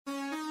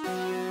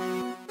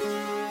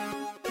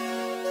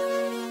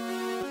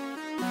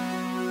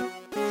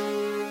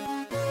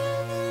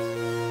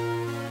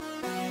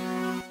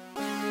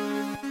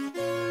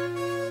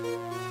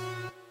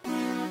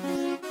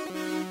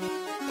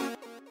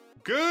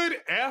Good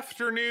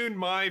afternoon,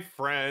 my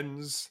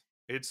friends.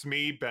 It's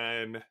me,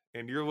 Ben,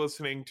 and you're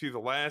listening to the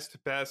Last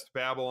Best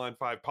Babylon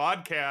 5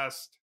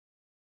 podcast.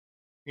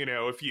 You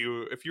know, if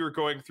you were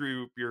going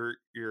through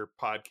your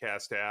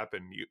podcast app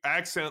and you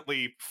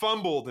accidentally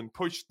fumbled and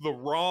pushed the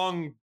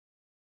wrong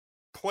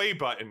play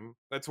button,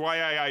 that's why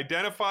I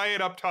identify it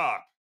up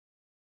top.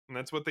 And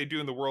that's what they do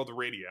in the world of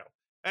radio.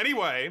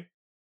 Anyway,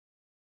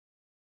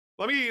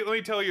 let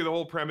me tell you the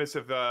whole premise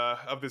of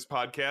this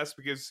podcast,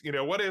 because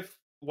what if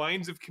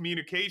Lines of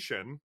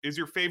Communication is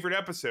your favorite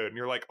episode and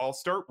you're like, I'll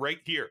start right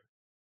here.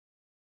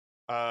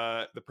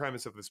 The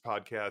premise of this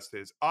podcast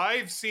is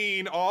I've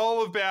seen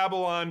all of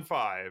Babylon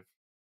 5,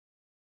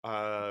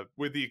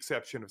 with the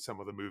exception of some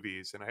of the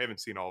movies, and I haven't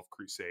seen all of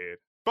Crusade,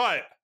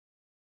 but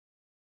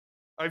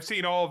I've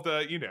seen all of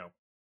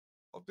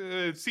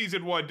the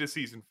season 1 to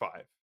season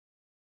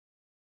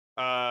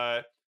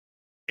 5.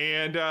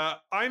 And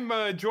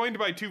I'm joined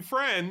by two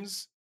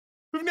friends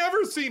who've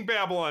never seen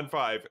Babylon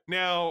 5.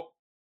 Now,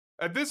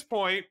 at this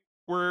point,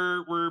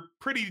 we're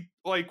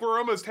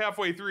almost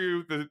halfway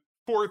through the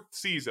 4th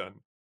season.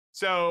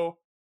 So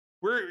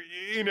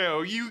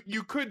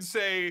you could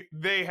say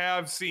they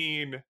have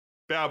seen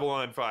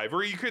Babylon 5,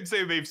 or you could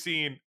say they've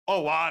seen a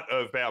lot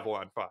of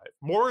Babylon 5,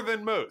 more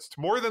than most,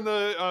 more than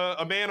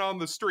a man on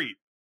the street.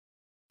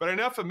 But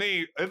enough of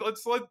me.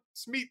 Let's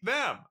meet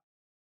them.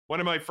 One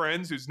of my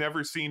friends who's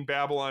never seen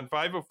Babylon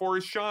 5 before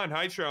is Sean.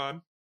 Hi,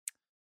 Sean.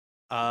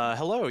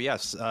 Hello.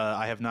 Yes,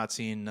 I have not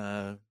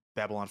seen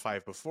Babylon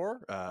 5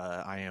 before.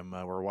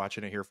 We're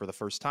watching it here for the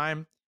first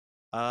time.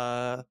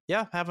 Having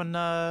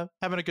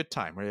a good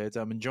time.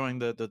 I'm enjoying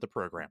the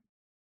program.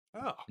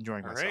 Oh,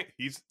 enjoying myself. Right.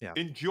 He's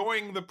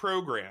enjoying the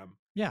program.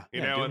 Yeah,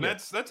 and good.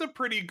 that's a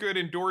pretty good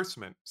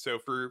endorsement. So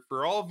for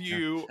all of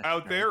you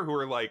out there who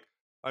are like,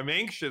 I'm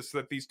anxious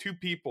that these two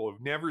people who've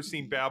never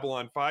seen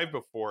Babylon 5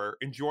 before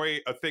enjoy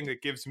a thing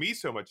that gives me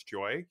so much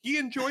joy. He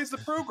enjoys the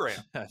program.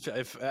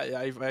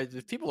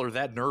 if people are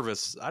that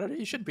nervous,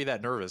 you shouldn't be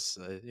that nervous.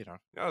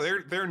 No,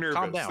 they're nervous.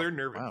 Calm down. They're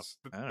nervous.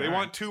 Wow. They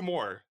want two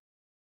more.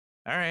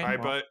 All right. All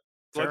right, well,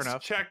 but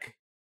let's check.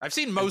 I've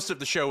seen most of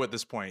the show at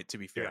this point, to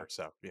be fair.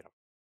 Yeah.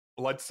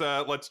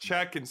 So let's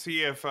check and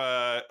see if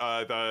the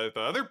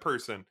other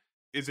person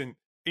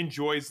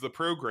enjoys the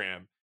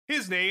program.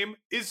 His name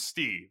is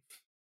Steve.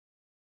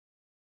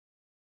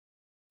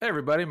 Hey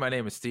everybody, my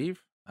name is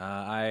Steve.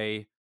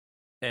 I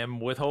am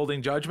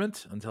withholding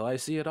judgment until I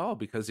see it all,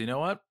 because you know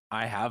what?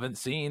 I haven't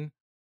seen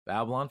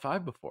Babylon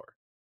 5 before.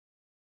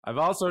 I've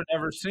also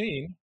never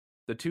seen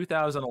the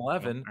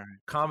 2011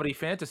 comedy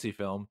fantasy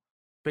film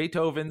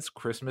Beethoven's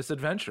Christmas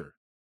Adventure,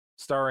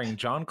 starring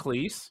John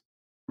Cleese,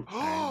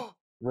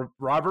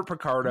 Robert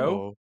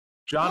Picardo,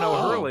 John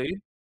O'Hurley.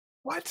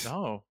 What?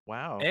 Oh,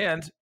 wow.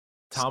 And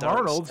Tom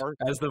Arnold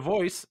as the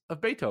voice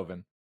of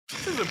Beethoven.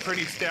 This is a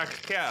pretty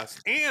stacked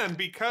cast. And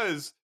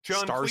because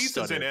John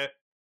Cleese is in it,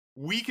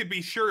 we could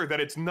be sure that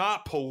it's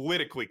not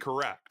politically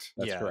correct.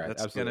 That's correct.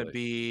 That's Absolutely. going to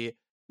be...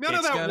 None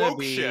of that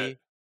woke shit.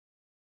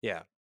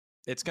 Yeah.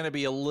 It's going to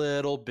be a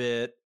little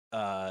bit...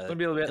 it's going to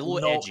be a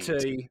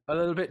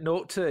little bit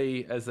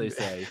naughty, as they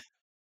say.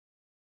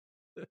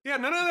 Yeah,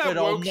 none of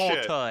that woke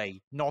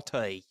shit.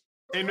 Naughty.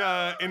 In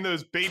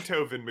those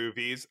Beethoven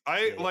movies,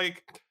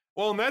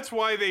 and that's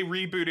why they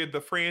rebooted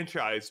the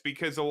franchise,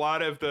 because a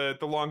lot of the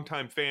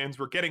longtime fans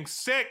were getting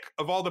sick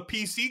of all the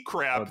PC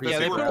crap that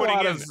they were putting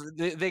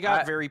in. They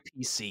got very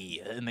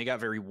PC and they got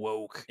very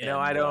woke.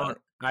 I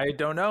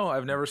don't know.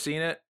 I've never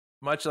seen it,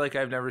 much like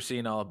I've never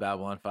seen all of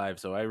Babylon 5,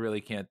 so I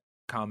really can't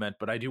comment,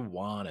 but I do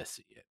want to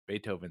see it.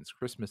 Beethoven's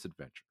Christmas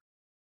Adventure.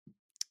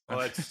 Well,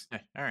 that's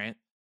all right.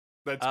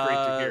 That's great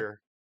to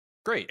hear.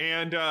 Great.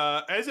 And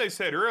as I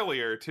said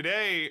earlier,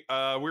 today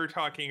we're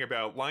talking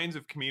about Lines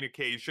of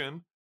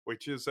Communication,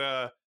 which is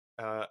an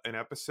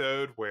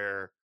episode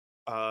where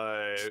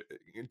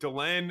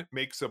Delenn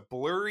makes a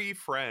blurry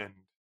friend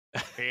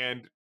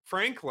and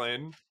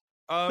Franklin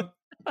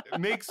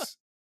makes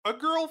a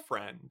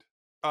girlfriend.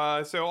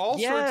 So all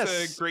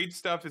sorts of great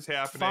stuff is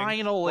happening.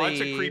 Finally. Lots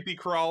of creepy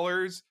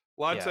crawlers,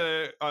 lots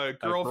of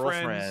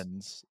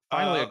girlfriends.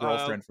 Finally a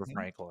girlfriend for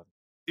Franklin.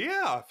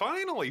 Yeah,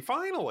 finally.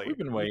 We've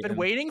been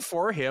waiting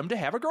for him to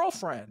have a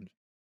girlfriend.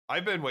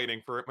 I've been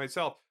waiting for it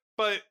myself.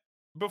 But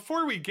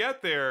before we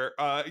get there,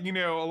 a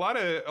lot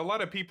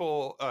of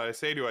people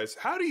say to us,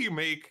 "How do you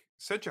make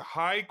such a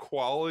high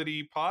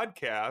quality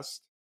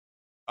podcast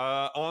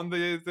on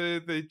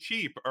the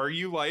cheap? Are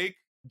you like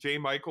J.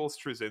 Michael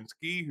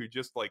Straczynski, who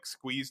just like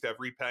squeezed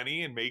every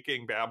penny in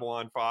making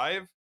Babylon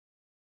 5?"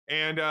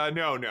 And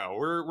no,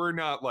 we're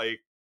not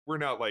like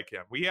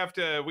him. We have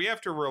to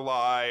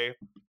rely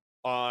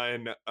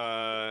on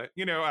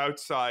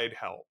outside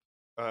help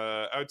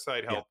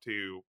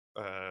to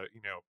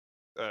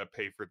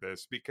pay for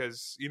this,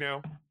 because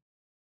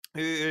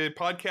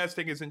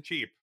podcasting isn't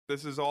cheap.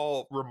 This is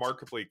all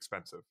remarkably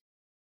expensive.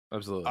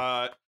 Absolutely.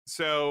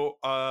 So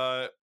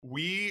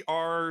we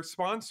are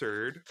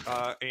sponsored,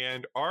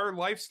 and our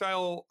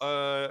lifestyle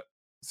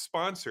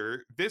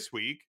sponsor this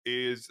week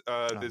is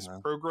this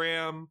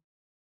program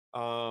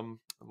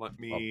Let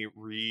me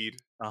read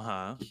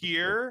Uh-huh.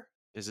 here.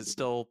 Is it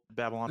still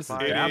Babylon This is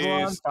 5? It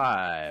Babylon is-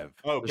 5.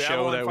 Oh, The Babylon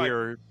show that 5.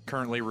 we're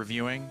currently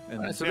reviewing,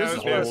 and So this the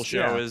is whole just-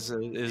 show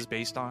yeah. is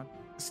based on.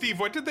 Steve,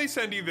 what did they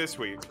send you this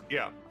week?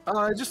 Yeah.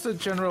 Just a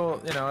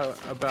general,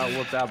 about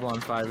what Babylon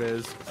 5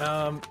 is.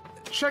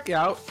 Check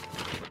out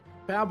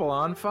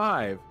Babylon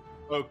 5,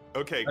 Oh,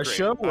 okay, a great.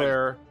 show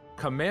where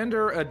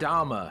Commander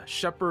Adama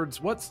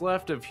shepherds what's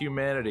left of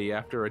humanity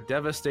after a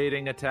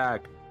devastating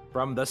attack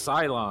from the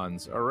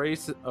Cylons, a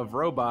race of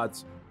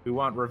robots who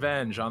want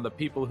revenge on the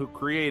people who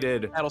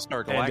created Battlestar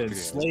and Galactica.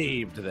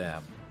 enslaved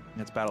them.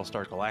 It's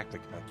Battlestar Galactica,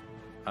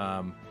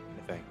 I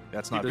think.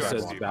 That's not Keep This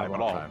going, is Steve. Babylon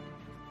 5 at all. 5.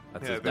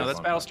 That's Yeah, his No, that's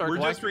Babylon 5. Battlestar We're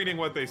Galactica. just reading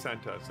what they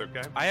sent us,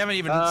 okay? I haven't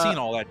even seen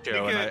all that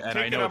show, and I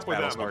take know it it's up with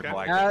them, Battlestar okay?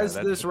 Galactica. As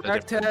That's this a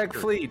different ragtag show.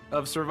 fleet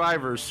of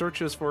survivors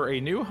searches for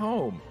a new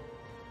home,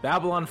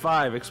 Babylon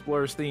 5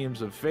 explores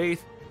themes of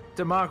faith,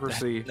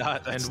 democracy,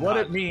 That's and what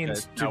not- it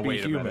means now to be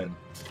wait a minute. human.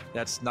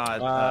 That's not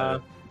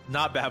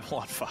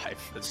Babylon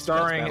 5. That's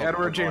Starring Battlestar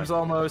Edward James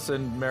Galactica. Olmos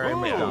and Mary Ooh.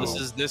 Yeah,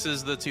 McDonald. this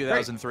is the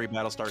 2003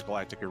 Battlestar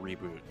Galactica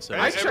reboot. So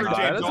I this is checked not-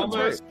 that. James That sounds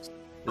Olmos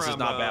This is from,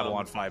 not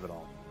Babylon 5 at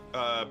all.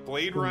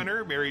 Blade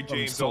Runner, Mary From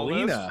James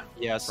Selena.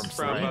 Yes, From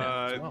From,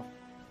 Selena as well.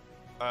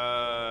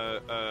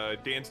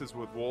 Dances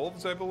with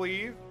Wolves, I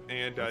believe,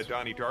 and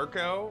Donnie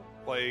Darko.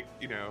 Like,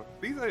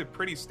 these are a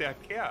pretty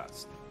stacked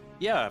cast.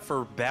 yeah,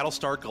 for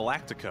Battlestar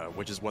Galactica,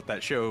 which is what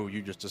that show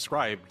you just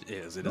described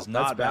is. It is That's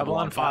not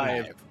Babylon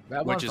 5,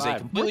 Babylon which is 5. a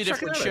completely We're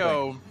checking different it out, I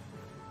show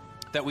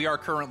that we are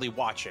currently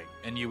watching,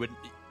 and you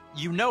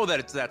know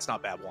that that's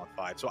not Babylon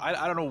 5. So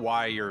I don't know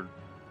why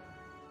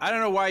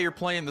you're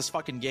playing this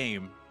fucking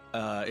game.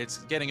 It's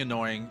getting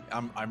annoying.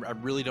 I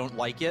really don't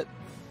like it.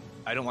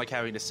 I don't like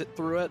having to sit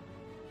through it.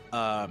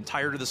 I'm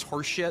tired of this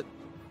horse shit.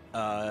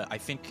 I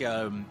think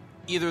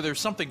either there's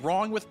something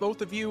wrong with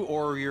both of you,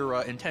 or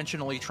you're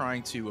intentionally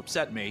trying to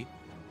upset me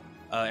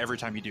every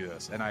time you do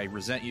this, and I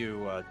resent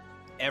you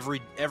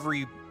every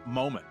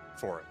moment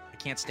for it. I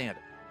can't stand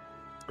it.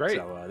 Great.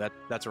 So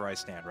that's where I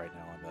stand right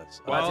now on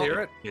this. Glad to hear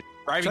it. It's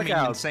driving Check me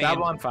out insane,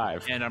 Babylon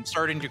 5. and I'm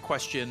starting to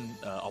question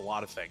a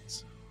lot of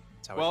things.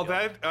 That's how I Well,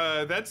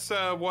 feel. that's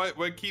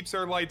what keeps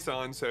our lights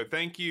on. So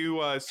thank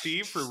you,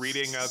 Steve, for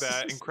reading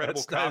that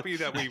incredible That's not- copy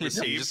that we I'm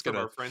received just from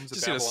gonna- our friends at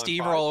just gonna Babylon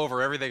steamroll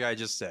over everything I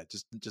just said.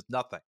 Just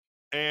nothing.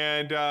 5.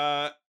 And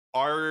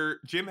our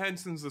Jim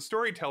Henson's the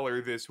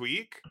storyteller this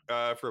week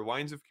for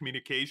Lines of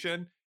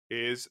Communication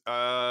is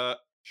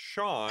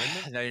Sean.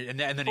 And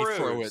then you throw it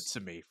Prose. to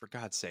me, for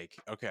God's sake.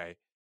 Okay.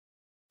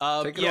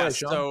 Take it yeah, away,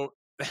 Sean.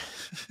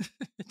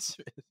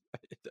 so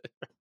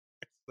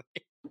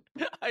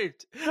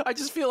I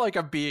just feel like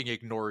I'm being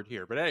ignored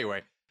here. But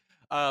anyway,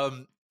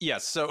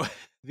 yes, so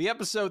the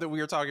episode that we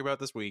are talking about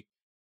this week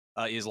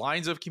is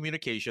Lines of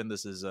Communication.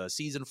 This is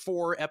season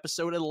 4,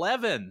 episode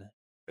 11.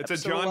 It's a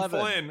Episode John 11.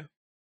 Flynn.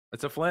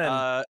 It's a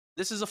Flynn.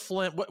 This is a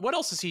Flynn. What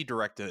else has he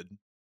directed?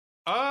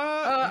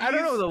 I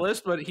don't know he's- the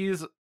list, but he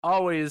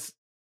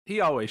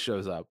always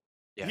shows up.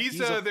 Yeah, he's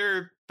a,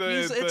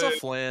 it's a the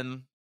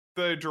Flynn.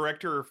 the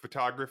director of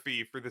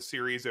photography for the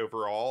series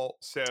overall.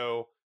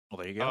 So Well,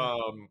 there you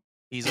go.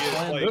 He's a he is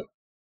Flynn. like-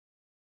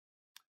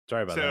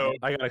 Sorry about So- that.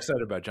 I got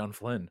excited about John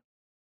Flynn.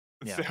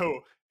 Yeah.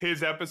 so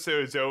his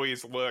episodes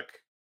always look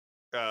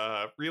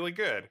really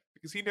good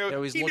because he They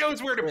always look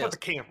knows where to put crisp. the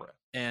camera.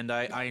 And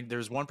I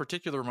there's one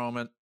particular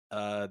moment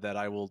that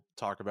I will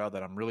talk about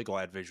that I'm really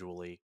glad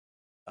visually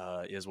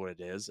is what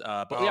it is.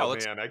 But Oh yeah,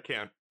 let's. man, I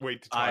can't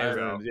wait to talk I-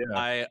 about. Yeah.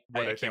 I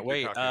what I can't think you're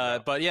wait. talking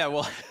about. But yeah,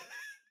 well,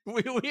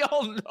 we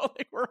all know,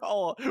 like, we're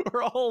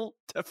all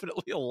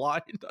definitely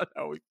aligned on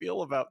how we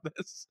feel about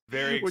this,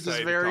 Very which is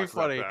excited to very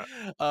talk about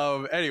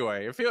funny.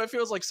 Anyway, it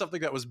feels like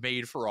something that was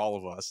made for all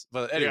of us.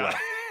 But anyway,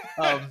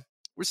 Yeah.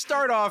 we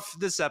start off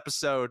this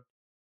episode.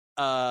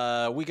 We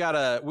got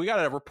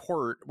a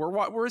report.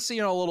 We're seeing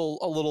a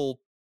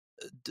little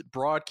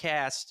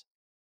broadcast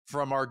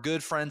from our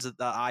good friends at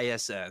the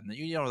ISN.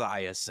 You know the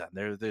ISN.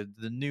 They're the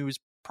news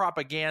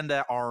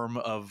propaganda arm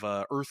of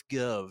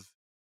EarthGov.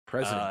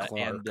 President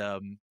Clark.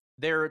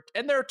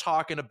 And they're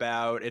talking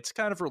about, it's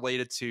kind of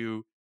related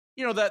to,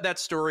 that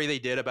story they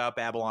did about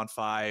Babylon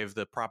 5,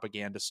 the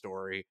propaganda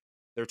story.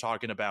 They're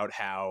talking about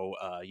how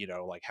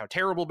like how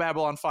terrible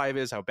Babylon 5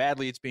 is, how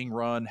badly it's being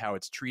run, how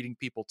it's treating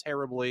people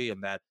terribly,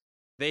 and that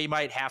they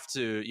might have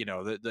to,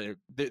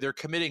 they're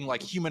committing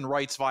like human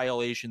rights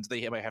violations.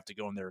 They might have to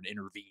go in there and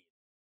intervene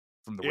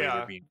from the way Yeah.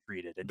 they're being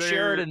treated. And They're-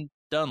 Sheridan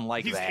doesn't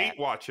like He's that. hate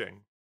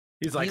watching.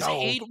 He's like, He's oh,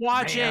 hate man,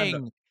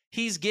 watching.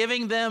 He's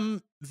giving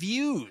them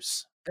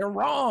views. they're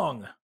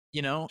wrong.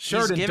 He's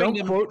Sheridan, giving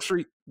them,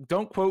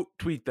 don't quote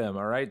tweet them.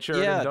 All right,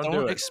 Sheridan, yeah, don't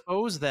do it.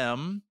 expose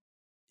them.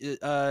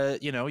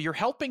 You're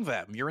helping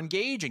them. You're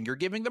engaging. You're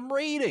giving them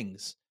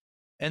ratings,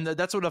 and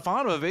that's what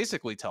Ivanova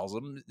basically tells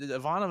them.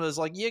 Ivanova is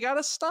like, you got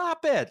to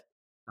stop it.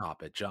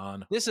 Stop it,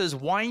 John. This is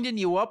winding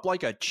you up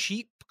like a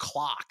cheap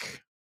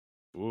clock.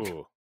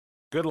 Ooh,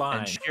 good line.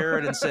 And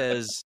Sheridan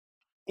says,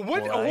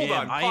 What? well, Hold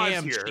on. I Pause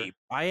am here. cheap.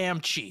 I am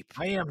cheap.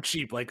 I am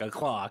cheap like a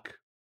clock.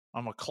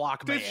 I'm a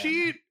clock man. Does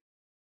she?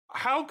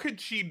 how could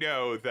she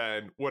know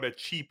then what a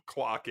cheap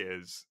clock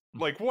is?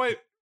 Like what?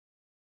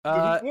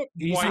 What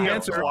Easy wind-up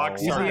answer.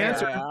 clocks Easy are there?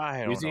 answer.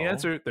 I don't Easy know.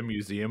 answer. The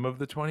Museum of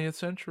the 20th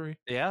Century.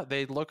 Yeah,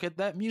 they look at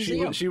that She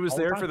museum. was, she was all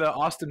the there time. for the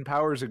Austin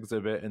Powers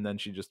exhibit, and then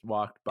she just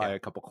walked by Yeah. a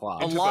couple A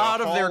clocks. Into the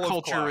lot of their Hall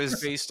of culture is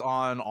Clocks. based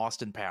on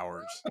Austin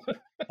Powers,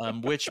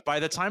 which by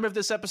the time of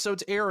this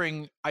episode's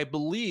airing, I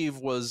believe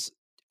was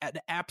an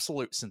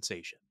absolute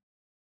sensation.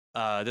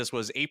 This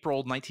was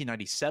April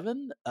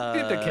 1997. I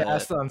think the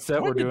cast on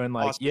set when were did doing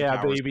like, Austin yeah,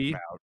 Powers baby.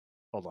 come out?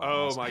 Hold on.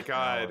 Oh Austin my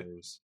God.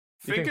 Powers.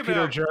 You Think think Peter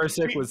about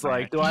Jurassic was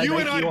like, do I you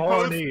make and you I both-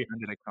 horny? When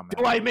did it come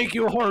Do out? I make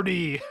you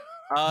horny?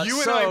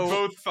 you and I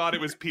both thought it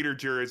was Peter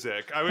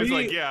Jurassic. I was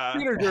like, yeah.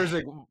 Peter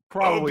Jurassic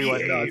probably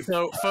went behave. nuts.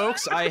 So,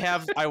 folks,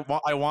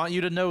 I want you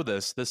to know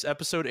this. This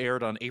episode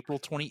aired on April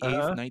 28th,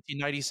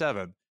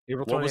 1997.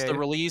 April What was the 28th.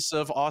 release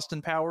of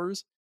Austin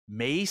Powers?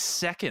 May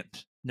 2nd,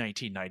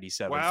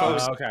 1997. Wow.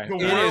 Folks, Okay. The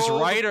it is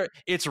world-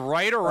 it's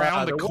right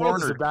around the world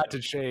is corner. about to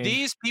change.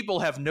 These people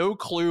have no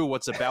clue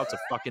what's about to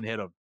fucking hit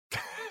them.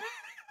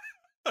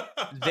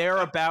 They're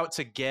about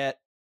to get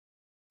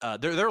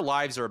their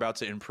lives are about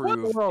to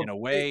improve world? in a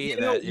way You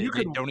know, that you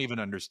they could- don't even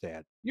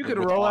understand. you could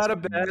With roll out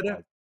Austin of bed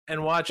Powers.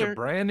 and watch a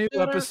brand new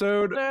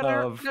episode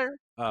of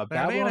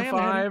Babylon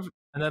 5,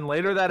 and then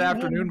later that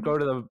afternoon go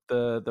to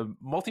the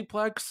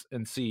multiplex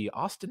and see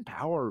Austin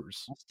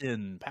Powers.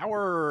 Austin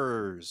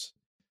Powers.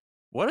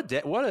 What a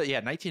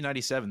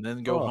 1997.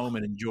 Then go Oh. home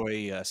and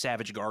enjoy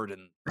Savage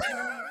Garden.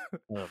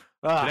 But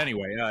Ah,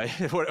 anyway,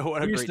 what a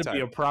we used great to time.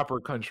 be a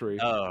proper country.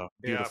 Oh,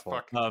 Yeah, beautiful.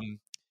 fuck.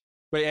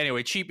 But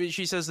anyway,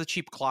 she says the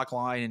cheap clock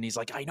line, and he's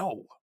like, I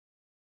know.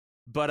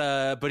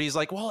 But he's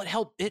like, well,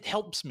 it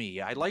helps me.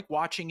 I like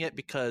watching it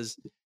because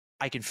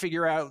I can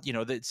figure out,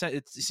 that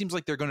it seems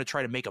like they're going to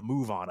try to make a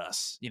move on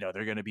us. They're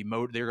going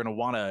to they're going to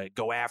want to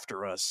go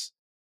after us.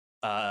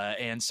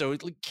 And so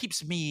it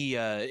keeps me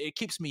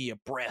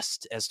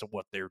abreast as to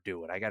what they're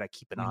doing. I got to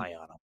keep an eye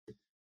on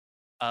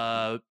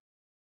them.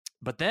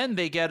 But then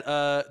they get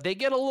a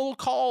little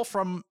call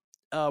from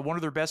one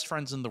of their best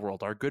friends in the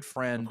world, our good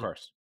friend, Of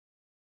course.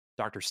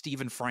 Dr.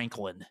 Stephen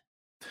Franklin.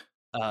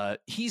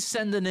 He's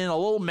sending in a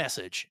little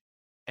message,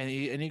 and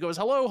he goes,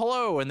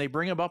 hello, and they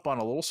bring him up on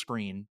a little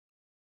screen,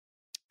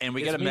 and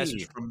we It's get a message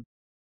me. from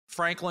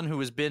Franklin, who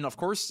has been, of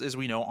course, as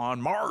we know,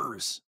 on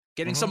Mars,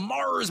 getting some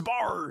Mars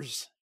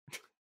bars.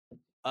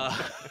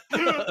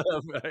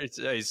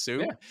 I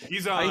assume Yeah.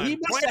 He's on he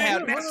must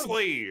have Planet had-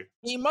 Nestle.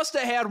 he must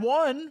have had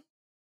one.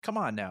 Come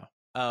on now.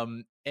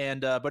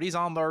 But he's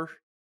on there,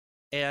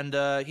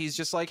 and he's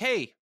just like,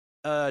 hey,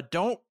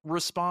 don't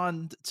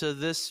respond to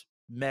this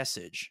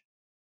message.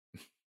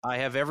 I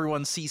have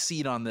everyone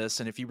CC'd on this,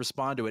 and if you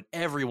respond to it,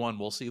 everyone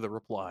will see the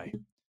reply.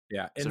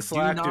 Yeah. In So do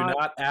Slack, do not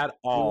not at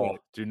all.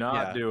 it. Do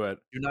not Yeah. do it.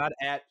 Do not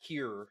at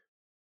here,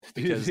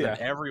 because Yeah.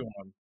 then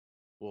everyone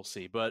will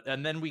see.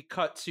 And then we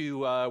cut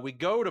to we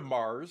go to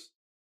Mars,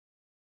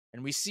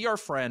 and we see our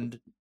friend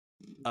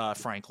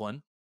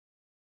Franklin,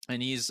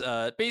 and he's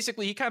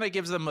basically, he kind of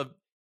gives them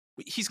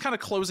he's kind of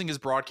closing his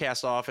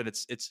broadcast off, and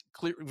it's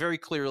clear, very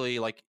clearly,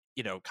 like,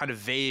 kind of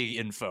vague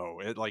info.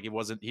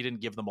 He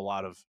didn't give them a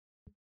lot of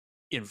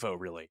info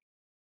really.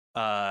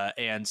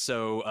 And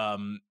so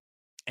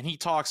and he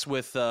talks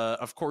with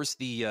of course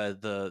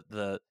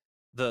the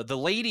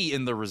lady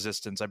in the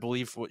Resistance. I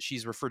believe what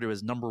she's referred to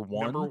as number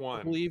one. Number one.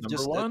 I believe Number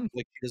just one?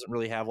 like she doesn't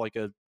really have like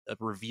a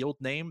revealed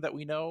name that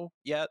we know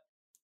yet.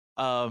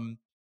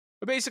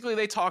 But basically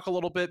they talk a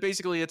little bit.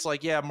 Basically it's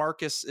like, yeah,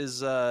 Marcus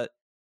is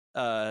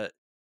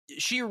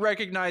she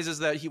recognizes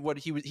that he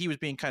was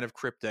being kind of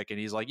cryptic, and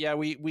he's like, yeah,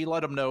 we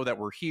let him know that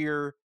we're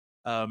here,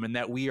 and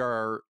that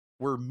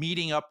we're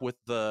meeting up with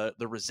the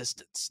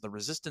Resistance. The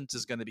Resistance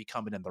is going to be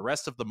coming in, the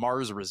rest of the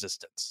Mars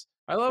Resistance.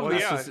 I love Well,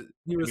 this. yeah.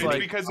 He was It's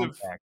like,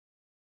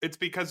 it's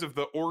because of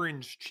the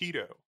orange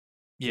Cheeto.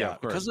 Yeah,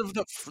 of course. because of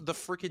the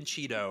freaking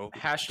Cheeto.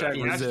 hashtag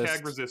Hashtag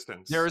resist.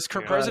 resistance. There is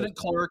Yeah. President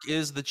Clark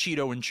is the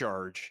Cheeto in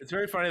charge. It's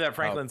very funny that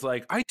Franklin's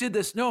like, I did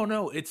this. No,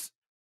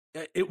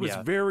 it was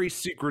Yeah. very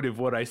secretive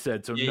what I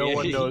said, so Yeah, no yeah,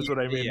 one knows what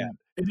I yeah, mean, yeah.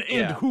 and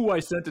Yeah. who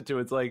I sent it to.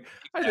 It's like,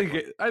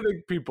 Exactly. I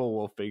think people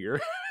will figure.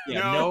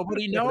 Yeah, No.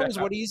 nobody knows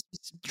what he's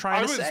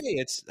trying to I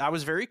was- say. I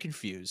was very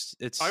confused.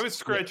 I was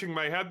scratching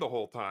my head the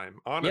whole time.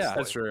 Honestly,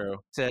 That's true.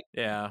 Said-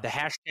 Yeah. the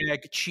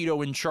hashtag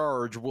Cheeto in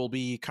charge will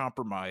be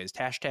compromised.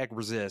 Hashtag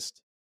resist.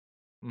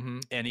 Mm-hmm.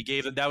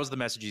 And that was the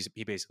message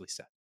he basically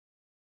said.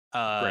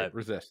 Right.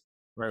 Resist.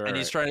 Right. And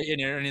he's trying to,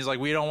 and he's like,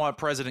 we don't want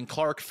President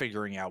Clark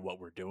figuring out what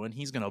we're doing.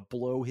 He's going to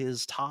blow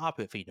his top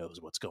if he knows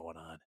what's going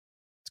on.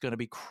 It's going to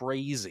be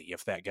crazy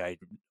if that guy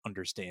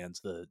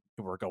understands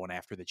we're going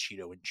after the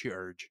Cheeto in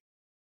charge,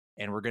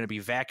 and we're going to be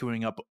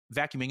vacuuming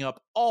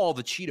up all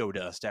the Cheeto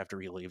dust after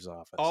he leaves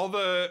office. all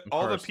the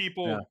course,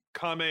 people yeah.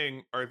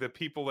 coming are the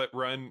people that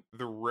run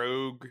the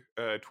rogue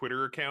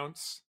Twitter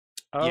accounts.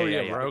 Oh Yeah,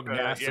 yeah, yeah. Rogue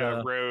NASA.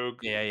 Yeah, rogue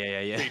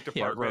yeah. State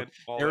Yeah, rogue. Department.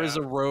 all There is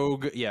that. a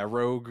rogue. Yeah,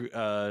 rogue.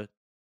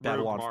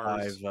 Babylon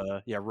Mars.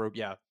 5. Yeah, rogue.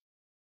 Yeah.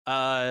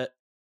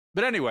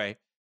 But anyway,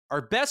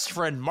 our best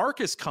friend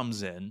Marcus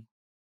comes in,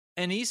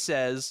 and he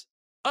says,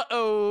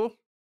 "Uh-oh,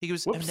 He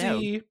goes, "Oh, no.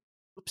 Whoopsie.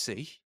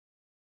 Whoopsie."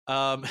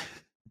 Oh,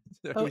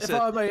 We if said,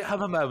 I may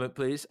have a moment,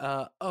 please.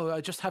 I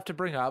just have to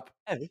bring up.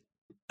 "Oh,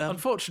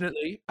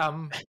 Unfortunately,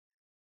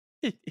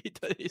 he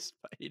doesn't say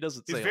He's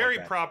it very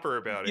like that. proper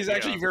about it. He's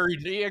actually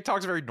he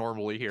talks very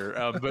normally here,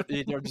 but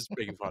I'm just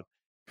making fun.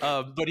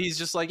 But he's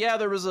just like, yeah,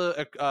 there was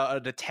an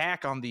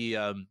attack on the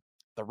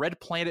Red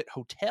Planet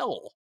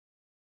Hotel.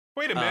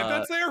 Wait a minute,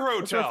 that's their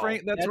hotel.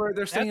 That's where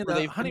they're staying in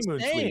the honeymoon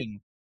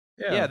suite.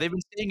 Yeah, they've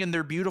been staying in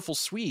their beautiful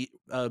suite.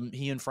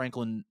 He and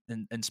Franklin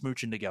and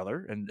smooching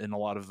together, and a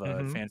lot of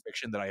fan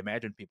fiction that I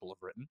imagine people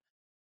have written.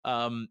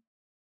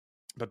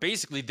 But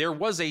basically, there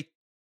was an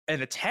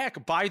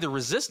attack by the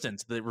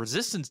Resistance. The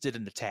Resistance did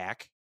an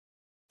attack,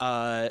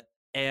 and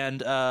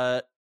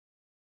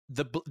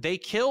they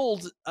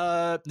killed.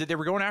 They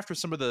were going after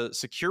some of the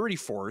security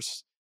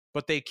force,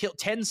 but they killed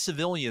 10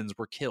 civilians.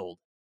 Were killed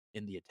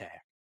in the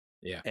attack.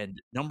 Yeah,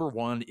 and number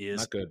one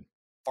is not good.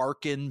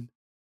 Farkin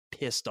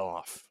pissed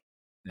off.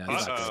 Yeah,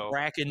 He's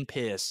fracking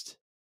pissed.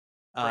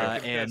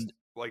 And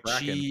like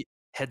she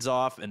heads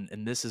off,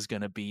 and this is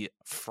going to be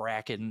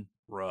fracking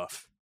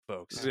rough,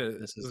 folks.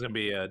 This is going to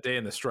be a day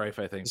in the strife,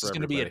 I think. This is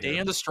going to be a day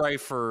in the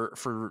strife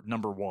for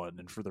number one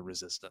and for the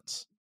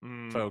Resistance,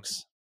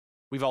 folks.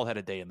 We've all had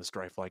a day in the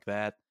strife like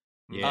that.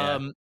 Yeah.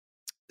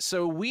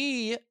 So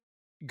we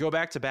go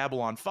back to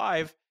Babylon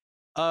 5.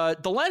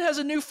 Delenn has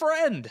a new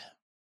friend.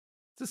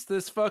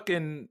 This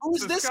fucking...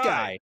 Who's this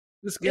guy?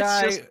 This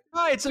guy...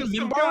 It's a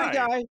Minbari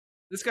guy.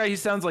 This guy, he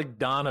sounds like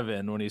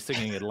Donovan when he's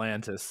singing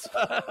Atlantis.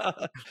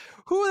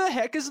 Who the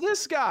heck is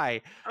this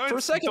guy? For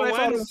a second, I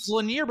thought it was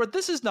Lanier, but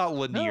this is not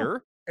Lanier. No,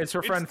 it's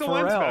her friend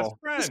Pharrell.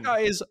 This guy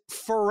is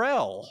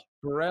Pharrell.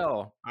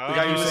 The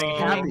guy who's saying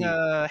happy.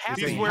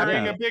 He's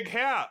wearing a big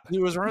hat. He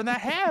was wearing that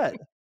hat.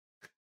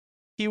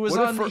 He was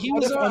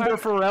under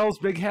Pharrell's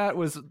big hat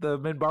was the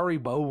Minbari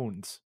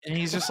bones. And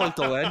he's just like,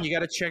 Delenn, you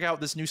got to check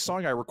out this new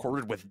song I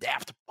recorded with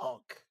Daft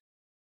Punk.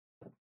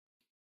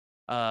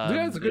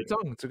 Yeah, it's a good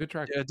song. It's a good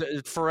track.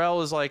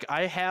 Pharrell is like,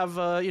 I have,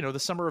 the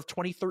summer of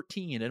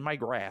 2013 in my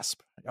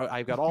grasp.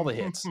 I've got all the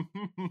hits.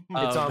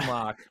 It's on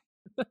lock.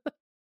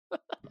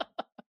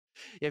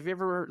 Have you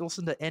ever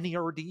listened to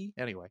NERD?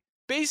 Anyway,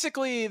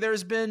 basically,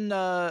 there's been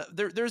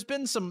there's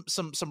been some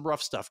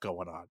rough stuff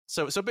going on.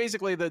 So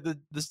basically,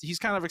 he's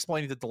kind of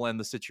explaining to Delenn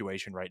the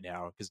situation right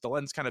now, because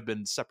Delenn's kind of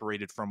been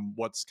separated from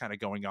what's kind of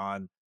going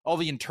on, all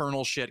the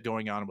internal shit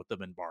going on with the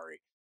Minbari,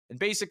 and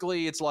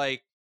basically, it's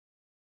like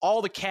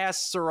all the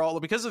casts are all,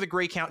 because of the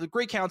Grey Council. The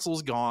Grey Council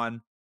is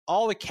gone.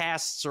 All the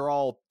casts are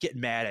all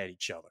getting mad at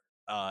each other,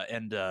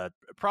 and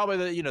probably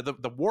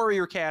the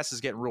warrior cast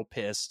is getting real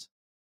pissed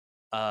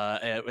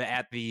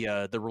at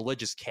the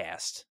religious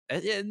cast,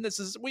 and this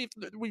is we've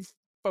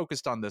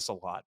focused on this a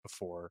lot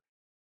before,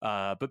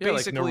 but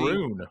basically, like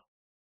Naroon.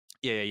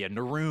 Yeah,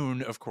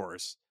 Naroon, of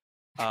course.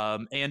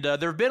 And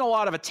there have been a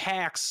lot of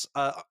attacks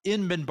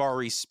in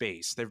Minbari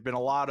space. There have been a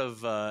lot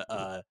of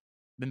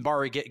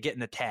Minbari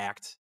getting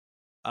attacked.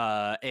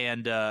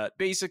 And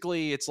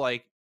basically it's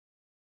like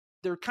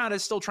they're kind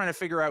of still trying to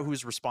figure out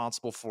who's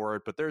responsible for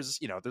it, but there's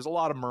a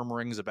lot of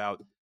murmurings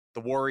about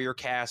the warrior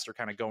cast are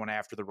kind of going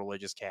after the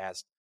religious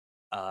cast,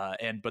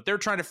 but they're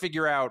trying to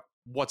figure out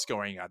what's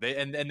going on.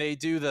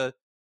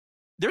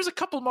 There's a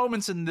couple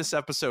moments in this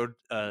episode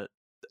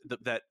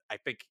that I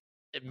think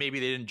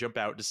maybe they didn't jump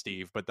out to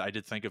Steve, but I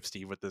did think of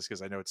Steve with this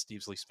because I know it's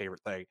Steve's least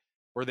favorite thing,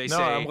 where they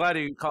say, I'm glad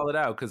you called it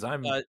out, because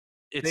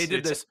they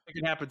did this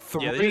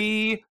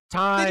three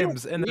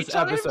times in this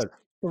episode.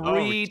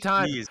 Three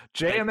times.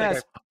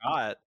 JMS,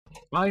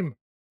 I'm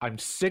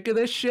sick of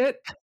this shit.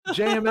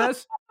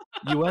 JMS,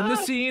 you end the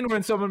scene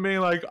when someone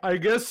being like, I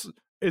guess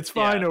it's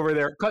fine over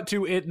there. Cut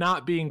to it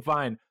not being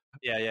fine.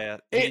 Yeah.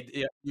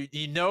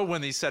 You know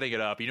when he's setting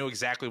it up. You know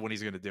exactly when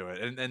he's going to do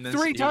it. And then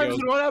 3 times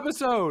in one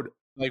episode.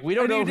 Like, we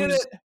don't know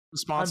who's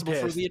responsible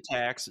for the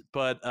attacks,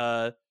 but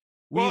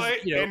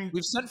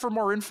we've sent for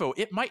more info.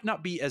 It might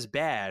not be as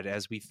bad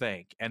as we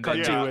think, and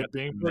cut to it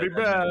being pretty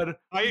bad.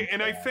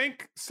 I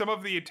think some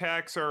of the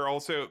attacks are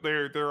also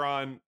they're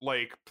on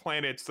like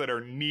planets that are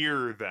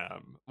near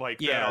them. Like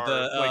they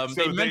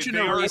mentioned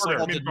a race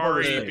called the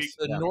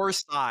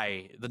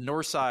Norsai. The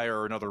Norsai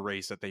are another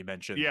race that they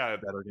mentioned. Yeah,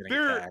 that are getting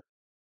they're attacked.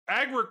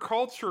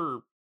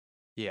 Agriculture.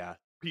 Yeah,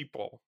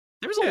 people.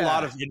 There's a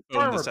lot of info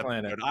in this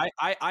episode.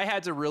 I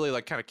had to really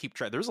kind of keep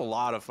track. There's a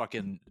lot of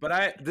fucking.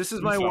 But this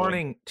is my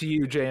warning to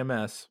you,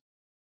 JMS.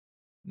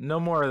 No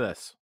more of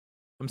this.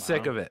 I'm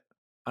sick of it.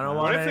 I don't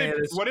want any of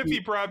this. What if he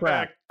brought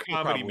back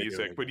comedy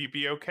music? Would you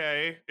be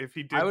okay if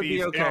he did I would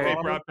these? Be okay. If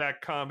they brought back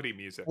comedy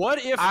music.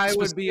 What if I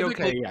would be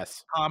okay?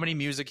 Yes. Comedy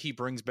music he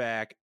brings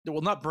back.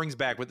 Well, not brings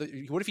back, but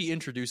what if he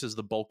introduces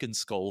the Bulk and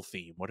Skull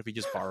theme? What if he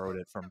just borrowed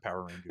it from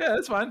Power Rangers? Yeah,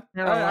 that's fine.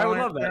 I would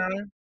love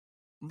that.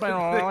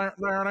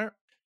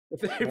 If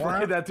they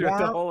played that throughout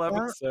the whole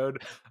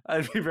episode,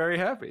 I'd be very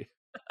happy.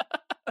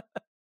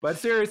 But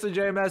seriously,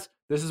 JMS,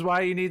 this is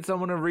why you need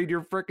someone to read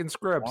your frickin'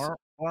 scripts.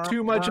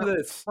 Too much of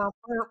this.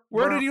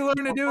 Where did you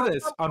learn to do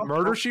this? On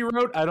Murder, She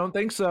Wrote? I don't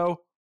think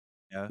so.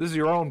 Yeah. This is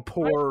your own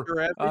poor.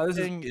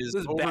 Everything is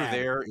this is over bad.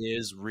 there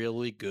is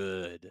really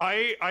good.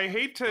 I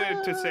hate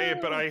to say it,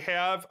 but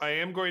I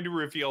am going to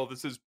reveal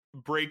this is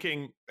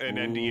breaking an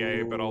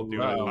NDA, but I'll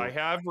do it. Wow. I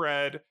have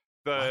read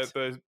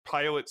the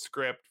pilot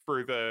script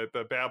for the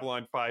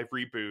Babylon 5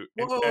 reboot,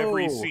 and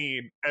every Whoa.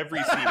 scene ends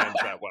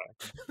that way.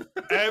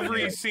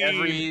 Every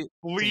scene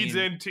leads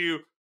into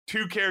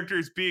two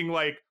characters being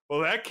like,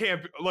 well, that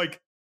can't be, like,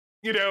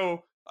 you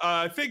know,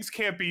 things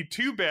can't be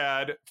too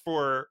bad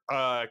for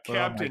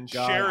Captain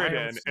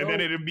Sheridan, and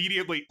then it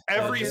immediately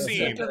every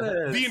scene,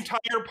 the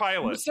entire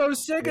pilot. I'm so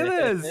sick of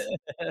this.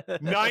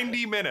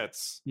 90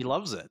 minutes. He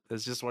loves it.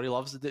 It's just what he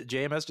loves.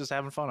 JMS just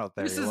having fun out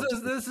there. This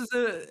is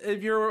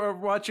if you're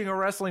watching a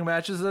wrestling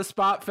match, this is a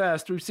spot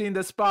fest. We've seen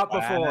this spot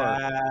before.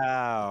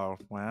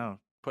 Wow.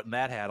 Putting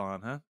that hat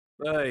on, huh?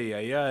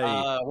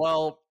 Ay.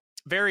 Well,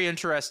 very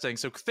interesting.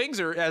 So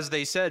things are, as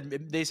they said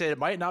it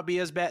might not be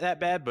as that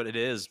bad, but it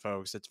is,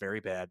 folks. It's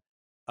very bad.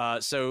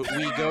 So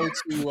we go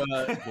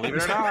to believe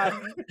it or not,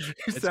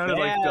 You sounded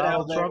like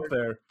Donald Trump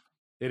there.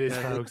 It is,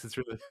 folks. It's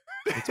really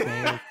it's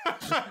bad.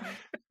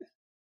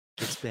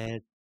 It's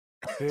bad.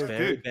 It's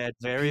very bad.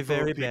 Very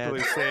bad.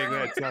 People are saying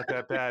that it's not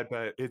that bad,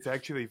 but it's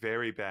actually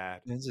very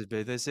bad.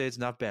 They say it's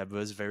not bad, but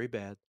it's very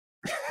bad.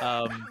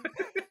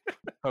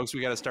 Folks,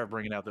 we got to start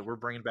bringing out that we're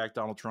bringing back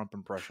Donald Trump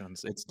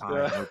impressions. It's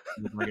time.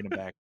 We're bringing it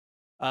back.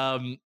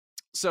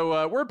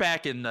 So we're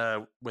back in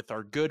with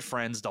our good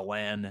friends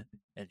Delenn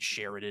and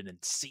Sheridan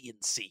and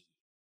CNC.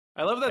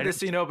 I love that the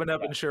scene opened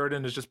up and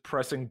Sheridan is just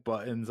pressing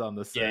buttons on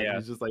the set. Yeah.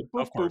 He's just like,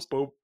 boop, boop,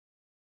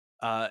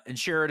 boop. And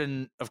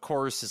Sheridan, of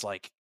course, is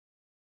like,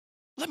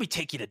 let me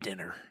take you to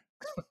dinner.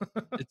 How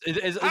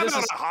about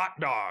a hot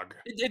dog?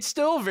 It's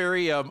still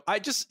very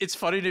it's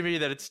funny to me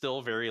that it's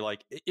still very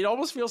like it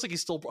almost feels like he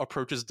still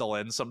approaches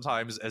Delenn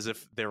sometimes as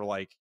if they're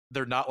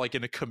not like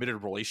in a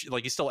committed relationship.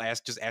 Like he's still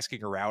asking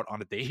her out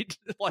on a date.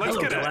 Like, Let's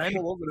get a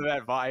little bit of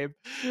that vibe.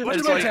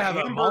 Let's like have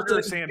a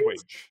hamburger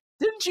sandwich.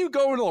 Didn't you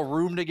go into a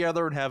room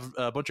together and have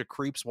a bunch of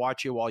creeps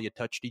watch you while you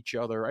touched each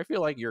other? I feel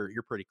like you're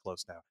pretty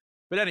close now.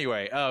 But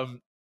anyway,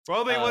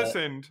 well, they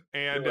listened,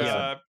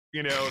 and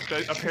you know,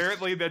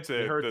 apparently that's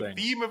the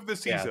theme of the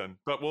season.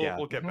 But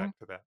we'll get back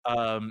to that.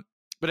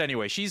 But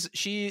anyway,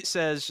 she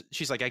says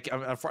she's like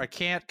I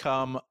can't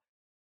come.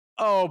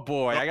 Oh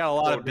boy, I got a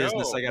lot of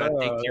business I gotta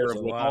take care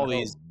of with all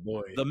these.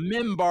 The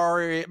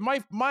Minbari,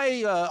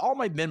 all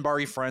my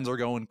Minbari friends are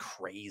going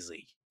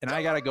crazy, and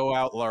I gotta go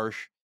out, Larsh.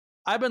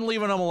 I've been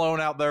leaving them alone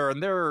out there,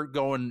 and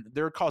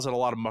they're causing a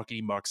lot of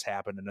mucky mucks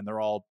happening, and they're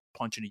all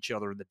punching each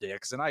other in the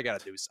dicks, and I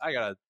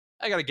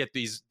gotta get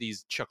these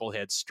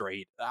chuckleheads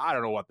straight. I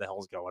don't know what the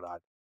hell's going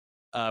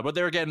on. But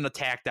they're getting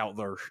attacked out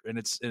there, and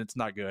it's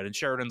not good. And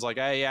Sheridan's like,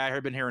 hey, yeah,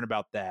 I've been hearing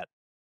about that.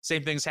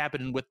 Same thing's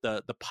happening with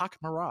the Pak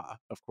Mara,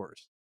 of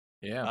course.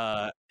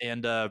 Yeah.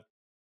 And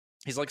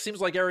he's like, seems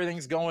like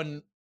everything's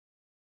going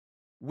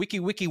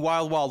wiki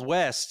wild wild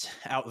west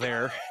out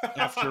there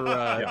after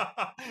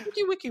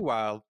wiki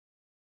wild.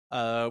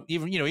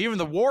 Even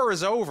the war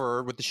is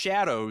over with the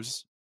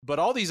shadows, but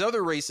all these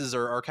other races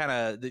are kind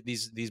of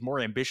these more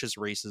ambitious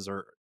races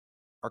are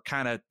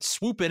kind of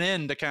swooping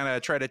in to kind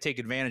of try to take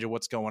advantage of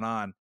what's going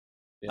on.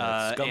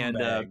 Yeah,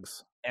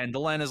 scumbags. And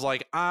Delenn is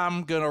like,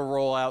 I'm gonna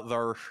roll out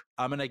there.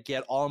 I'm gonna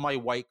get all my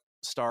White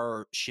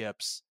Star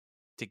ships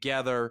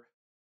together.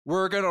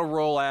 We're gonna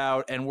roll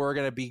out and we're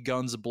gonna be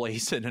guns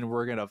blazing and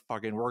we're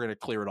gonna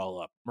clear it all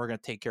up. We're gonna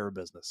take care of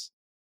business.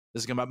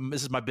 This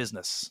is my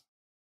business.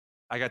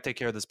 I gotta take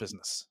care of this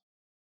business.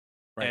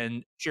 Right.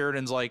 And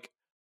Sheridan's like,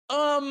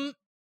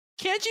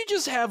 can't you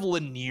just have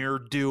Lanier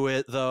do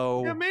it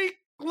though? Yeah, make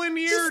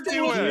Lanier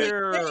do it.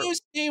 Can't you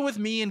stay with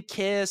me and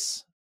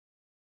kiss?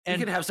 And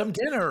you can have some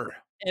dinner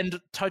and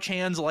touch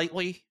hands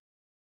lightly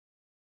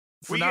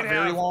for we not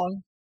very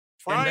long,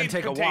 and then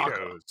take potatoes.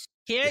 A walk.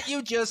 Can't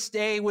you just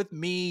stay with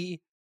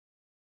me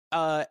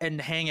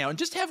and hang out and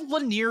just have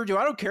Lanier do?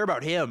 I don't care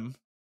about him.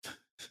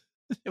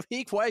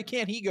 Why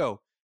can't he go?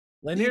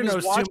 Lanier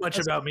knows too much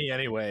about me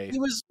anyway. He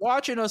was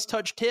watching us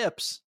touch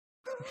tips.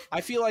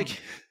 I feel like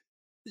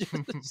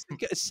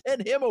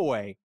send him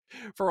away.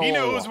 He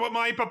knows what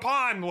my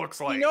papan looks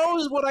like. He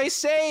knows what I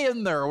say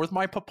in there with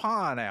my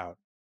papan out.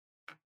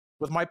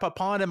 With my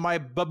papan and my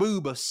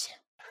baboobas.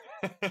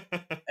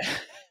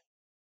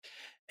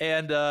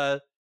 And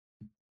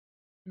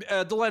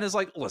Delenn is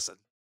like, listen,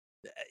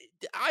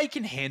 I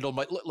can handle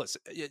my...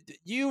 Listen,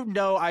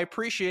 I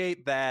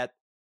appreciate that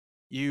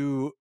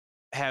you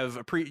have...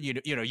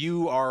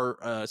 you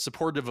are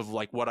supportive of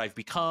like what I've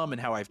become and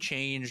how I've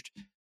changed,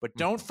 but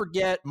don't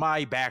forget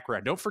my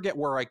background. Don't forget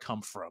where I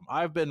come from.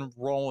 I've been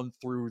rolling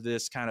through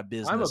this kind of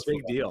business. I'm a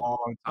big deal.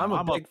 I'm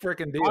a big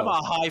freaking deal. I'm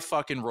a high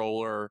fucking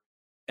roller.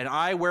 And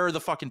I wear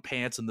the fucking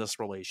pants in this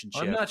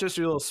relationship. I'm not just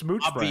your little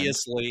smooch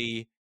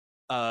obviously,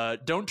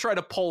 don't try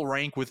to pull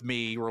rank with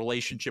me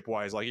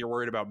relationship-wise like you're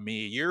worried about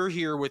me. You're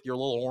here with your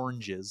little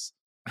oranges.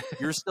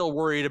 You're still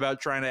worried about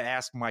trying to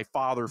ask my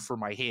father for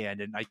my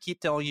hand, and I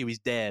keep telling you he's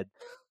dead.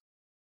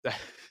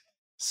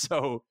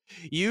 So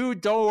you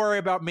don't worry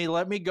about me.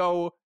 Let me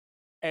go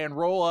and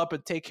roll up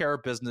and take care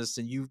of business,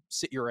 and you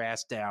sit your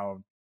ass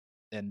down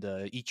and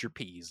eat your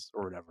peas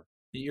or whatever.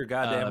 Eat your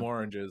goddamn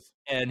oranges.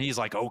 And he's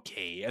like,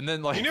 okay. And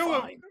then like, You know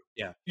what? fine.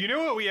 Yeah. You know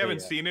what we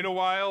haven't Yeah. seen in a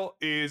while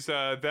is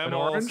them An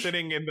all orange?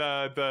 sitting in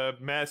the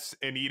mess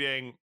and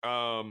eating.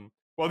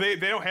 Well, they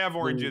don't have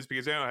oranges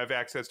because they don't have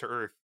access to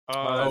Earth.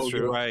 that's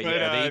You're true. right. But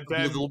Yeah, they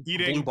them blue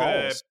eating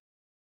balls.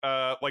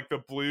 like the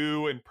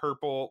blue and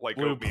purple like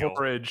Blue oatmeal.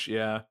 porridge,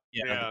 yeah.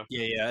 Yeah.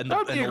 And That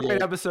would be a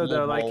great episode,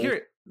 though. Like, balls.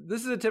 here,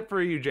 this is a tip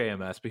for you,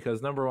 JMS,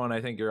 because number one,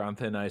 I think you're on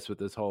thin ice with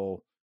this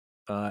whole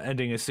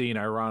ending a scene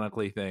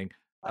ironically thing.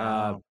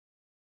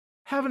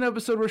 Have an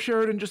episode where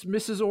Sheridan just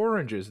misses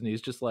oranges, and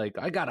he's just like,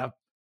 I gotta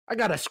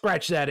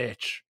scratch that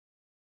itch.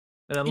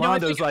 And then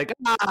Londo's like,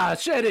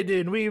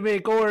 Sheridan, we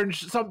make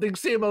orange something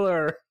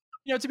similar.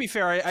 You know, to be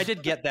fair, I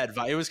did get that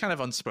vibe. It was kind of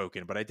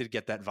unspoken, but I did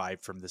get that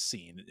vibe from the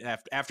scene.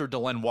 After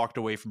Delenn walked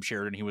away from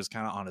Sheridan, he was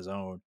kind of on his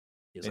own.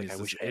 He was like, I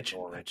wish I had an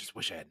orange. I just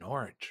wish I had an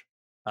orange.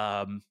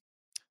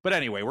 But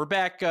anyway, we're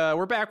back.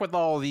 We're back with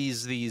all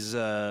these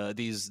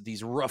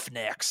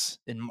roughnecks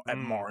at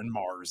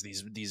Mars.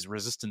 These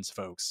resistance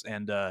folks,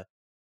 and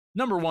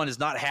number one is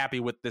not happy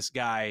with this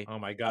guy. Oh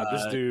my god,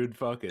 this dude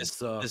fucking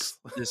sucks.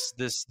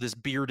 This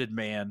bearded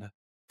man,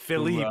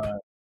 Philippe.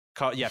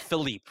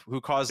 Philippe,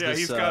 who caused this.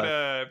 He's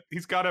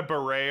got a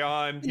beret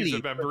on. He's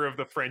a member of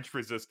the French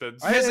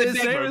resistance. His name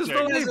is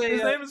Philippe.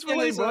 His name is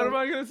Philippe. What am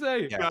I gonna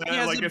say?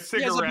 Yeah. Like a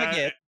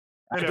cigarette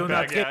and a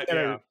baguette.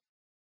 Yeah.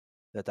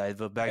 That I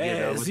have a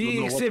baguette.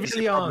 The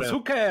civilians.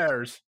 Who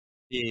cares?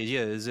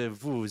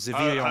 Vous,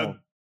 civilians.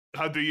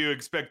 How do you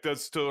expect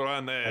us to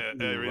run a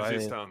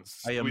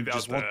resistance without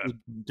just want to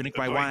drink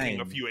my anointing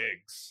wine? a few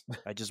eggs?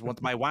 I just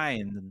want my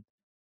wine.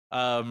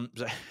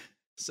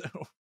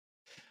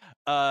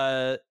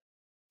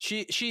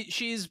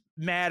 She's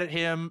mad at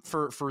him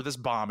for this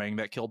bombing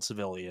that killed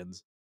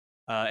civilians.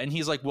 And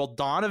he's like, well,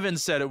 Donovan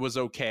said it was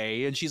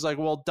okay. And she's like,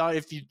 well,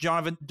 if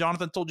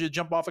Jonathan told you to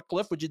jump off a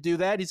cliff, would you do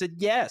that? He said,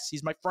 yes,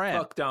 he's my friend.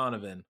 Fuck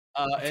Donovan.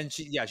 And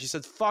she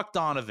said, fuck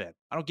Donovan.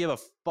 I don't give a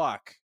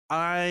fuck.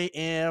 I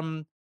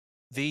am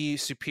the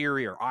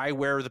superior. I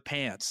wear the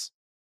pants.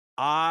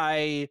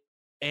 I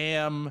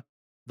am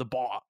the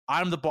boss.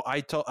 I'm the boss.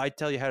 I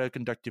tell you how to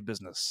conduct your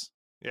business.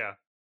 Yeah.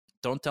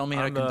 Don't tell me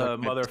how to conduct.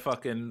 I'm the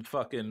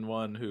motherfucking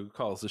one who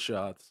calls the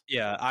shots.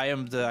 Yeah,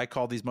 I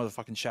call these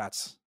motherfucking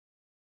shots.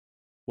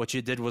 What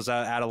you did was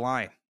out of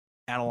line.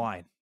 And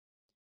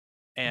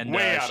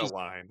way out of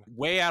line.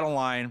 Way out of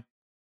line.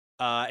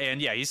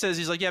 And yeah,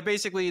 he's like, yeah,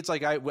 basically it's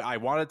like I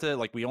wanted to,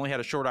 like, we only had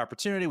a short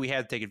opportunity. We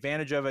had to take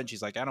advantage of it. And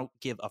she's like, I don't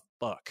give a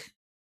fuck.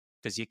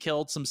 Because you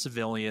killed some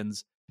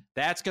civilians.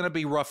 That's going to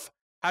be rough.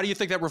 How do you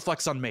think that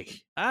reflects on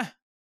me? Huh?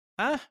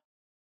 And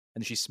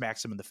she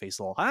smacks him in the face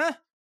a little. Huh?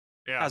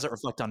 Yeah. How does it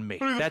reflect on me?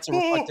 That's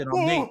reflected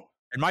on me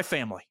and my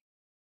family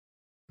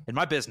and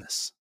my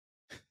business.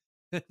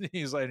 And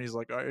he's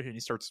like, all right, and he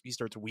starts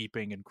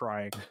weeping and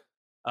crying.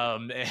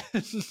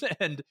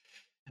 And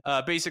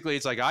basically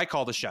it's like, I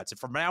call the shots. And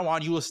from now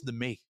on, you listen to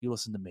me.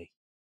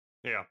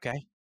 Yeah.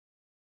 Okay.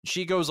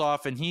 She goes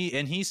off and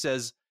he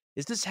says,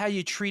 is this how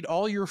you treat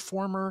all your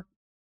former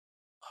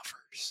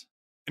lovers?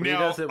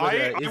 Now,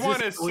 I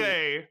want to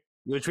say,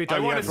 you treat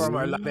all your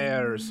former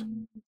lovers.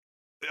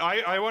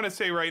 I want to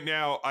say right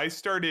now, I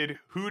started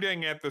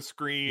hooting at the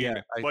screen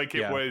like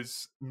it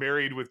was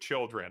Married with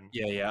Children.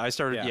 Yeah. I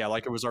started,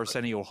 like it was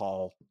Arsenio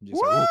Hall.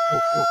 Just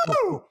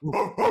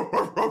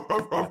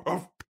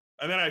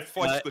and then I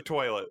flushed the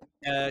toilet.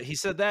 He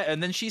said that,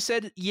 and then she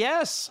said,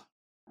 yes,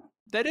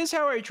 that is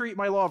how I treat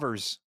my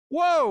lovers.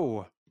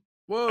 Whoa.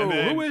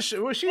 Who is she?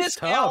 Well, she's this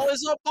tough. gal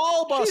is a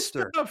ball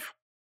buster. She's tough.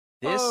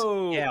 This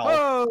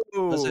gal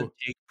doesn't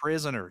take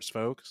prisoners,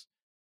 folks.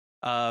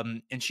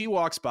 And she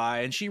walks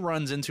by and she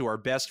runs into our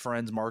best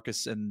friends,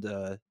 Marcus and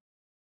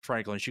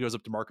Franklin. She goes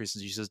up to Marcus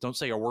and she says, don't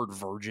say a word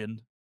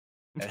virgin.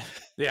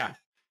 Yeah.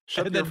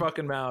 Shut your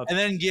fucking mouth. And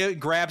then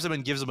grabs him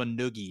and gives him a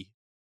noogie.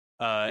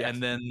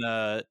 And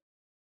then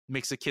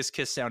makes a kiss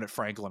sound at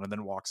Franklin and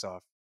then walks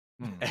off.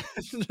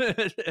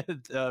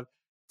 And,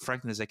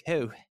 Franklin is like,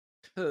 I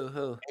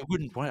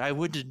wouldn't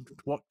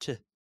want to.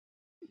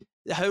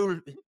 The whole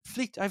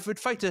fleet. I would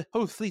fight a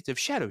whole fleet of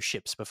shadow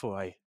ships before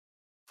I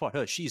fought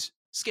her. She's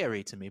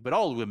scary to me, but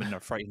all women are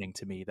frightening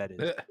to me. That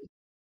is,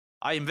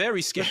 I am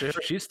very scared.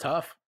 She's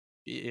tough.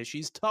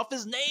 She's tough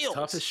as nails. She's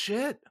tough as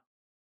shit.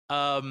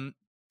 You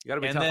gotta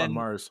be tough on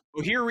Mars.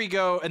 Well, here we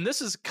go, and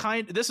this is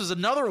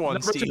another one.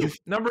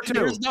 Number two.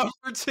 Here's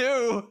number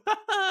two.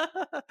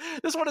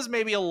 This one is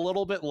maybe a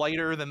little bit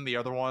lighter than the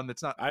other one.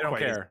 It's not. I don't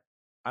care.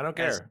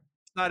 It's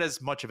not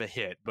as much of a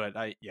hit, but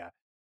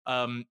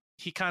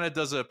he kind of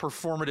does a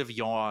performative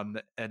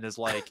yawn and is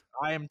like,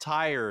 I am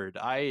tired.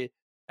 I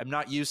am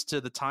not used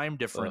to the time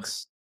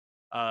difference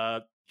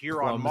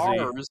here on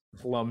Mars.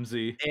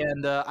 Clumsy.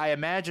 And I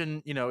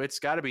imagine, it's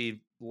got to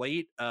be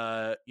late,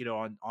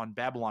 on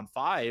Babylon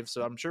 5.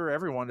 So I'm sure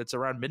it's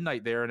around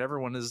midnight there and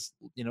everyone is,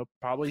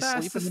 probably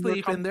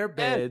sleeping in their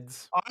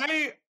beds.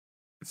 I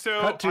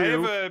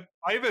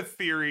have a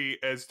theory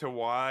as to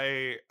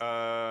why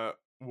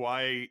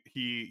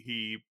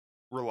he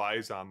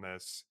relies on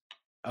this.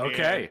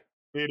 Okay.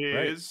 And it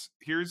Right. is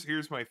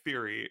here's my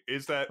theory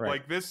is that Right.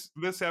 like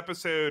this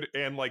episode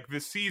and like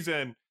this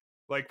season,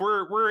 like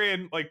we're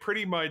in like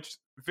pretty much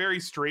very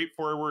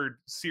straightforward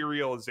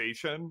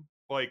serialization.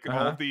 Like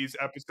all of these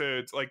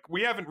episodes, like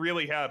we haven't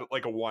really had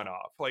like a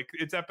one-off. Like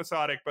it's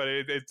episodic, but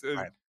it's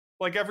Right.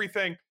 like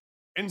everything.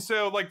 And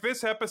so like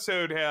this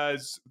episode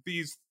has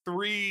these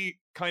three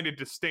kind of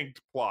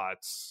distinct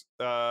plots.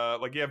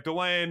 Like you have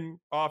Delenn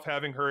off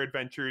having her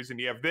adventures, and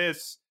you have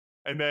this,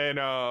 and then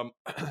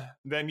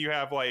then you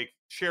have like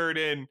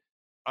Sheridan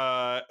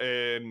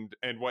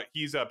and what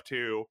he's up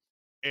to.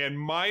 And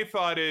my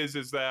thought is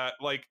that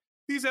like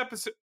these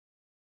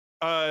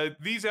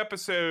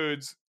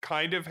episodes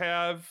kind of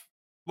have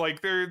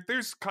like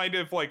there's kind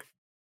of like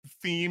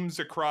themes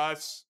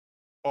across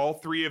all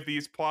three of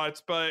these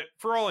plots, but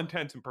for all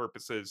intents and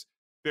purposes,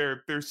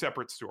 they're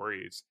separate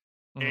stories.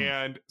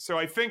 And so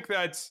I think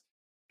that's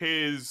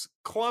his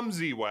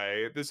clumsy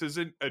way. This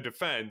isn't a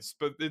defense,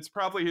 but it's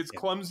probably his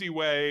clumsy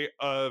way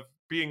of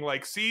being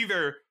like, see,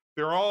 they're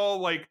all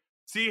like,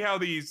 see how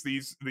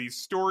these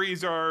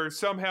stories are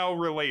somehow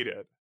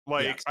related.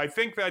 Like, I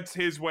think that's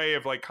his way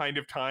of like kind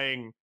of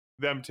tying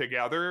them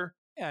together.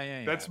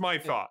 Yeah. That's my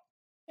thought.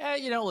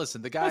 Yeah,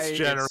 listen, the guy That's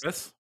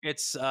generous.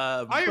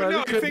 I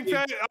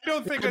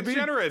don't think that's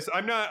generous.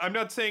 I'm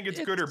not saying it's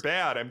good or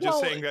bad. I'm just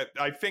saying that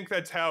I think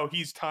that's how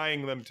he's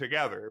tying them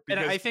together.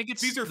 Because and I think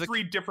these are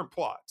three different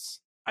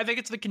plots. I think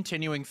it's the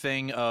continuing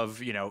thing of,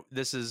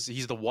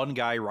 he's the one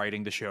guy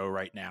writing the show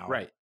right now.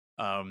 Right.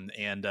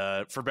 And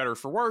for better or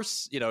for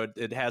worse,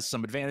 it has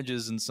some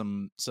advantages and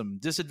some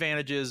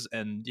disadvantages,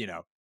 and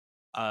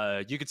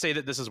you could say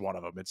that this is one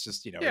of them. It's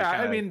just,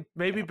 I mean,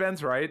 maybe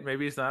Ben's right,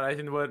 maybe he's not. I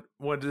think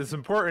what is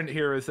important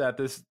here is that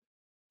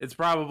it's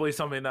probably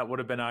something that would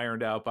have been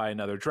ironed out by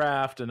another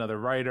draft, another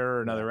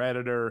writer, another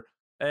editor,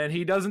 and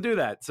he doesn't do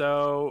that.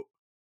 So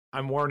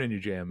I'm warning you,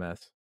 JMS.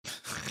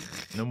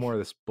 No more of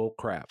this bull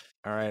crap.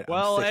 All right.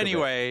 Well,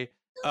 anyway,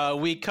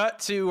 we cut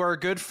to our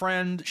good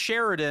friend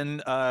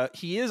Sheridan.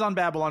 He is on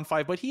Babylon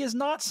 5, but he is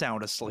not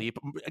sound asleep.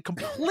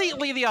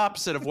 Completely the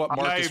opposite of what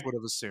Marcus would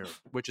have assumed,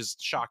 which is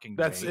shocking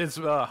to me.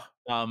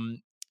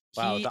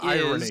 Wow, the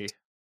irony.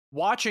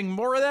 Watching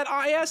more of that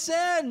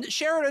ISN.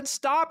 Sheridan,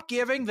 stop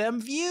giving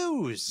them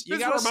views. You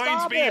gotta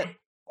stop it.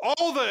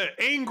 All the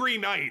angry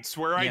nights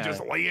where I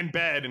just lay in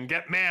bed and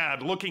get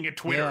mad looking at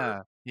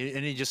Twitter. Yeah.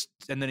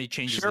 And then he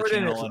changes the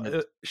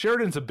channel.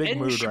 Sheridan's a big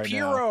mood right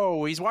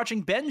now. He's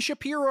watching Ben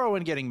Shapiro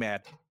and getting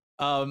mad.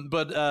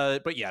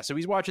 But yeah, so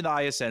he's watching the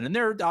ISN, and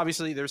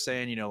they're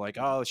saying, like,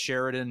 oh,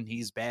 Sheridan,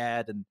 he's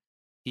bad, and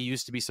he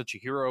used to be such a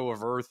hero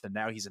of Earth, and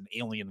now he's an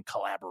alien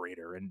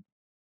collaborator. And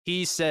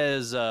he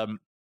says,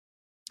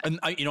 and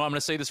I'm going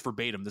to say this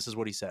verbatim. This is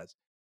what he says.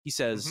 He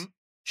says,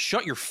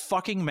 "Shut your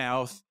fucking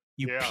mouth,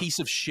 you piece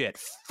of shit.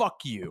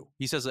 Fuck you."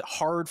 He says it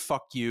hard,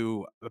 fuck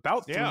you,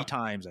 about 3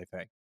 times, I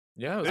think.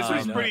 Yeah, this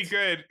was pretty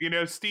good.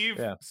 Steve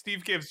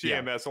gives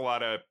GMS a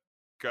lot of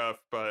guff,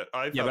 but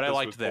I thought I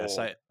liked this.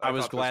 I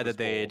was glad that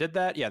they did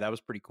that. Yeah, that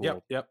was pretty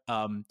cool. Yep.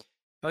 I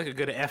like a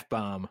good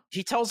F-bomb.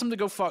 He tells him to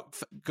go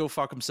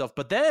fuck himself,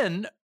 but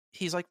then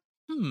he's like,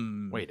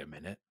 wait a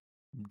minute,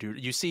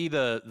 dude. You see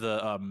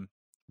the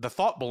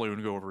thought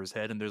balloon go over his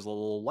head, and there's a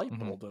little light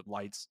bulb that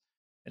lights,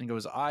 and he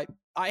goes, I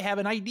have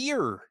an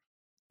idea.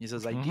 He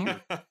says,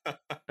 idea.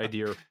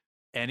 Idea.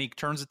 And he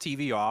turns the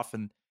TV off,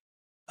 and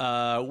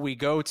we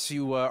go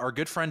to our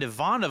good friend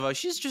Ivanova.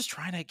 She's just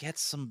trying to get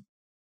some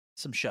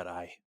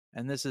shut-eye.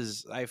 And this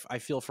is, I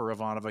feel for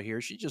Ivanova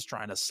here. She's just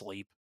trying to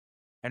sleep.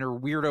 And her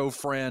weirdo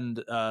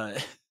friend...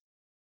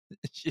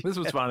 this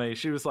was funny.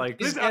 She was like...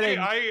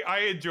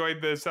 I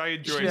enjoyed this. I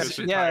enjoyed this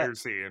entire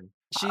scene.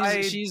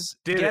 She's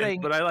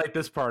getting... But I like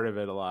this part of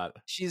it a lot.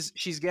 She's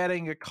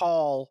getting a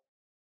call.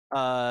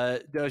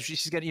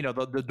 She's getting,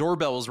 the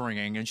doorbell's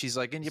ringing, and she's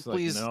like, "Can you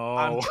please? Like, no.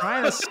 I'm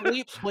trying to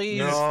sleep. Please,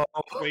 no,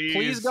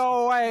 please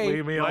go away.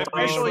 Leave me alone.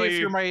 Especially if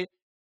you're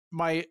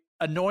my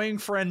annoying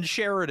friend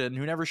Sheridan,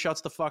 who never shuts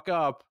the fuck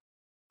up,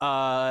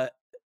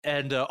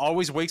 and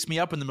always wakes me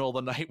up in the middle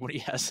of the night when he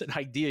has an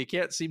idea. He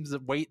can't seem to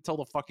wait till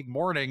the fucking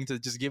morning to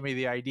just give me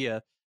the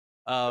idea.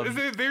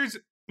 There's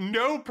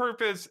no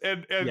purpose,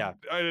 and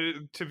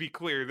to be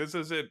clear, this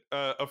isn't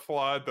a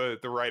flaw the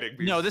writing.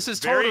 No, this is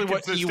totally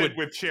what he would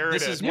with Sheridan.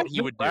 This is what he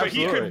would do. But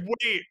he could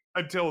wait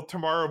until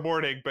tomorrow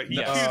morning, but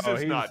he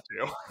chooses not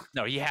to.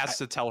 No, he has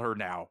to tell her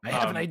now. I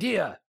have an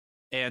idea.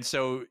 And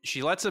so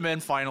she lets him in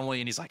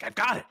finally, and he's like, I've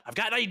got it. I've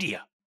got an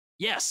idea.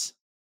 Yes.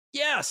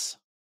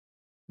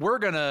 We're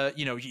gonna,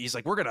 he's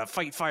like, we're gonna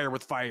fight fire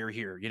with fire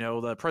here.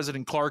 The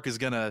President Clark is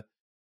gonna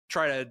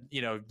try to,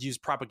 use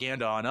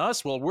propaganda on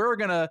us. Well, we're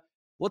gonna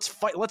let's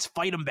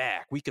fight him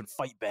back. We can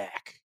fight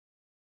back.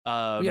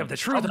 We have the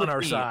truth on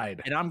our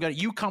side. And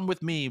you come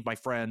with me, my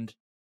friend,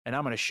 and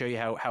I'm gonna show you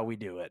how we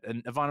do it.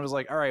 And Ivana was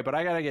like, all right, but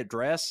I gotta get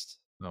dressed.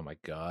 Oh my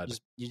God.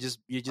 You just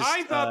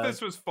I thought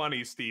this was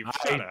funny, Steve.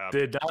 Shut up.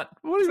 Did not.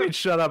 What do you mean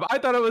shut up? I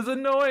thought it was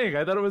annoying.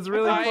 I thought it was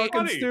really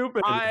fucking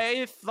stupid.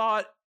 I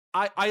thought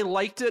I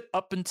liked it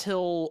up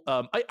until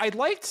I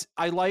liked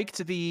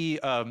the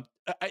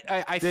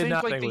I Did think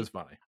not like think it was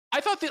funny. I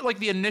thought that like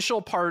the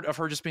initial part of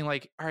her just being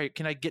like, all right,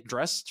 can I get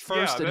dressed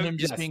first? Yeah, And him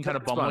just yes, being kind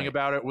of that's bumbling funny.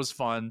 about it was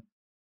fun.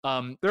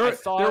 I There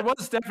thought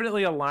was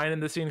definitely a line in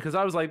the scene because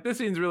I was like, this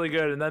scene's really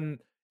good, and then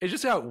it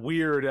just got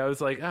weird. I was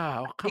like,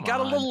 oh, come it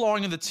got on. a little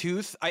long in the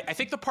tooth. I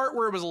think the part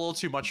where it was a little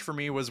too much for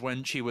me was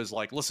when she was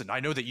like, listen, I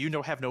know that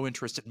you have no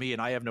interest in me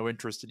and I have no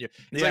interest in you.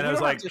 It's Yeah, like, and I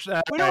was like,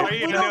 we Oh, don't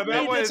yeah, we no, don't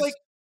that need it's was like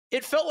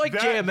it felt like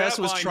that JMS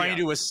was line, trying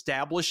yeah. to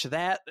establish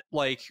that,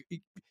 like,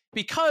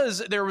 because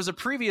there was a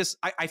previous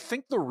I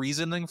think the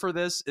reasoning for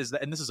this is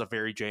that, and this is a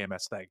very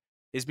JMS thing,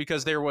 is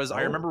because there was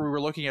I remember we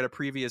were looking at a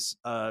previous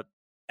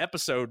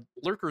episode,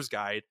 Lurker's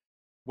Guide,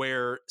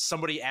 where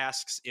somebody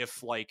asks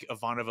if like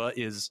Ivanova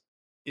is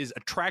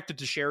attracted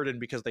to Sheridan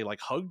because they like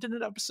hugged in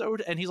an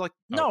episode, and he's like,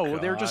 no,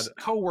 they're just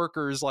God.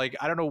 co-workers. Like,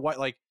 I don't know what,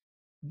 like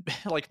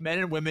like men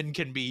and women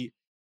can be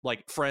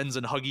like friends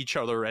and hug each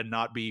other and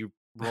not be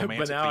romantically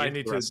But now I need to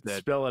interested.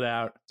 spell it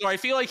out. So I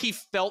feel like he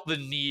felt the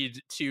need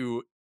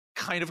to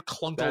kind of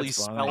clunkily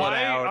That's funny. spell it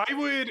out. I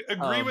would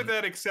agree with Um,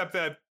 that, except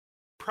that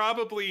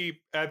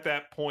probably at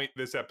that point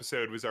this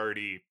episode was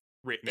already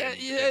written.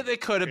 Yeah, they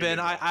could have been. in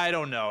I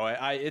don't know.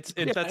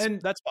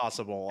 That's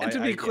possible. And to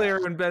be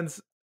clear, and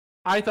Ben's,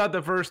 I thought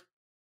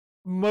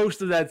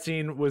most of that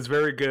scene was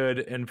very good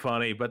and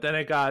funny, but then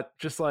it got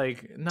just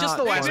like not Just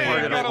the last funny part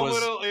it of got it a was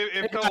little.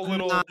 It felt a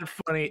little. not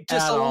funny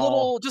just at a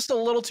all.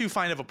 little too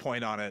fine of a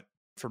point on it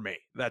for me.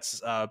 That's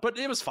but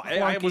it was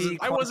fine. I Clunky, didn't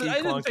think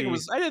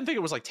clunky.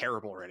 it was like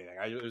terrible or anything.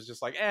 It was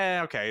just like,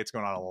 okay, it's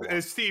going on a little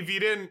long. Steve, you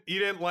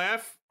didn't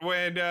laugh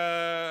when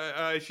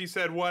she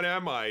said, "What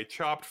am I?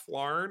 Chopped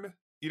flarn?"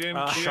 You didn't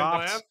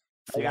laugh.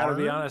 I gotta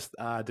be Flarn? honest,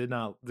 did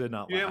not You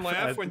didn't laugh.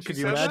 laugh when she Could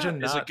you said that?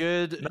 imagine? Is a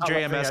good not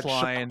laughing JMS at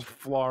line. chopped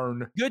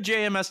Flarn. Good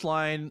JMS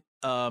line.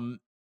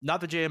 Not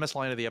the JMS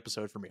line of the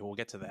episode for me. We'll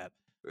get to that.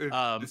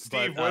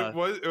 Steve, but,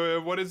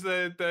 what is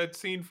that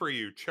scene for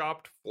you?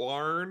 Chopped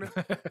flarn?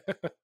 Yeah,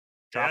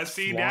 Chopped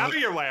see, flarn. now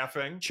you're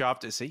laughing.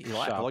 Chopped. See, you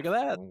like, Chopped look at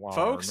that, flarn.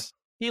 folks.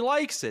 He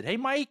likes it. Hey,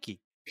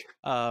 Mikey.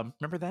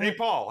 Remember that? Hey,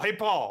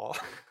 Paul.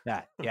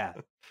 Yeah.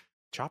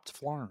 Chopped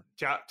flarn.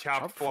 Chopped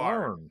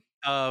flarn.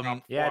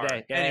 Chopped Yeah,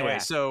 flarn. Anyway,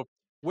 so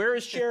where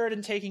is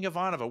Sheridan taking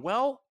Ivanova?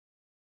 Well,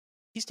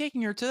 he's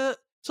taking her to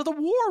the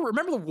war.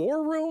 Remember the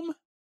war room?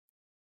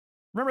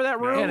 Remember that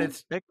room? and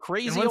it's that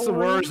crazy. And once old the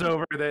war's room?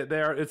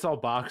 over, it's all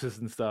boxes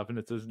and stuff, and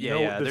it says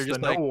they're this is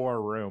just the like no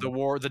war room.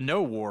 the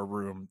no war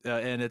room,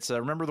 and it's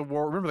remember the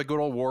war? Remember the good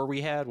old war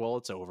we had? Well,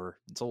 it's over.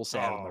 It's a little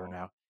sad in there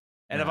now.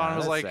 And Nah, Ivana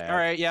was that's like, sad. "All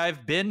right, yeah,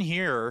 I've been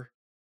here.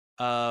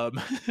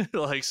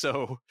 Like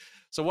so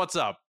what's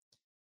up?"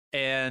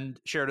 And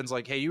Sheridan's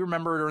like, "Hey, you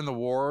remember during the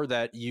war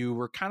that you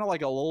were kind of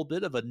like a little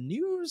bit of a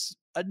news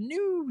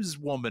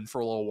woman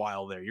for a little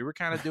while there. You were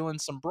kind of doing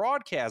some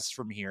broadcasts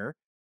from here,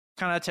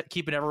 kind of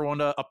keeping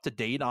everyone up to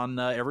date on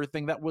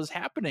everything that was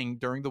happening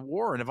during the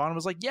war." And Ivana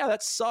was like, "Yeah,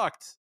 that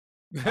sucked.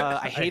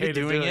 I hated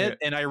doing it,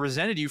 and I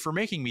resented you for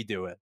making me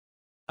do it."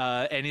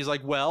 And he's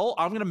like, "Well,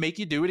 I'm gonna make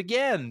you do it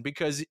again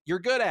because you're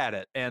good at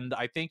it, and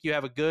I think you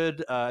have a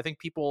good. I think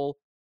people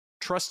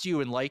trust you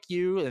and like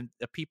you, and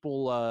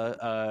people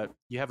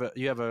you have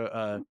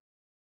a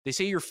they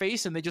see your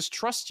face and they just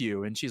trust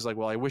you." And she's like,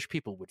 "Well, I wish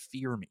people would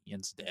fear me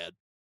instead."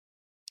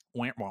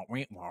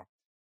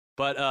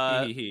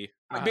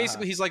 But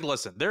basically he's like,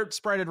 "Listen, they're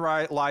spreading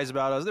lies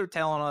about us. They're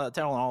telling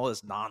all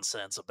this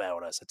nonsense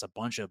about us. It's a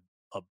bunch of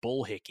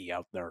bullhickey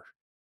out there."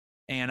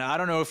 And I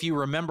don't know if you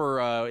remember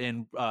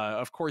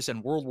of course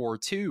in World War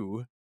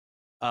II.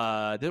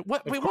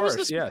 What was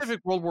the specific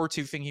World War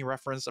II thing he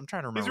referenced? I'm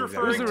trying to remember. He's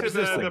referring to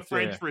the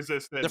French yeah.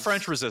 resistance. The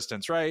French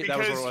resistance, right?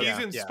 Because that was he's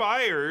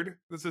inspired.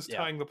 This is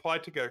tying the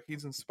plot together.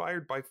 He's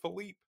inspired by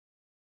Philippe.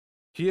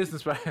 He is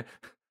inspired.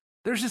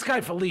 There's this guy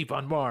Philippe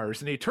on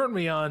Mars, and he turned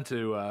me on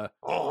to I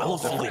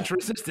love the Philippe. French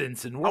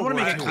resistance. And I want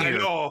to make it clear.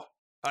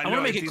 I want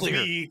to make it is clear.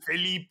 me,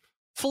 Philippe.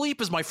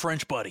 Philippe is my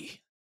French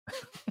buddy,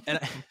 and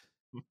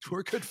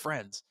we're good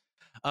friends.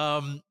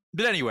 But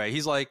anyway,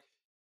 he's like,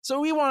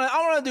 "So I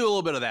want to do a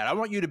little bit of that. I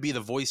want you to be the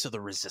voice of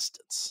the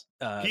resistance,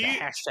 the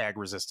hashtag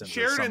resistance."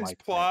 Sheridan's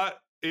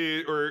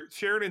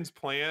Sheridan's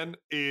plan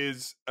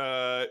is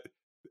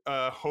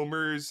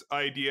Homer's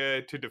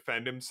idea to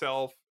defend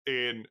himself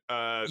in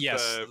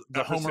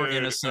the Homer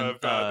innocent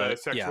of the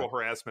sexual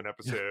harassment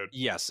episode.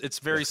 Yes, it's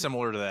very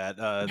similar to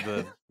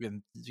that.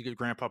 You get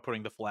Grandpa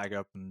putting the flag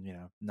up and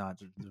not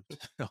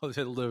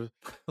live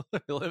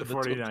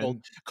the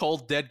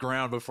cold dead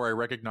ground before I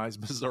recognize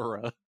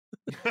Missouri.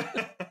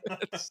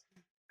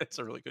 It's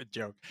a really good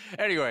joke.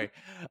 Anyway,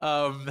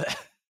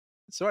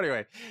 so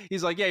anyway,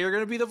 he's like, "Yeah, you're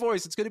gonna be the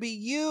voice. It's gonna be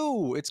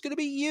you. It's gonna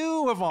be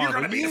you, Ivanova. You're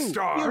gonna be a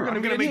star. You're gonna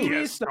be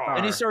a star."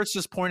 And he starts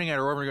just pointing at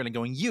her over and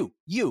going, "You.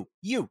 It's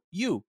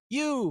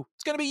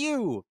gonna be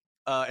you."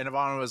 And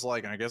Ivana was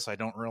like, "I guess I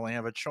don't really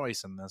have a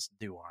choice in this,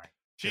 do I?"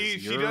 She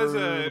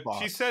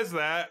says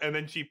that, and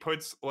then she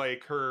puts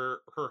like her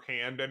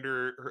hand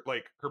under her,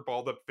 like her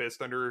balled up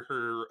fist under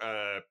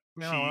her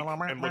cheek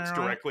and looks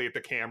directly at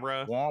the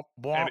camera. Womp,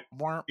 And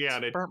womp, womp.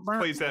 and it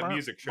plays that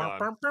music,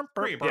 Sean.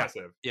 Pretty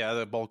impressive. Yeah,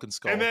 the Balkan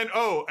skull. And then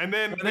And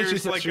then she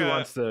there's says like she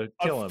wants to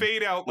kill a him.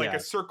 fade out, like Yeah. a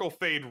circle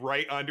fade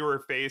right onto her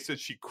face as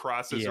she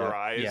crosses her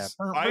eyes. Yeah.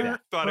 I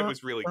thought it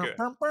was really good.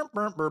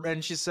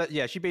 And she said,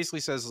 she basically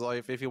says,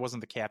 like, if he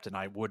wasn't the captain,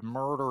 I would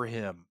murder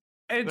him.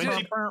 And Then just,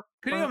 she-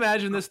 can you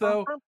imagine this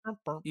though?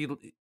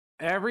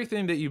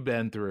 Everything that you've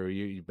been through,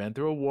 you've been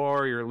through a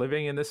war, you're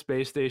living in the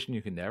space station,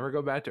 you can never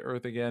go back to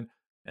Earth again,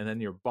 and then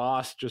your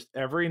boss just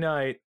every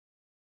night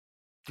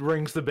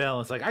rings the bell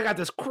and it's like, I got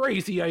this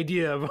crazy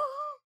idea of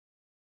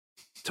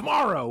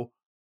tomorrow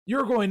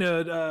you're going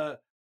to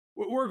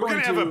we're going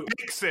gonna to have a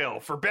bake sale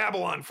for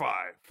Babylon 5.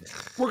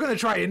 we're going to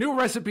try a new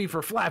recipe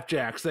for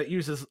flapjacks that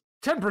uses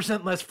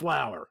 10% less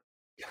flour.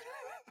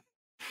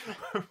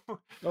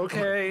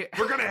 Okay.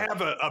 We're gonna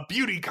have a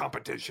beauty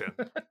competition.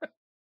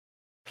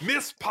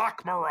 Miss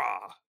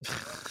Pakmara.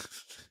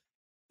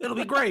 It'll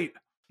be great.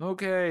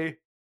 Okay.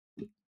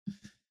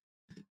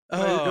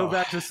 Go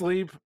back to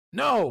sleep.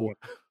 No.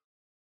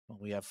 Well,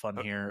 we have fun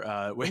here.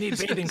 We need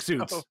bathing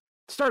suits.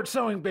 Start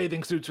sewing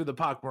bathing suits for the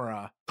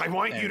Pakmara. I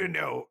want you to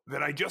know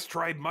that I just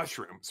tried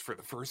mushrooms for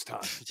the first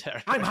time.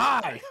 I'm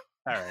high.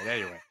 All right.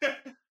 Anyway,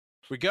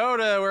 we go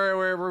to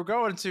we're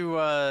going to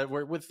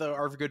we're with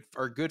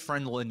our good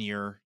friend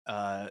Lanier,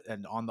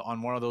 and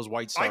on one of those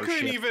White Star I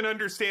couldn't ships. even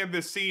understand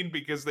this scene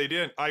because they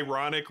didn't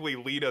ironically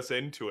lead us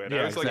into it.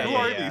 Yeah, I was like, exactly.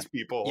 who are Yeah. these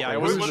people? Yeah, I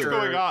Like, wasn't what's sure.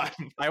 going on?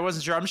 I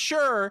wasn't sure. I'm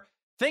sure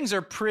things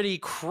are pretty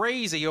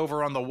crazy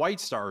over on the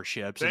White Star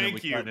ships. And then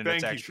Thank we you. find- and Thank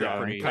it's you, actually John.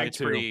 pretty, Kind it's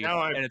too. pretty, Now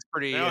I'm- and it's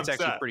pretty, now it's I'm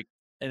actually set. pretty,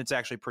 and it's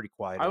actually pretty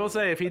quiet. I will over say,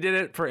 there. if he did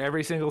it for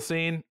every single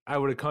scene, I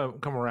would have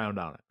come around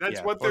on it. That's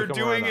Yeah. what Or they're come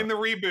doing around in the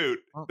reboot.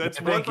 That's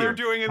Thank what they're you.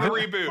 doing in the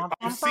reboot.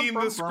 I've seen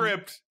the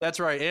script. That's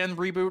right, and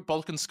reboot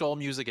Balkan Skull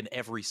music in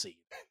every scene.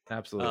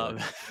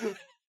 Absolutely.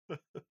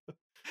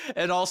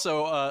 And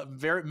also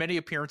very many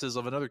appearances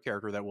of another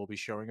character that will be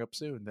showing up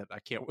soon that I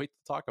can't wait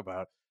to talk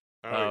about.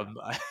 Oh,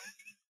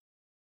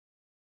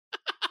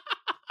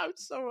 I'm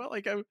so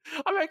like I'm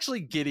actually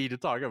giddy to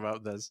talk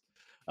about this.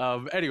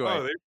 Anyway,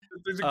 oh,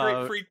 there's a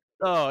great freak.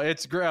 oh,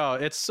 it's great. Oh,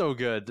 it's so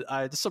good.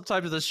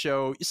 Sometimes this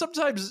show,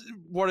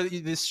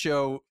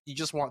 you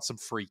just want some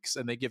freaks,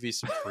 and they give you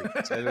some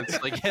freaks, and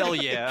it's like hell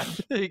yeah,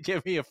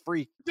 give me a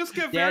freak. Just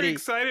get Daddy- very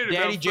excited Daddy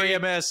about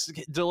freaks.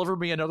 JMS, deliver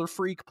me another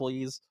freak,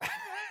 please.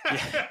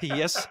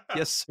 Yes,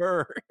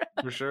 sir.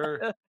 For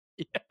sure.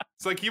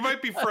 It's like you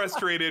might be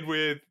frustrated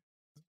with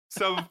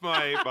some of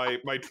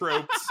my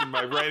tropes and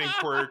my writing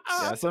quirks.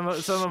 Yeah, some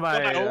of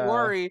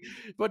my.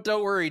 But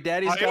don't worry,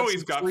 Daddy's I got always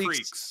some got freaks.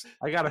 freaks.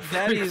 I got a freak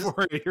Daddy's-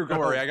 for you. You're Don't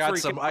worry, I got freaking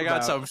some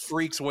about.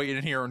 freaks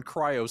waiting here in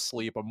cryo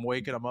sleep. I'm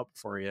waking them up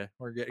for you.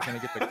 We're gonna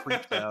get the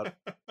creeps out.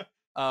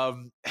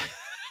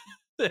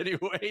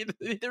 Anyway,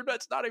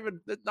 it's not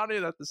even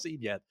at the scene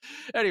yet.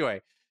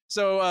 Anyway,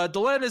 so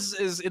Delenn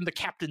is in the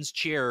captain's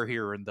chair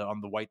here on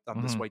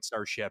this White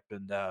Star ship,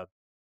 and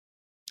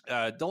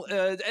our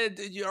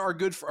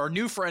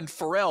new friend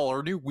Pharrell,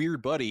 our new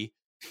weird buddy,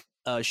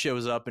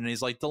 shows up, and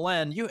he's like,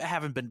 Delenn, you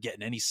haven't been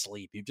getting any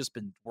sleep. You've just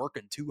been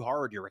working too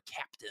hard. You're a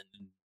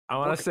captain. I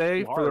want to working say,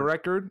 too for the hard.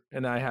 record,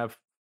 and I have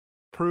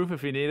proof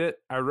if you need it,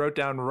 I wrote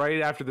down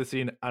right after the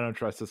scene, I don't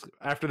trust this.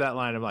 After that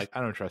line, I'm like,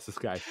 I don't trust this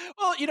guy.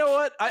 Well, you know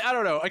what? I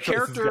don't know. A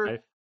Trust this character guy.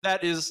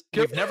 that is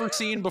we've never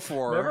seen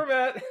before, Never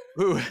met.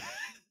 who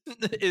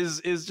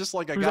is just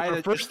like a Who's guy on a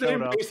that first just showed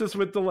name up. basis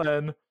with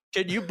Delenn.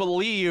 Can you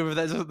believe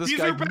that this He's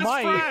guy her best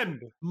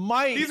friend.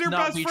 might He's her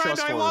not best be friend. I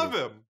trustworthy? love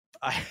him.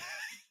 I-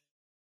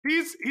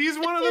 He's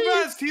one of the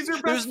best. He's her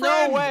best there's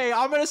friend. no way.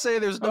 I'm gonna say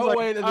there's I was no like,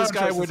 way that I this don't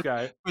guy trust would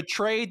guy.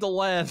 betray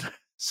Delenn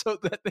so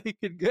that they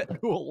could get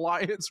into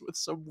alliance with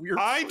some weird.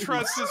 I freak.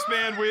 trust this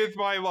man with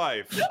my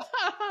life.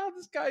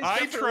 This guy's I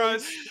definitely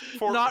trust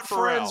for not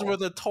friends Pharrell.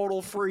 with a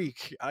total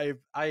freak. I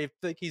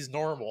think he's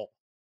normal.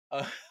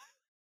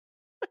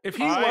 If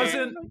he I-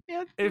 wasn't,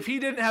 if he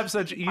didn't have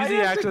such easy have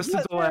to access to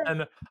get there.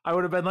 Delenn, I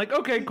would have been like,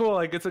 okay, cool.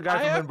 Like, it's a guy I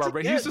from have Minbar. to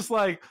But get- he's just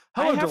like,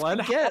 I hello, have to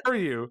Delenn. get- How are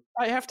you?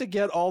 I have to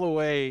get all the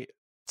way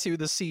to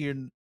the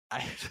scene.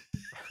 I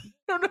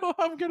don't know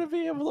how I'm gonna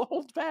be able to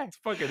hold back.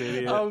 Fucking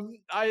idiot.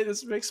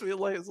 This makes me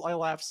I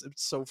laugh.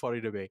 It's so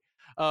funny to me.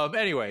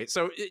 Anyway,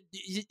 so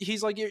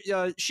he's like,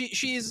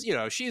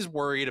 she's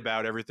worried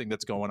about everything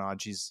that's going on.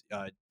 She's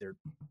they're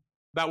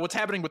about what's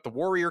happening with the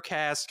warrior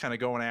caste, kind of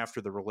going after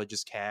the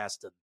religious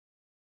caste,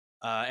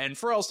 and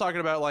Pharrell's talking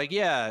about like,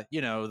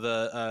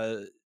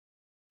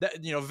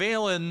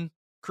 Valen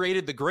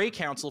created the Grey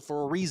Council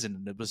for a reason,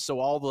 and it was so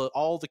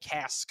all the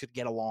castes could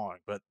get along,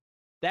 but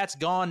that's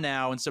gone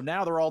now, and so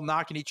now they're all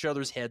knocking each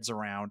other's heads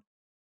around.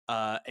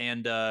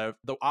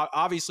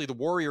 Obviously the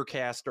warrior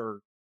caste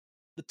are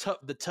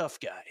the tough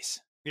guys.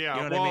 Yeah,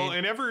 You know what I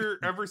mean? and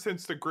ever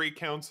since the Great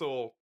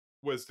Council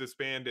was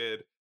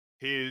disbanded,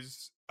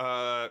 his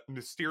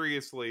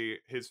mysteriously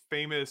his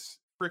famous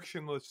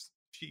frictionless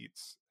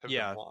sheets have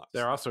Yeah, been lost.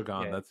 They're also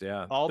gone. Yeah.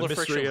 That's All the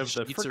mystery of frictionless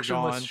the sheets are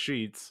frictionless gone.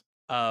 sheets.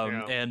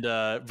 Yeah. And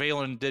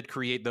Valen did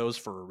create those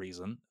for a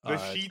reason. The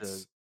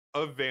sheets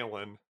of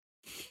Valen.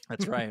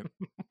 That's right.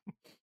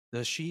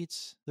 The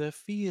sheets, the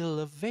feel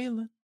of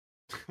Valen,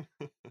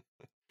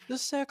 the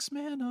sex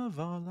man of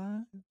our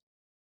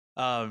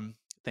lives.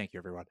 Thank you,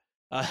 everyone.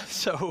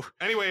 So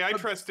anyway, I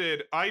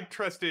trusted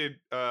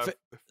Pharrell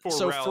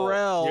so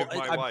Pharrell, with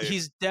my life.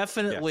 he's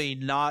definitely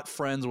not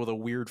friends with a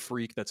weird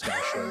freak that's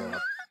gonna show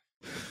up.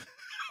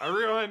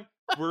 Everyone,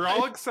 we're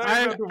all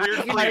excited about the weird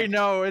freak. I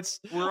know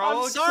We're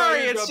all I'm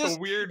sorry, excited it's about just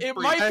the weird it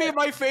freak. might be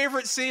my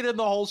favorite scene in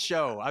the whole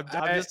show. I'm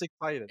just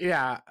excited.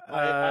 Yeah,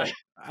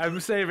 I'm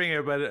saving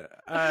it, but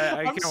I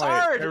I'm can't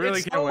sorry. wait. I really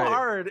it's can't so wait.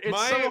 hard.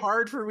 It's so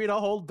hard for me to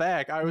hold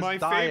back. I was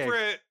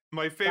dying.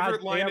 My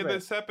favorite line damn of it.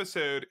 this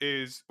episode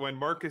is when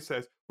Marcus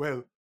says,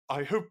 "Well,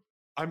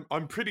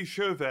 I'm pretty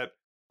sure that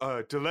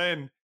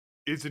Delenn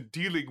isn't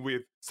dealing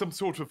with some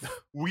sort of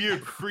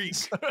weird freak,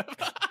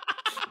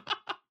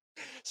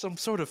 Some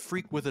sort of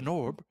freak with an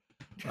orb,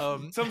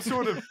 some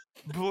sort of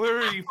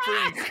blurry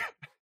freak."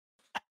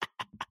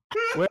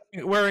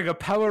 Wearing a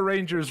Power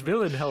Rangers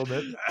villain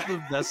helmet.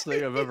 the best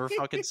thing I've ever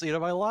fucking seen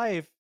in my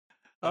life.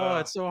 Oh,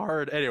 it's so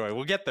hard. Anyway,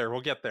 we'll get there.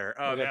 We'll get there.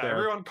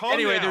 Everyone, calm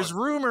Anyway, down. there's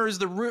rumors.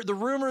 The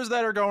rumors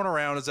that are going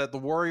around is that the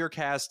Warrior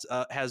cast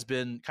has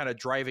been kind of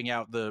driving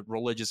out the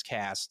religious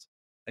cast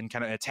and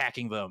kind of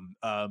attacking them,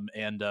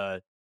 and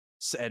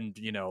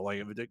you know,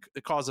 like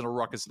causing a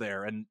ruckus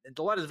there. And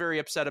Delenn is very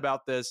upset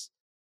about this.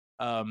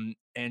 And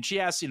she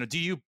asks, you know, do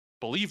you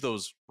believe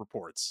those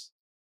reports?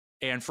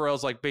 And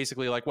Pharrell's like,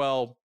 basically like,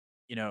 well,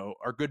 you know,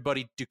 our good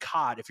buddy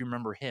Ducat, if you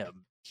remember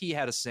him, he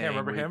had a saying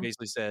where he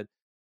basically said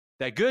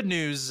that good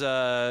news,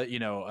 you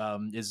know,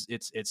 is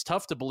it's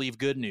tough to believe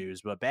good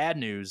news, but bad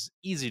news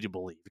easy to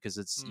believe because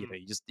it's you know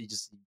you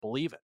just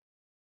believe it.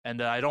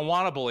 And I don't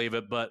want to believe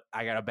it, but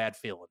I got a bad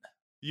feeling.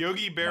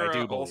 Yogi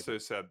Berra also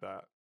said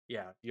that.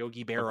 Yeah,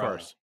 Yogi Berra. Of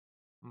course.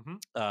 Mm-hmm.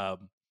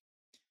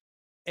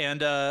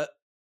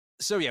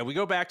 So yeah, we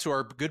go back to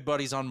our good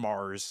buddies on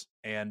Mars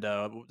and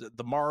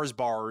the Mars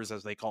bars,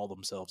 as they call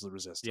themselves, the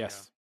Resistance.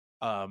 Yes.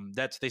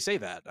 That's they say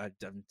that. I'm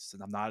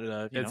not.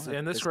 It's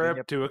in the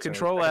script. Do a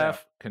Control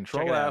F.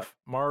 Control F.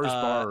 Mars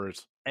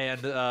bars.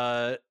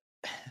 And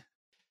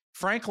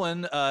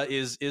Franklin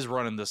is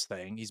running this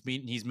thing. He's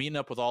meeting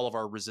up with all of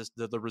our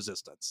the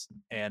Resistance,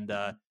 and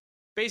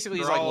basically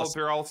he's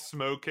they're all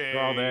smoking.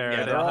 They're all there.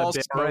 Yeah, they're all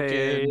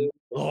smoking.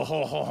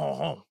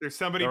 There's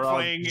somebody They're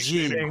playing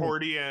an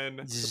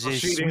accordion,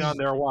 cheating on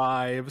their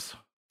wives.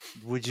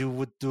 What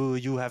do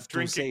you have to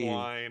drinking say?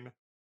 wine.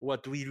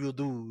 What will you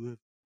do,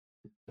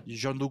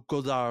 Jean-Luc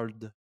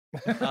Godard?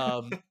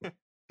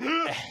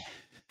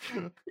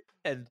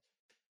 And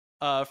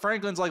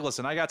Franklin's like,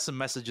 listen, I got some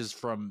messages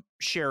from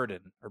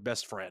Sheridan, her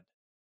best friend.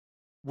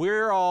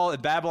 We're all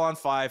at Babylon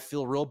 5,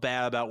 feel real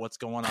bad about what's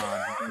going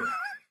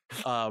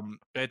on.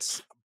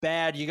 It's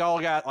bad. You all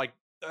got like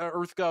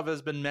EarthGov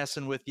has been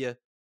messing with you.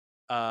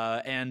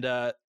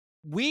 And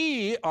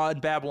we on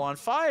Babylon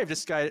 5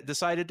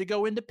 decided to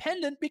go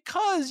independent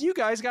because you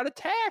guys got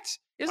attacked.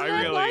 Isn't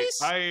that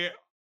nice? I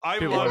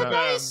love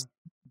them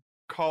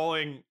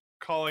calling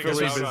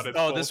us out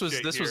on its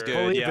bullshit this was here.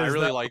 good. Yeah, I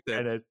really liked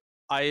it.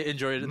 I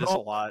enjoyed this a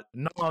lot.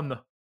 None.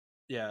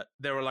 Yeah,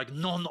 they were like,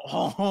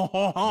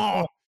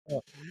 no.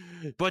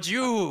 But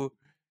you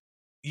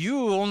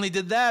only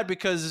did that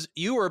because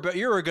you were about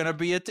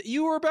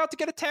to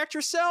get attacked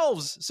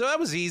yourselves. So that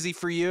was easy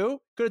for you.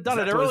 Could have done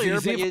it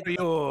earlier, but you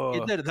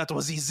did. That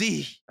was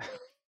easy.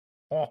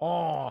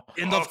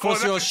 And of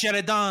course, your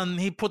Sheridan,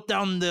 he put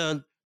down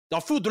the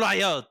food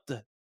riot.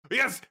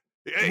 Yes,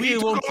 we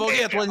won't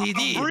forget what he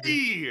did.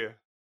 Free.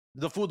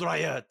 The food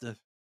riot.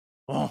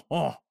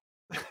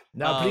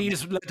 Now,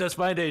 please let us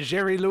find a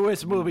Jerry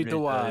Lewis movie to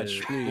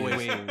watch.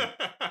 Please.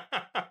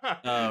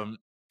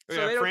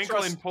 So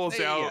Franklin pulls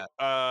out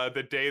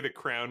The Day the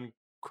Crown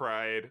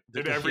Cried.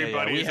 And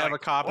everybody we have a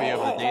copy of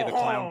The Day the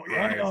Clown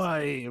Cried.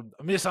 I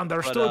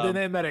misunderstood in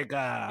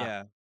America.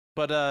 Yeah.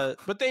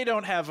 But they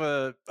don't have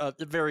a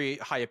very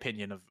high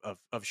opinion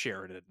of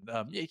Sheridan.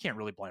 You can't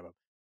really blame him.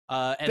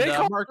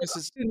 And Marcus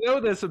is you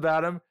know this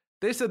about him.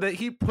 They said that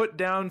he put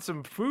down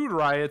some food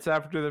riots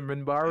after the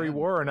Minbari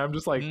War, and I'm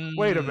just like,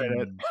 wait a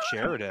minute,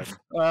 Sheridan,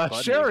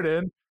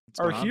 Sheridan,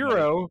 our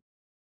hero.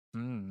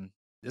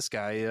 This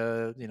guy,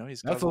 you know,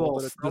 he's that's a little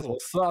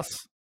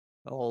sus,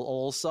 a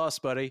little sus,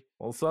 buddy.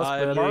 Little sus,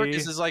 buddy.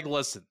 Marcus is like,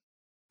 listen,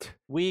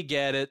 we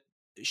get it.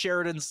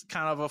 Sheridan's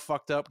kind of a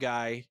fucked up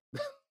guy.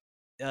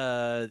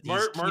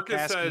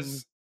 Marcus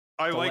says,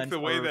 I like the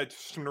way that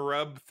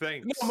Schnrub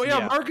thinks. No,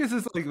 yeah, Marcus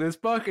is like this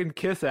fucking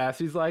kiss ass.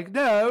 He's like,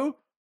 no,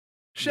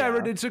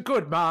 Sheridan's a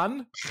good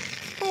man.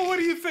 Well, what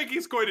do you think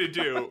he's going to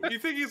do? You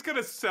think he's going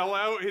to sell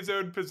out his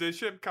own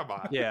position? Come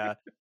on. Yeah.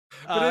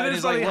 But it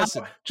is like,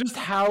 just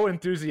how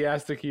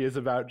enthusiastic he is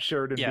about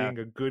Sheridan being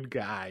a good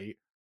guy.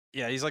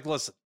 Yeah, he's like,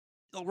 listen,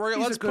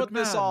 let's put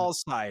this all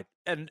aside,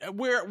 and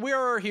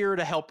we're here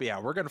to help you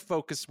out. We're gonna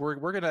focus.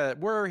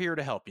 We're here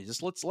to help you.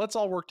 Just let's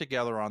all work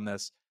together on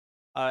this.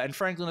 And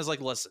Franklin is like,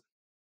 listen,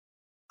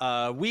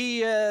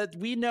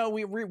 we know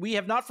we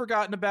have not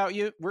forgotten about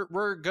you.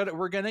 We're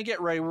gonna get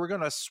ready. We're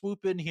gonna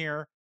swoop in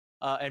here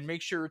and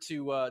make sure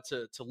to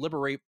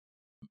liberate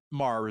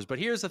Mars. But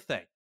here's the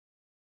thing: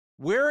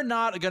 we're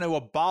not going to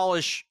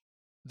abolish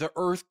the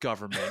Earth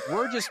government.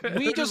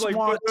 We just like,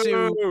 want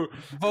to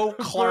vote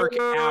Clark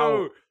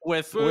out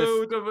with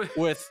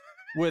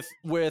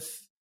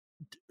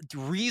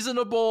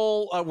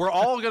reasonable.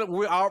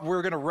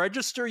 We're gonna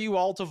register you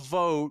all to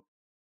vote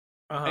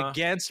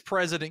against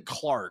President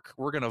Clark.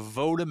 We're gonna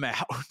vote him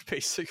out,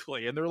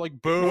 basically. And they're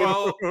like, boo.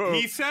 Well,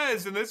 he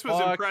says, and this was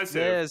Fuck impressive.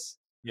 this.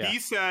 Yeah. He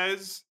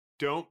says,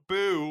 "Don't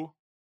boo,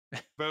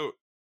 vote."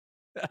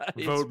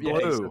 Vote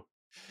blue.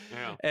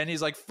 Yeah. And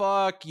he's like,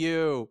 fuck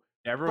you.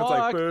 Everyone's Fuck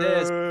like, boo,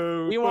 this.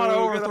 We want to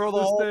boo, overthrow get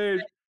off the whole stage.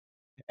 thing.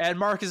 And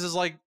Marcus is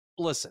like,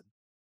 listen,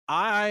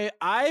 I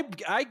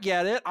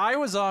get it. I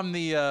was on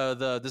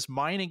this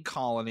mining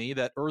colony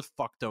that Earth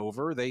fucked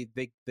over. They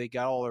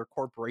got all their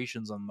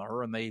corporations on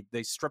her, and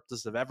they stripped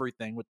us of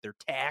everything with their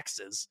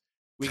taxes.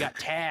 We got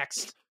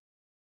taxed.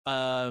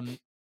 And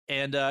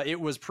it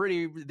was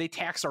pretty. They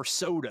taxed our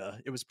soda.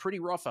 It was pretty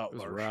rough out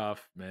there. It was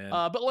rough, man.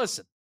 But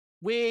listen,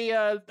 we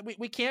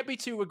can't be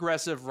too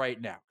aggressive right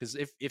now, because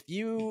if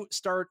you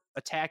start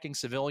attacking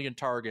civilian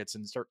targets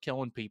and start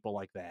killing people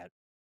like that,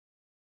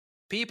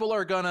 people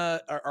are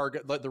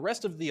the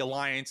rest of the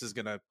alliance is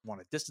gonna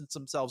want to distance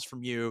themselves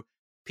from you.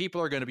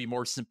 People are gonna be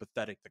more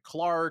sympathetic to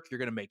Clark. You're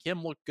gonna make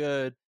him look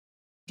good.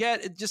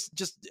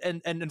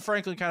 And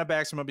Franklin kind of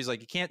backs him up. He's like,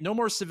 you can't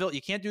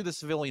do the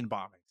civilian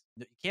bombing.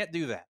 You can't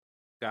do that.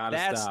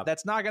 Stop.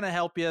 That's not gonna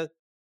help you.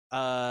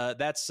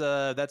 That's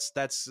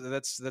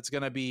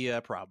gonna be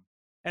a problem.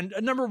 And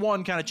number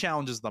one kind of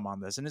challenges them on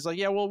this, and it's like,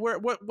 yeah, well,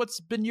 what's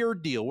been your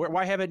deal?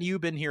 Why haven't you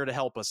been here to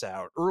help us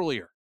out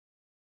earlier?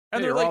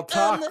 And they're like,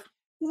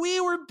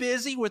 we were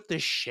busy with the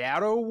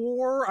Shadow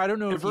War. I don't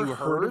know if you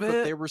heard of it,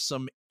 but there were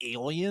some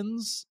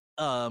aliens,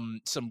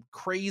 some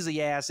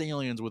crazy ass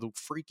aliens with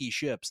freaky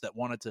ships that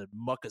wanted to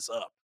muck us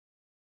up.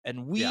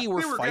 And we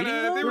were fighting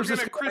them. They were going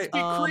to Krispy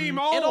Kreme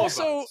all and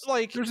also, of us.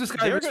 like, there's this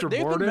guy, they've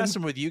been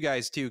messing with you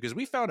guys too, because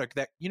we found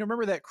that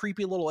remember that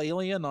creepy little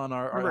alien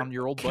on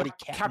your old buddy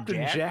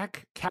Captain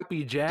Jack?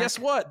 Cappy Jack. Guess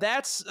what?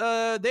 That's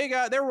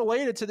they're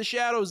related to the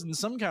Shadows in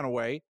some kind of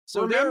way.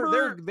 So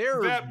remember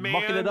they're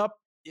mucking it up.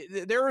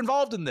 They're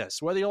involved in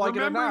this, whether you like it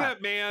or not. Remember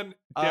that man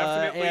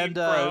definitely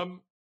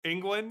from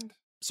England?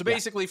 So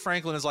basically,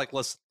 Franklin is like,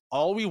 listen,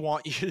 all we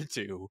want you to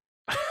do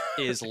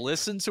is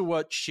listen to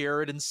what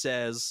Sheridan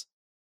says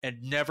and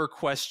never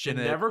question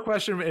it. Never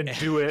question it and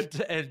do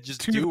it. And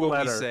just do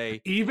what we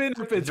say. Even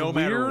if it's no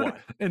weird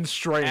and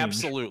strange.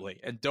 Absolutely.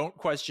 And don't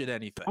question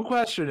anything. Don't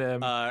question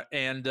him.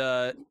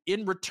 And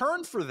in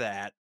return for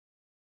that,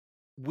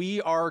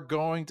 we are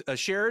going to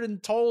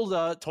Sheridan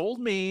told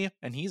me,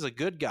 and he's a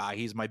good guy,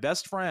 he's my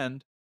best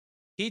friend.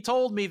 He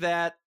told me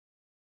that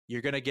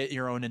you're gonna get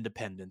your own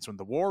independence. When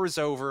the war is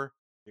over,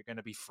 you're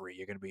gonna be free.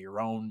 You're gonna be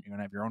your own, you're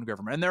gonna have your own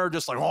government. And they're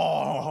just like,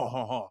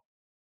 oh,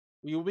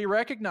 you will be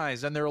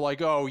recognized. And they're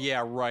like, oh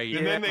yeah, right.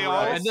 And then they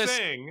all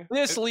sing.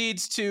 This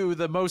leads to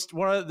the most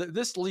one of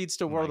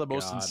the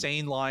most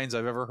insane lines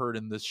I've ever heard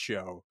in this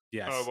show.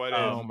 Yes.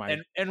 Oh my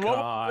and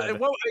God.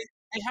 what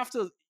I have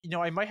to,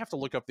 I might have to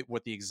look up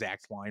what the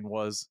exact line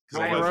was.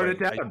 I wrote it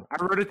down. I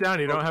wrote it down.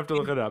 You don't have to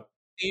look it up.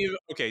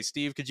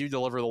 Steve, could you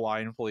deliver the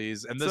line,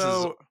 please? And this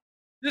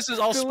is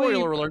all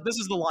spoiler alert. This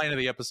is the line of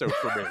the episode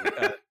for me.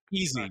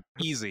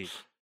 Easy.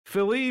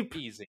 Philippe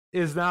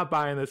is not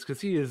buying this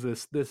because he is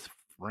this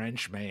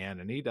French man,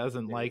 and he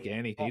doesn't like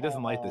anything. He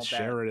doesn't like the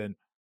Sheridan,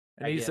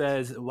 and he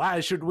says, "Why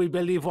should we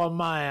believe one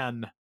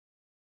man?"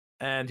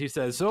 And he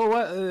says, "So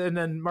what?" And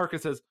then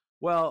Marcus says,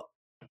 "Well,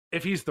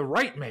 if he's the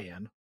right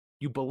man,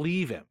 you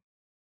believe him,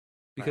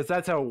 because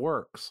that's how it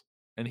works,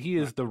 and he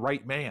is the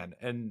right man."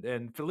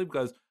 And Philippe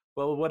goes,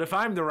 "Well, what if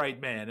I'm the right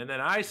man?" And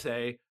then I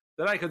say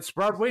that I could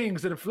sprout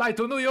wings and fly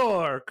to New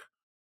York.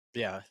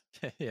 Yeah.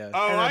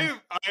 Oh,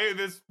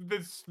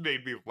 this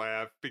made me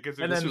laugh because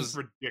this was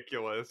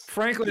ridiculous.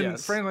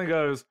 Franklin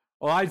goes,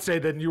 "Well, I'd say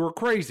then you were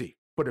crazy,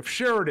 but if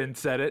Sheridan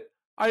said it,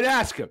 I'd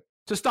ask him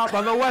to stop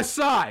on the West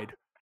Side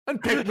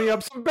and pick me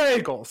up some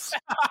bagels."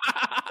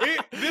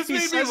 This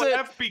made me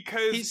laugh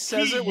because he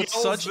says it with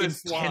such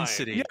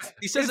intensity. Yes,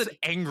 he says it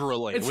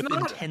angrily with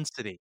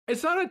intensity.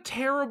 It's not a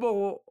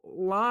terrible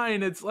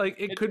line. It's like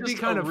it could be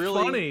kind of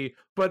funny,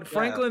 but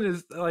Franklin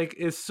is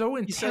so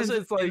intense. He says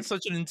it in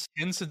such an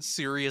intense and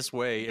serious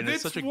way, and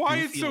that's it's such a why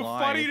goofy it's so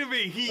line. funny to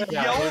me. He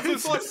yells,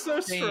 it's like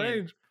so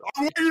strange.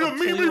 "I want you to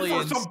meet me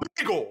for some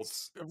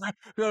bagels.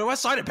 Go to the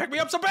West Side and pick me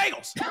up some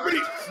bagels."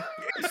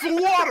 It's the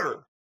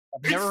water.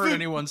 I've never heard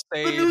anyone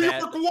say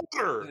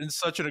that in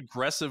such an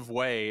aggressive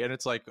way, and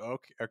it's like,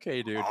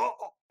 okay, dude.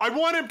 I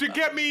want him to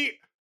get me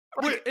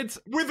with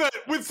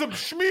some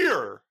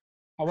schmear.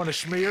 I want a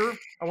schmear.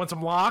 I want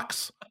some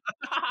locks.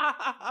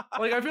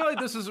 Like, I feel like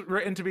this is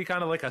written to be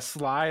kind of like a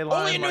sly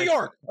line. Only in New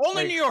York.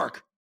 Only New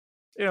York.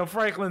 You know,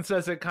 Franklin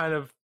says it kind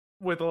of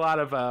with a lot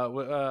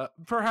of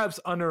perhaps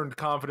unearned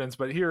confidence,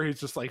 but here he's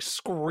just like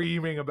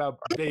screaming about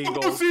bagels. I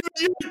want to see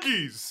the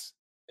Yankees.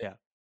 Yeah.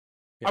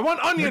 I want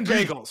onion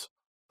bagels.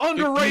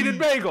 Underrated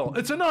bagel.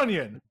 It's an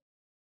onion.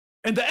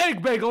 And the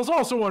egg bagel is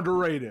also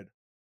underrated.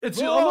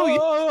 It's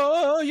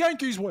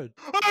Yankees win.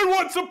 I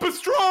want some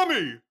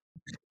pastrami.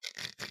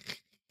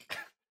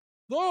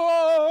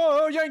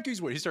 the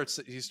Yankees win. He starts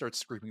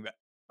screaming that.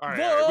 All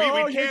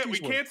right. We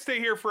Yankees win. can't stay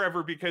here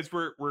forever because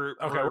we're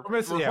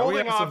missing, holding we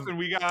have off some- and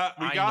we got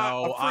a freak.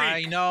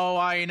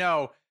 I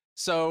know.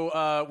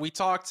 So we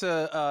talked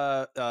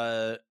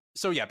to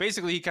so yeah,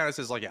 basically he kind of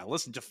says like, yeah,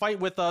 listen, to fight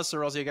with us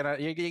or else you got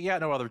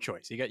no other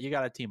choice. You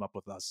got to team up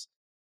with us.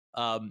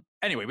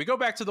 Anyway, we go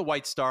back to the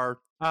White Star.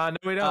 No,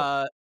 we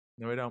don't.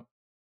 No, we don't.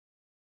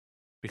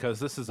 Because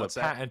this is a What's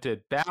that?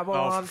 patented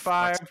Babylon for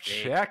 5 fuck's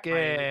sake.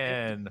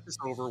 check-in. Get this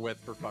over with,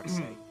 for fuck's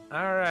sake.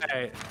 All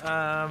right.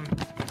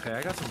 Okay,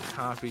 I got some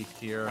copy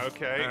here.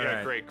 Okay. All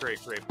Yeah. right. Great.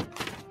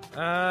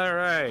 All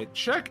right.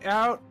 Check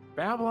out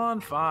Babylon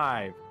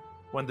 5.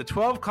 When the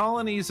 12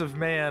 colonies of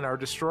man are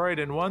destroyed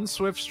in one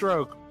swift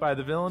stroke by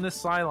the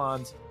villainous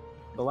Cylons,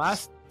 the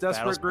last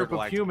desperate Battlestar group of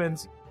Galactica.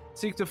 humans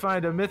seek to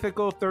find a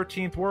mythical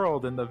 13th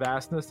world in the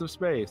vastness of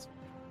space.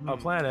 A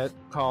planet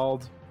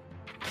called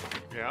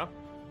Yeah.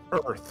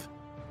 Earth.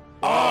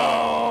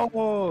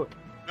 Oh!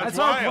 That's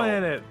our wild.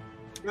 planet.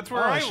 That's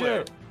where I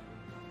live.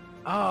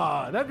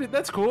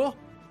 That's cool.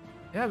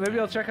 Yeah, maybe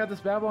I'll check out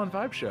this Babylon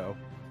 5 show.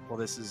 Well,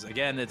 this is,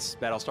 again, it's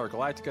Battlestar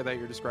Galactica that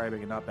you're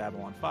describing and not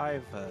Babylon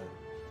 5.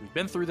 We've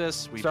been through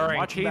this. We've been Starring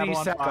watching Katie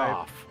Babylon 5.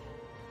 Sackhoff.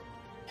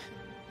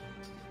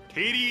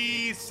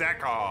 Katie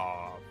Sackhoff.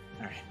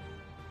 All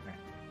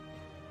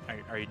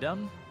right. Are you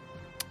done?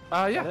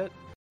 Yeah. Is that it?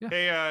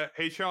 Yeah.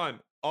 Hey, Sean.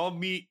 I'll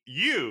meet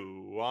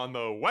you on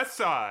the west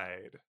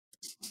side.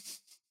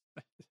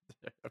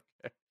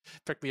 Okay.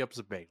 Pick me up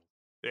some bagel.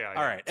 Yeah.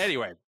 All right.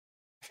 Anyway,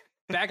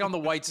 back on the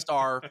White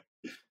Star.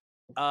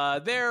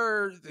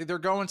 They're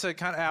going to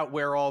kind of out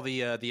where all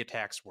the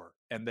attacks were,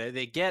 and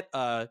they get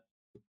a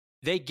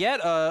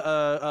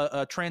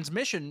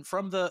transmission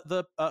from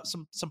the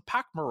some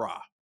Pakmara.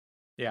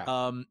 Yeah.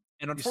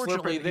 And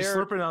unfortunately, he's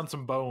slurping on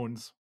some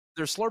bones.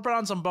 they're slurping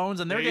on some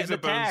bones, and they're He's getting a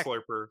bone attacked.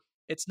 slurper.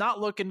 It's not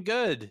looking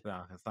good.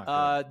 No, it's not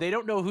good. They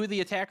don't know who the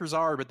attackers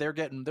are, but they're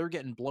getting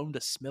blown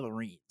to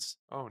smithereens.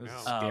 Oh This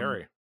is no.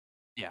 scary.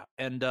 Yeah,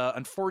 and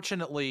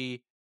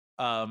unfortunately,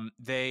 the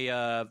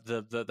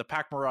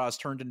Pakmara is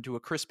turned into a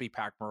crispy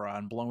Pakmara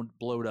and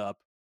blowed up.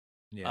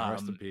 Yeah,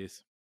 rest in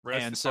peace.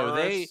 and so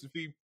they-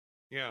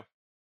 Yeah.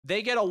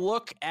 They get a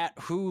look at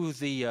who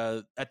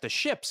the at the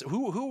ships.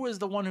 Who was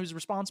the one who's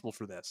responsible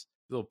for this?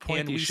 Little And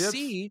pointy we ships.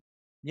 see,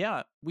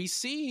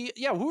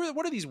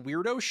 what are these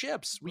weirdo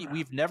ships?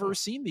 We've never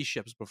seen these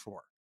ships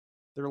before.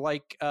 They're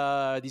like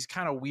these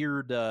kind of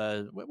weird.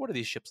 What do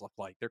these ships look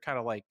like? They're kind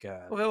of like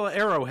Little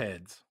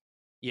arrowheads.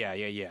 yeah.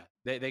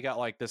 They got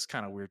like this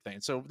kind of weird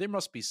thing. So there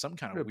must be some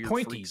kind of They're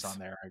weird freaks pointies. on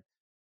there.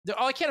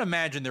 I can't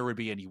imagine there would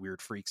be any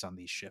weird freaks on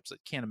these ships. I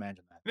can't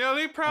imagine that. No,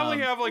 they probably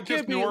have like can't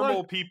just be, normal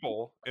look,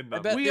 people in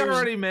them. bet We there's-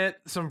 already met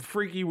some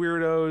freaky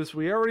weirdos.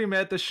 We already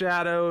met the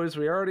shadows.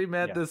 We already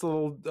met Yeah. this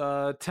little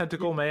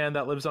tentacle man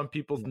that lives on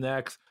people's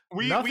necks.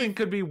 Nothing we've,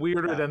 could be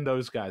weirder than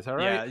those guys. All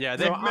right. Yeah.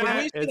 So We've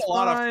met- it's a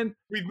lot of- fine.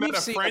 we've met We've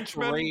a seen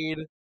Frenchman. a parade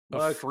of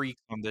Look.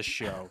 freaks on this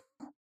show.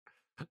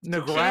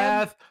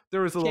 Nagrath.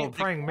 There was a little Can't-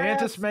 praying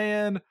mantis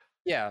man.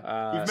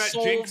 Yeah. We've met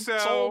Soul, Jinxo.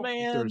 Soul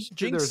Man.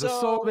 There's a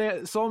soul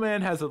man. Soul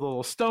man has a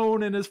little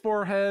stone in his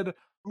forehead,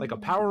 like a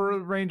Power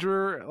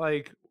Ranger.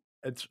 Like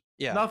it's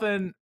Yeah.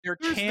 nothing. There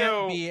There's can't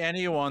no- be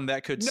anyone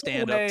that could no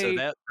stand up to way.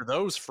 that for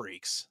those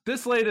freaks.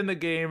 This late in the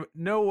game,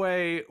 no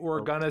way we're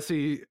Nope. gonna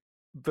see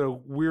the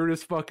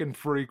weirdest fucking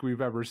freak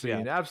we've ever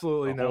seen.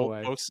 Absolutely no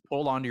way. Folks,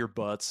 hold on to your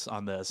butts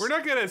on this. We're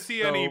not gonna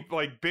see any So-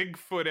 like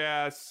Bigfoot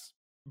ass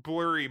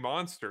blurry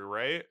monster,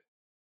 right?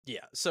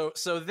 Yeah. So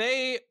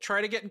they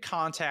try to get in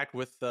contact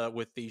with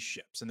these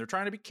ships, and they're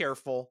trying to be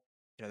careful.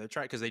 You know, they're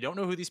trying because they don't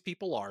know who these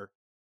people are.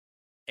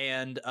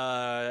 And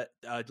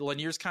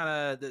Lanier's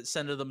kind of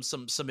sending them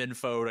some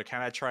info to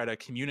kind of try to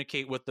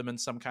communicate with them in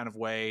some kind of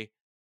way.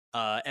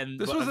 And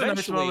This but was a nice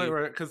eventually, moment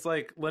where, because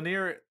like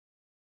Lanier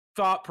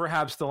thought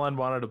perhaps Delenn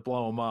wanted to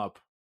blow him up,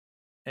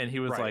 and he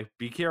was Right. like,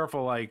 "Be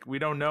careful! Like we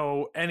don't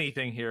know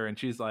anything here." And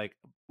she's like,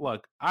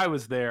 "Look, I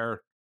was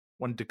there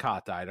when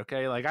Ducat died.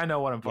 Okay, like I know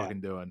what I'm Yeah.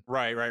 fucking doing."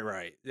 Right.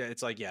 Yeah,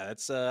 it's like, yeah,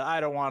 that's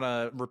I don't want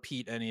to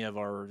repeat any of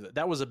our.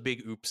 That was a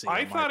big oopsie.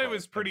 I on my thought it part,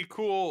 was but- pretty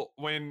cool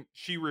when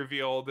she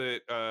revealed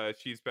that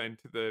she's been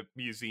to the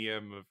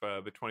museum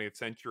of the 20th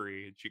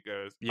century, and she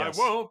goes, Yes.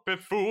 "I won't be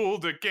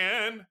fooled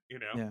again." You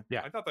know, Yeah.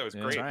 Yeah. I thought that was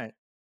Yeah. great. That's right.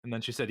 And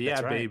then she said, That's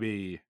 "Yeah, right.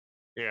 baby."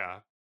 Yeah,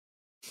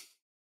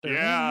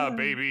 yeah,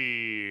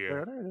 baby.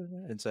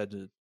 And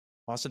said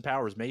Austin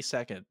Powers May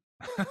 2nd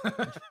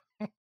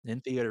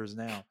in theaters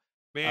now.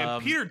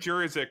 Man, Peter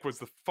Jurzik was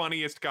the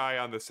funniest guy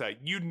on the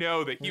set. You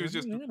know that he was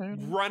just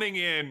running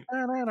in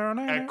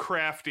at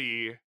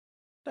Crafty.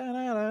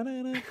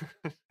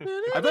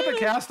 I bet the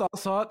cast all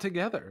saw it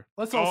together.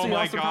 Let's all Oh see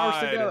my Austin Powers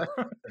God. together.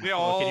 They Well,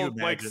 all can you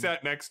like imagine?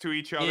 sat next to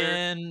each other.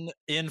 in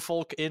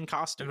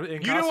costume.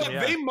 In You know what? costume,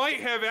 yeah. They might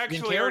have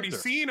actually already character.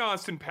 seen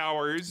Austin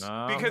Powers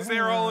No. because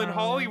they're all in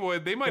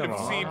Hollywood. They might Come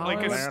have seen on.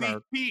 like a Leonard.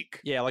 sneak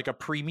peek. Yeah, like a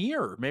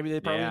premiere. Maybe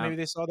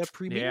they saw that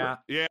premiere. Yeah.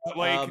 Yeah,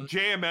 like Um,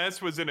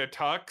 JMS was in a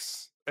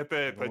tux at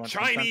the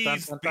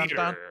Chinese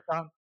theater.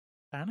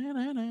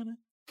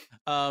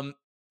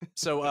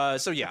 So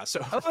yeah. So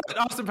I love that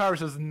Austin Powers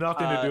has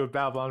nothing to Uh, do with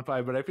Babylon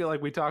 5, but I feel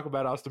like we talk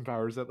about Austin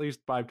Powers at least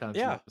 5 times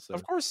an yeah, episode.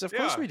 of course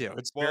Yeah. we do.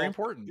 It's Well, very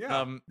important.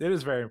 yeah. It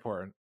is very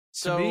important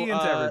So to me and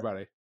to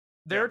everybody.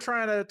 they're Yeah.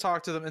 trying to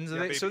talk to them, and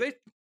Yeah,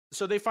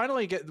 so they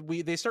finally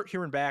they start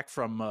hearing back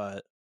from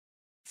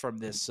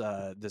this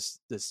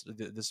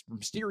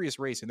mysterious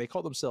race, and they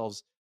call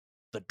themselves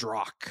the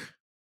Drak.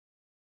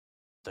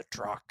 The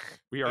Drak.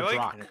 We I are like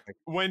Drock.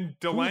 when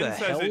the Delenn says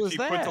hell it, is she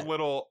puts a that?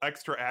 little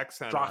extra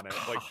accent on it.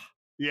 Like,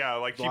 yeah,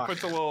 like she Drak.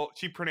 puts a little,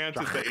 she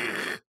pronounces the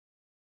H.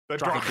 The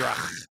Drak.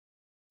 Drak.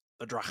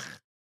 The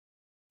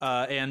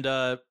Drak.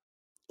 And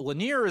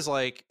Lanier is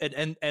like,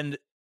 and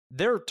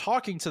they're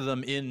talking to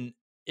them in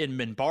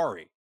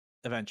Minbari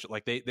eventually.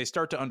 Like they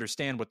start to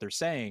understand what they're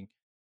saying,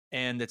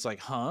 and it's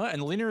like, huh?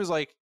 And Lanier is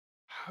like,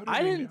 How do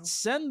I they didn't know?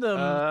 send them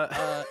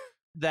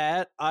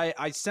that.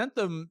 I sent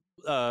them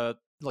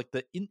like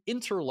the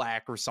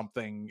interlac or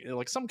something,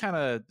 like some kind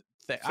of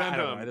thing. I Send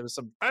don't know. them. There was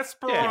some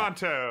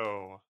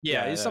Esperanto.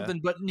 yeah, Yeah. it's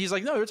something. But he's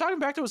like, no, they're talking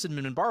back to us in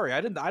Minbari.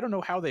 I don't know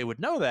how they would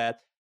know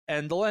that.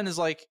 And Delenn is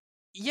like,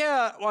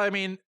 yeah, well, I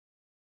mean,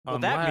 well,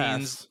 that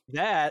means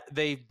that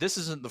this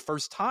isn't the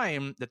first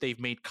time that they've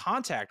made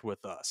contact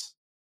with us.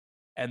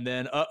 And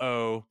then,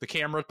 the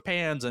camera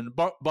pans and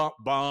bump, bump,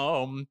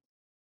 bum.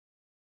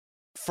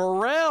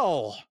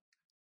 Pharrell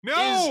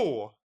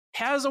No.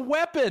 has a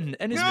weapon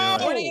and is No!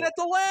 pointing it at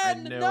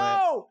Delenn. knew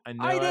No, it. I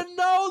knew I it. didn't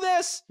know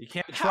this. You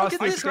can't How trust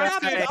could this this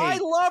happen? guy. I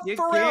love You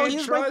Pharrell. can't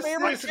He's my trust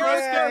favorite this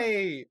character.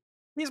 guy.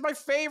 He's my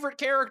favorite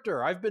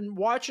character. I've been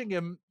watching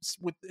him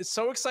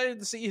so excited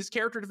to see his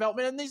character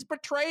development, and he's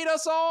betrayed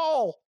us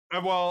all.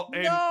 Well,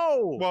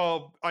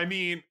 I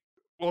mean,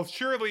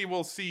 surely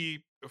we'll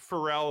see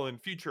Pharrell in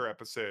future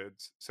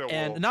episodes. So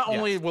And not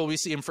only will we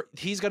see him,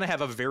 he's going to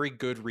have a very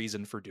good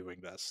reason for doing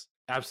this.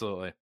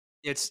 Absolutely.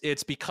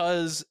 It's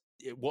because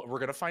what we're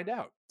going to find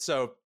out.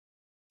 So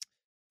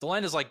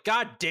Delenn is like,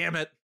 God damn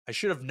it! I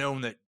should have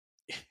known that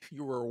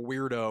you were a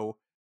weirdo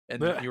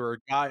and that you were a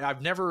guy. I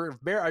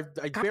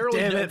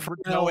barely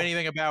know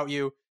anything about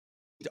you.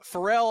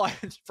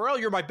 Pharrell,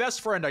 you're my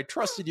best friend. I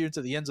trusted you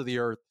to the ends of the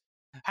earth.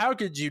 How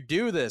could you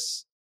do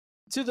this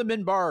to the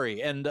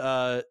Minbari?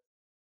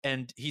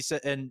 And he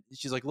said, and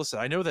she's like, listen,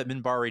 I know that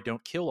Minbari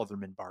don't kill other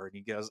Minbari. And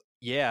he goes,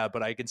 yeah,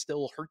 but I can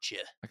still hurt you.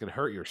 I could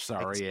hurt your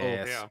sorry I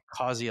ass. Yeah.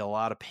 Cause you a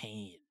lot of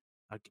pain.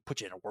 I could put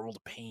you in a world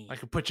of pain. I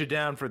could put you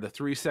down for the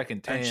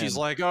 3-second tan. And she's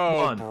like, oh,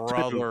 1,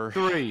 brother.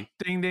 2, 3.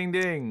 Ding, ding,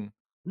 ding.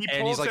 He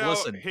And pulls he's like, out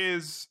listen.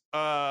 his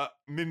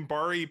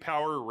Minbari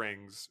power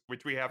rings,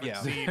 which we haven't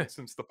seen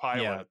since the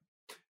pilot.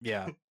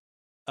 Yeah.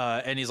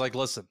 And he's like,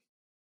 listen,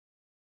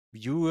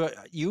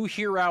 you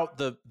hear out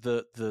the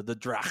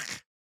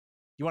Drak.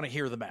 You want to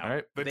hear them out. All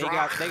right. They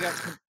got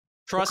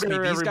trust me,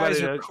 these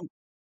guys are cool.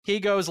 He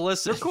goes,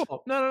 listen. They're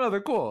cool. No, they're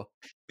cool.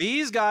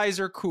 These guys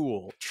are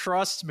cool.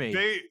 Trust me.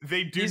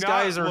 They do These not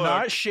guys are look,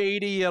 not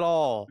shady at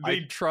all.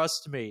 They-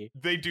 Trust me.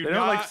 They do They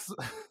not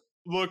don't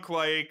look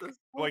like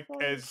funny.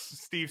 as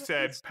Steve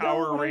said, It's-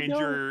 Power no, I know.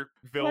 Ranger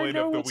villain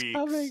of the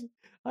week.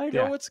 I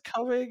know it's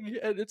coming,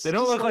 and it's. They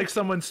don't just look like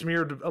someone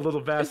smeared a little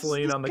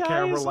Vaseline this on the guy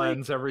camera is like,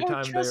 lens every "Oh,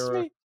 time they trust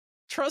were. me.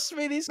 Trust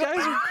me, these guys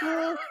are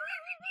cool.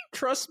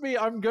 Trust me,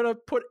 I'm gonna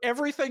put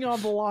everything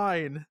on the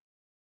line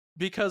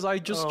because I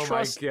just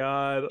trust my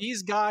God.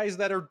 these guys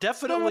that are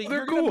definitely. they're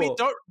you're gonna meet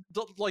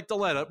cool. like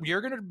Delena.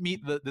 You're gonna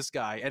meet this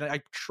guy, and I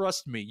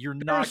trust me. You're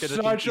not There's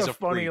gonna think such he's a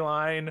funny freak.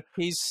 line.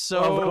 He's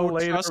I'll so go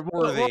later.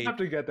 trustworthy. We'll have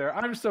to get there.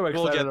 I'm so We'll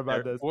excited get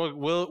about there. this.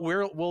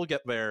 We'll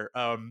get there.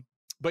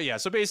 But yeah,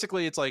 so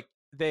basically it's like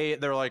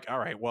they're like, all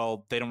right,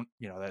 well, they don't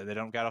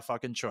got a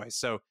fucking choice.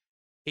 So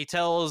he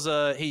tells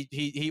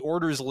he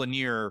orders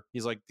Lanier,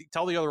 he's like,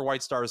 tell the other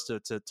White Stars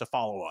to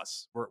follow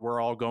us.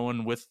 We're all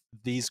going with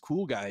these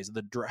cool guys,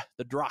 the Drak.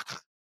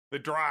 The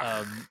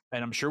Drak.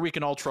 And I'm sure we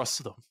can all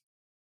trust them.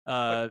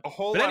 A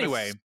whole but lot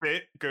anyway, of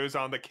spit goes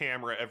on the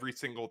camera every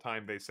single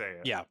time they say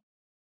it. Yeah.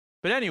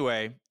 But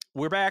anyway,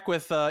 we're back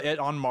with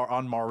on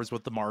Mars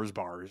with the Mars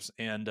bars,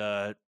 and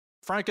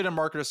Franken and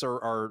Marcus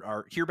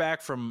are here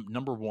back from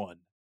number 1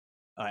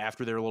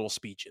 after their little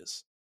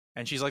speeches,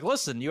 and she's like,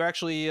 "Listen, you're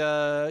actually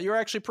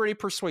pretty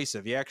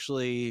persuasive. You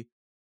actually,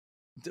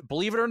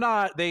 believe it or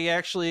not,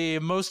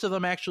 most of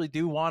them actually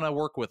do want to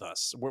work with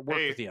us. Work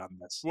with you on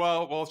this."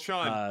 Well,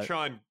 Sean,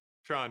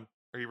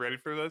 are you ready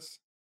for this?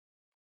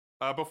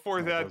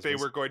 Before that, they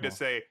were going to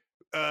say,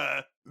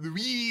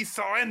 "We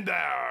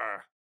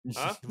surrender."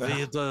 Huh?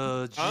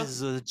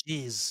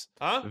 Jeez.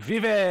 Huh?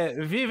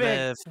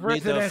 Vive,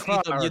 President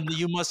freedom. Clark.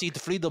 You must eat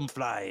freedom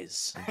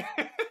fries.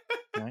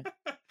 Right?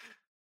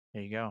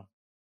 There you go.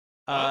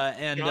 John,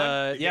 you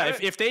get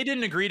it? if they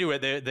didn't agree to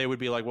it, they would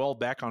be like, well,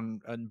 back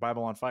on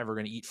Babylon 5, we're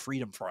going to eat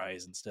freedom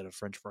fries instead of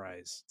French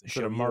fries.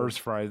 Instead of Mars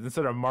fries.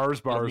 Instead of Mars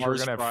bars, we're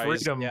Mars going to have fries,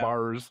 freedom yeah.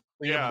 bars.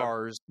 Freedom Yeah.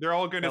 bars. They're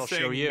all going to That'll say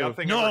show you.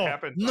 nothing No, ever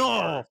happens. on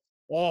no.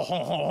 Mars.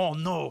 Oh,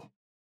 no.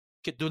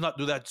 Do not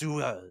do that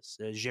to us,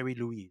 Jerry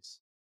Louise.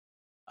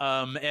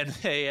 And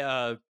they,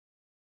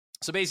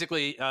 so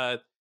basically,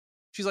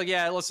 she's like,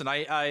 yeah, listen,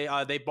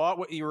 I they bought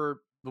what you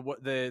were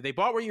they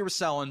bought what you were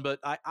selling, but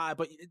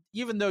but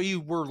even though you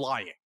were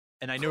lying,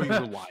 and I know you were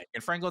lying,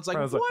 and Franklin's like,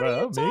 Franklin's what like,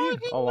 are you me?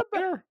 talking A liar?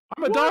 about?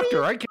 I'm a What doctor.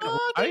 are I you can't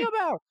talking lie.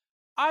 about?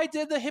 I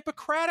did the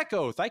Hippocratic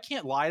oath. I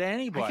can't lie to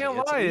anybody. I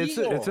can't lie.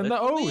 Illegal. It's in the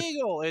oath.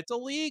 Illegal. It's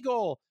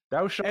illegal.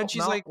 Thou shalt And she's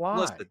not like, lie.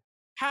 listen,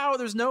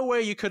 there's no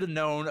way you could have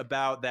known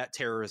about that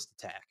terrorist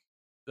attack,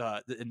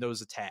 and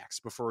those attacks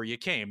before you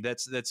came.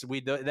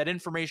 That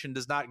information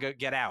does not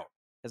get out,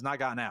 has not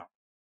gotten out.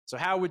 So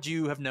how would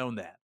you have known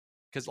that?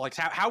 Because like,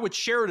 how would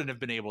Sheridan have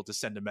been able to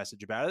send a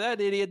message about it? That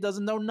idiot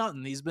doesn't know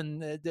nothing. He's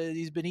been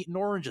eating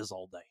oranges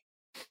all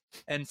day.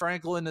 And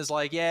Franklin is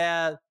like,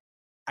 yeah,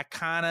 I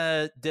kind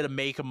of did a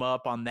make him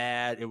up on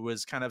that. It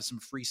was kind of some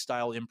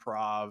freestyle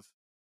improv.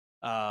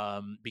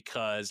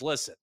 Because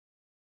listen,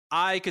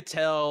 I could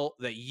tell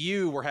that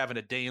you were having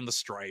a day in the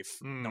strife,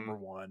 number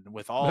one,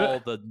 with all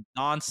the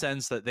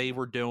nonsense that they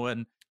were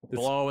doing,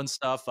 blowing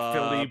stuff up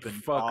Philippe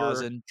and fucker.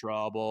 causing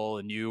trouble,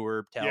 and you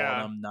were telling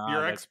them not.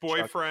 Your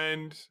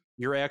ex-boyfriend,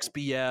 your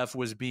ex-BF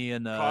was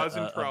being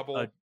causing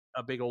trouble,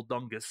 a big old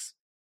dungus.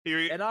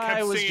 And kept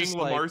I was singing just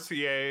La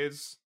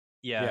Marseillaise.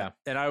 Yeah,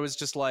 and I was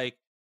just like,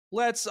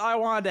 I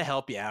wanted to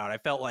help you out. I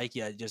felt like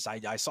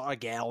I saw a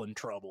gal in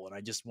trouble, and I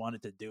just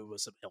wanted to do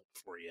some help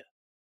for you.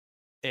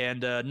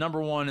 And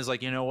number one is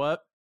like, you know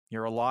what?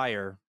 You're a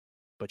liar,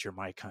 but you're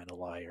my kind of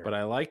liar. But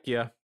I like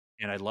you.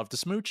 And I'd love to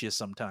smooch you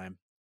sometime.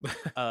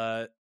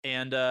 So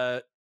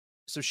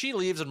she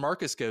leaves, and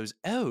Marcus goes,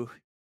 oh,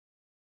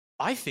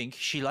 I think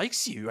she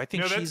likes you. I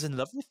think she's in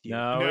love with you.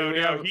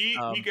 No.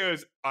 He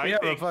goes, I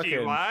think she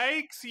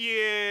likes you.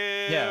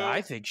 Yeah,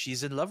 I think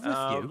she's in love with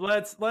you.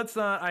 Let's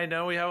not. I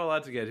know we have a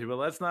lot to get to, but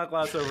let's not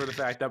gloss over the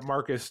fact that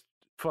Marcus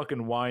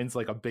fucking whines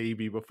like a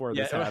baby before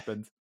this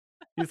happens.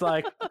 He's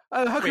like,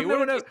 how come no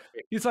one else?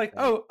 He's like,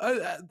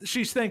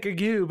 she's thanking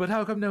you, but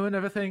how come no one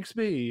ever thanks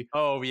me?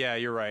 Oh yeah,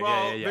 you're right.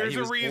 Well, yeah. There's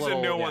a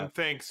reason no one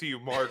thanks you,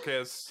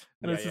 Marcus.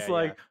 And it's just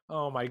like,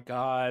 oh my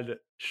god,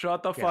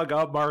 shut the fuck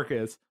up,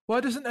 Marcus.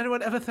 Why doesn't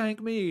anyone ever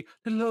thank me,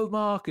 little old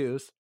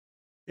Marcus?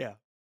 Yeah,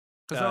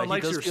 because no one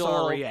likes your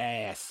sorry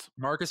ass.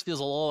 Marcus feels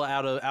a little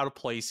out of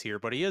place here,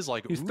 but he is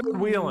like, he's still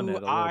wheeling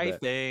it. I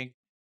think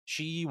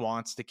she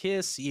wants to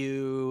kiss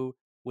you.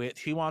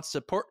 She wants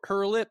to put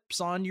her lips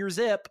on your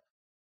zip.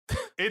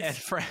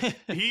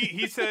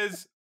 He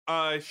says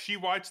she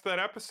watched that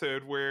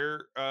episode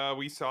where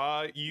we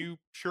saw you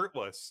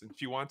shirtless, and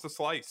she wants a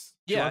slice.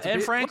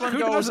 And Franklin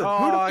goes,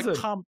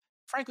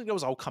 Franklin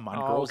goes, oh come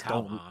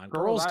on,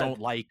 girls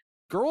don't like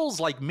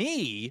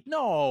me.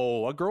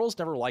 No, girls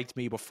never liked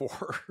me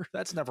before.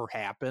 That's never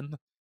happened.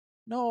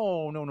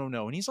 No.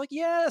 And he's like,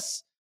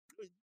 yes,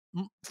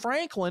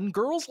 Franklin,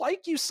 girls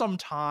like you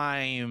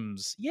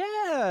sometimes.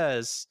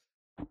 Yes.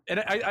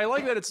 And I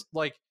like that it's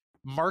like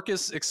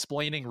Marcus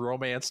explaining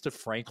romance to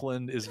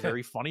Franklin is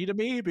very funny to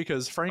me,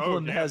 because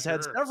Franklin has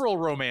had several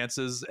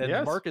romances, and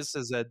Marcus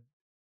has had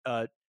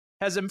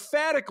has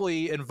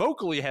emphatically and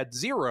vocally had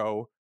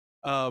zero.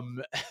 So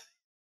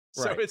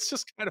it's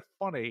just kind of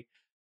funny.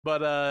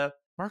 But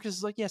Marcus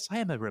is like, yes, I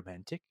am a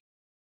romantic.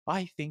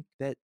 I think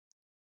that,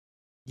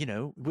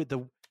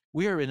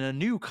 we're in a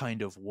new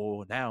kind of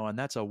war now, and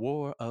that's a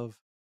war of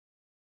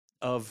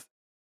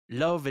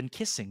love and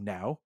kissing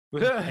now.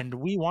 And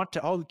we want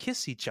to all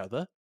kiss each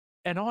other.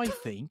 And I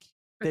think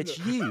that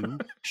you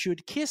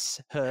should kiss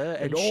her,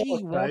 and she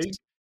wants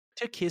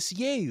to kiss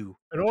you.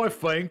 And I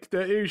think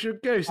that you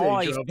should kiss each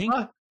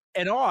other.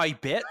 And I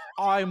bet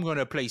I'm going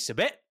to place a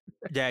bet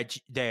that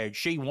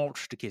she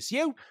wants to kiss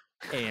you,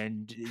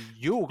 and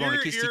you're going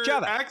to kiss each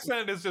other. Your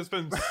accent has just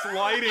been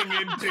sliding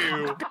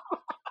into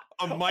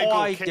a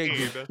Michael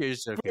Caine.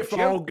 If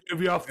I'll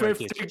give you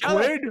 50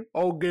 quid,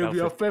 I'll give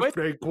you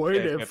 50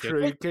 quid if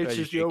she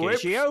kisses your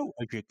lips.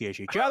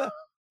 Kiss each other.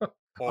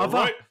 All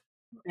right.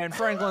 And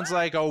Franklin's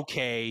like,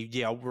 okay,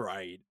 yeah,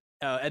 right.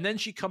 And then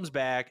she comes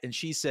back and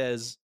she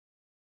says,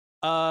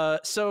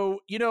 so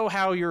you know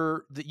how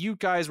you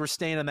guys were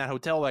staying in that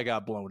hotel that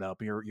got blown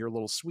up, your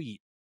little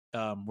suite,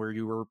 where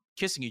you were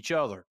kissing each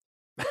other.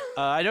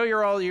 I know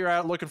you're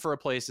out looking for a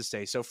place to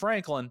stay. So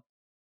Franklin,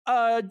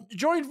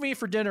 join me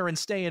for dinner and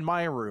stay in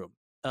my room.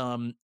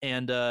 Hey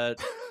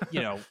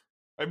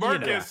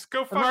Marcus,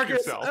 go fuck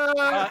yourself.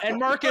 And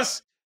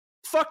Marcus,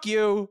 fuck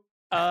you.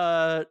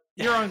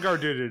 You're on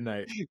guard duty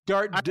tonight.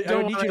 I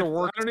need you to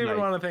work. I don't even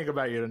want to think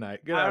about you tonight.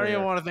 I don't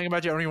even want to think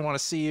about you. I don't even want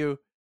to see you.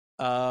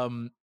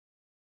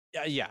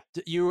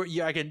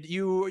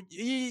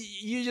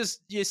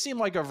 You seem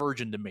like a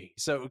virgin to me.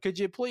 So could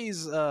you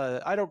please?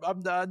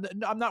 I'm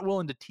not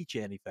willing to teach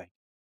you anything.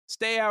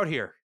 Stay out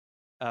here.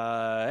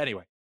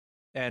 Anyway,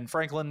 and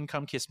Franklin,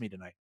 come kiss me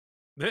tonight.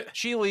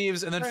 She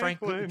leaves, and then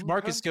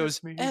Marcus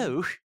goes,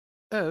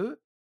 oh,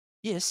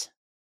 yes.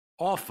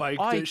 I think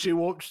that she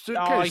wants to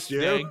kiss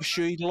you. I think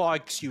she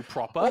likes you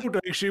proper. I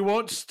think she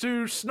wants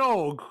to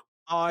snog.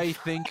 I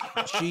think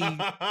she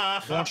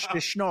wants to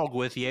snog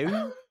with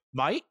you,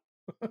 mate.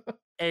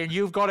 And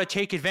you've got to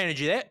take advantage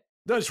of that.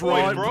 That's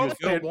right, bro.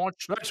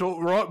 That's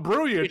right,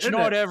 brilliant. It's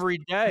not every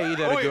day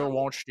that a girl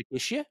wants to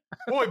kiss you.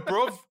 Boy,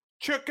 bro,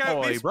 check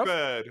out this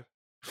bed.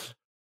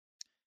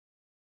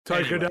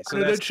 Take Anyway, it so down to the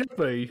that's-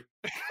 chippy.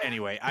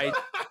 Anyway,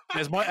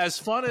 as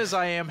fun as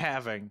I am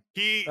having,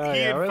 He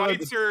yeah,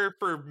 invites her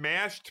for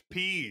mashed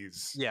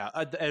peas. yeah,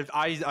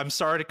 I'm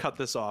sorry to cut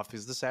this off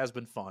because this has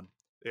been fun,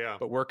 Yeah.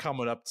 but we're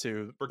coming up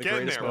to We're the getting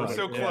greatest there. We're moment.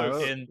 so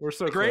close. in We're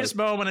so the greatest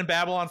close. moment in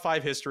Babylon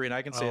 5 history, and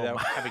I can say Oh that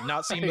my having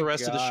not seen the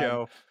rest of the God.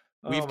 show.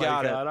 We've Oh my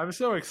got God, I'm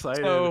so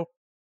excited. So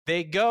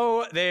they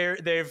go there.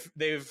 They've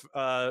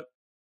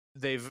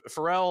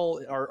Pharrell,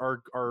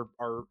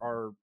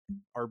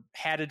 our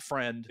hatted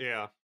friend,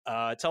 Yeah.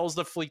 tells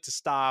the fleet to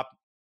stop,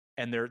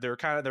 and they're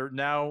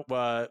now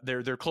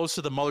they're close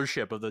to the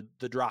mothership of the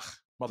Drach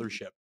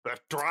mothership, The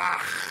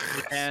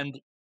Drach. and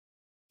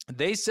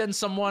they send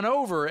someone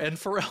over, and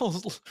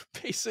Pharrell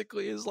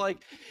basically is like,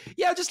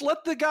 "Yeah, just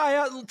let the guy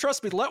out.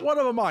 Trust me, let one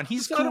of them on.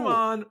 He's just let him cool."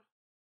 on.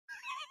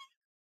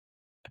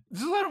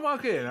 Just let him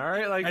walk in, all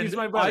right? Like, And he's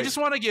my buddy. I just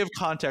want to give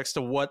context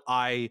to what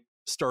I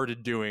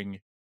started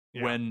doing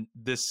Yeah. when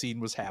this scene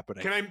was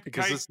happening. Can I make a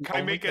guess?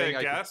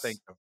 Can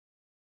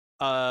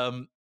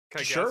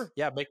I sure. guess?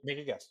 Yeah, make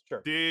a guess.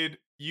 Sure. Did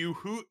you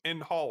hoot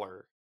and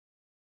holler?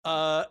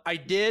 I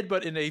did,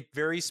 but in a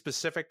very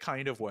specific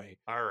kind of way.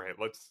 All right,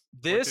 let's.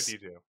 This What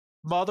did you do?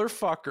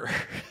 motherfucker,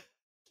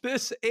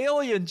 this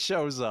alien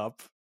shows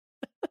up,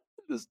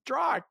 this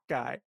Drock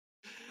guy,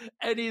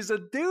 and he's a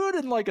dude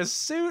in like a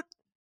suit,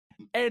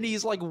 and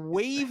he's like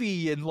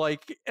wavy and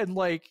like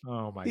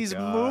oh my he's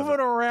God. moving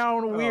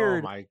around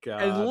weird, Oh my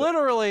God. and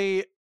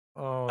literally.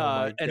 Oh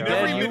my and God.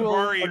 then Every you will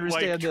Minbari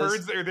understand this.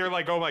 turns there. They're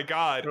like, "Oh my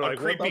God, They're a like,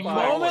 what creepy the The fuck?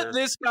 caller." moment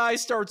this guy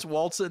starts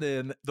waltzing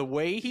in, the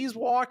way he's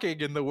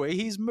walking and the way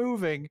he's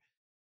moving,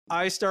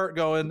 I start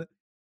going,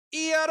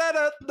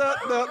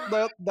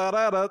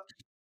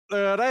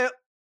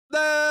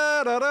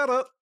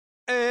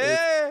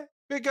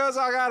 because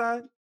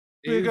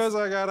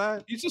I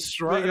gotta, He's just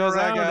strutting because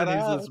I around, and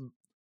gotta- he's this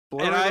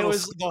blurry and I little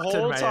was the skeleton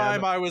whole man.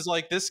 time I was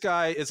like, this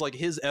guy is like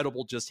his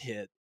edible just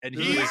hit, and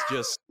he He- is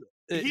just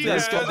he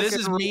this. has- This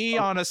is me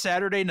on a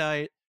Saturday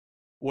night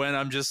when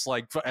I'm just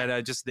like, and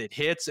it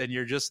hits, and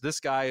you're just this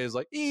guy is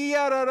like, He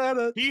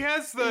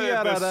has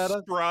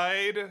the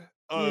stride of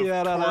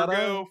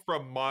Torgo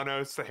from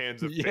Monos: The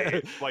Hands of Yeah.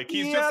 Fate. Like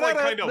he's just like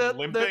kind of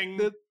limping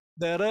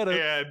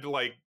and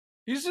like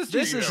He's just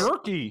This is-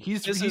 jerky.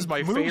 He's this he is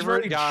my moves favorite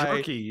very guy.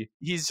 Jerky.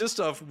 he's just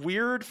a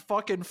weird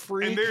fucking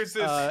freak. and there's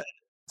this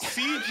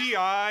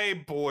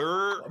CGI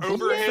blur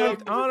over him.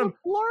 effect on him.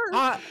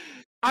 Blur.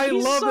 I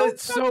He's love so it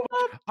so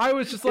much. I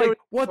was just It like, was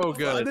 "What so the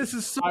good. fuck? This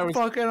is so I was-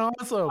 fucking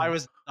awesome!" I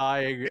was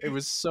dying. It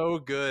was so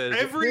good.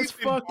 Every this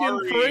fucking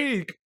Minbari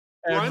freak.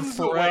 And runs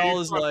away Pharrell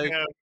is from like,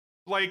 him.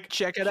 Like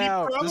check it he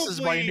out. This is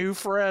my probably- new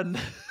friend.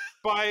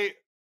 by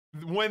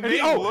when And they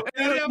he- look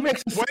and at he him.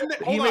 makes a When sound. they,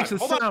 He hold on, makes a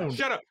hold on, sound.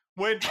 shut up.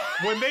 When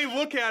they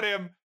look at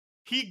him,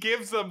 he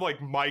gives them like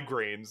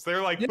migraines.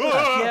 They're like, Yeah.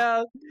 "Ah!"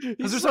 Yeah, Because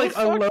he's there's so like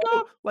a low, fucked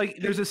up. like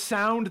there's a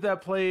sound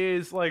that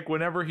plays like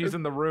whenever he's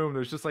in the room.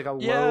 There's just like a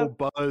Yeah. low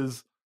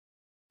buzz.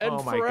 And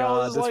Oh my Pharrell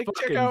God, is this like, check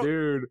fucking out.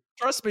 dude.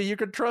 Trust me, you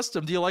can trust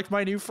him. Do you like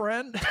my new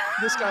friend?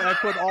 This guy, I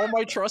put all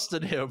my trust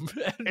in him.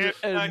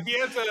 And he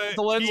has a.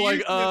 Delen's he like,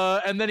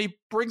 uses- and then he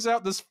brings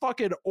out this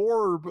fucking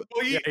orb. well,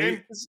 he- yeah,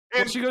 and,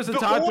 Well, and she goes to the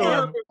talk to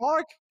orb, him.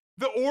 Fuck.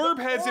 The orb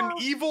has an orb.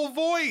 evil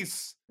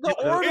voice. The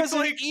Yeah, orb it's has an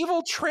like-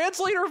 evil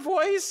translator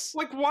voice.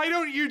 Like, why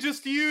don't you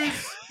just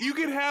use? You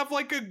could have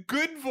like a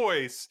good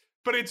voice,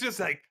 but it's just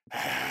like.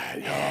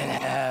 He's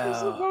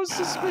the most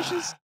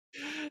suspicious,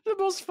 the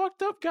most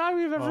fucked up guy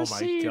we've ever Oh my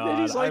seen. God, And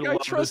he's like, I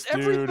love trust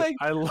this dude. everything.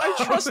 I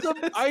I trust him.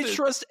 this I dude.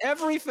 trust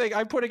everything.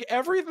 I'm putting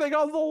everything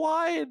on the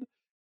line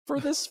for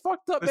this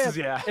fucked up This man. is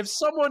yeah. If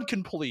someone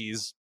can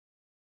please,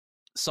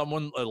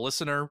 a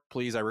listener,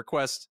 please, I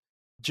request,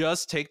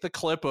 just take the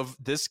clip of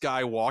this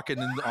guy walking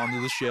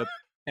onto the ship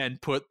and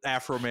put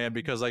Afro Man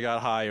because I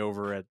got high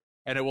over it,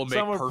 and it will make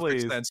Someone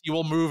perfect please. sense. He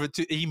will move it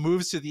to. He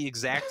moves to the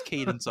exact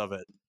cadence of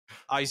it.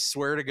 I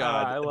swear to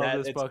God, I love that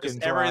this it's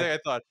fucking everything drop. I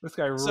thought. This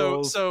guy So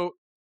rules.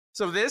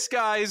 so this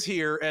guy's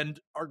here, and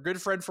our good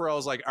friend Pharrell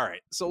is like, all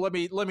right, so let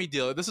me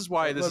deal. This is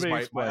why this Let is me my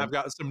explain. I've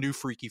got some new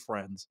freaky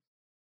friends.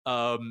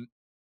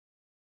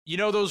 You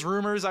know those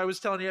rumors I was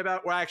telling you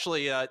about? Well,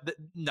 actually,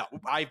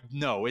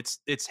 no,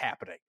 it's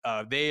happening.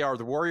 They are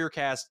the Warrior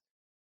cast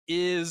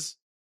is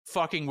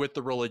fucking with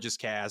the religious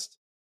cast.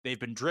 They've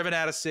been driven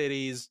out of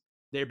cities.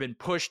 They've been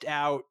pushed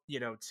out,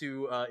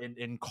 to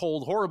in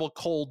cold, horrible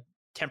cold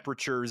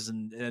temperatures,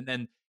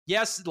 and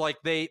yes, like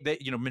they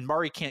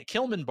Minbari can't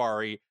kill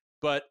Minbari,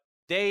 but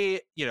they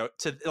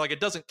to like it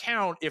doesn't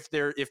count if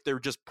they're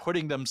just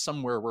putting them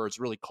somewhere where it's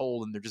really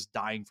cold and they're just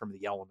dying from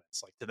the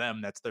elements. Like to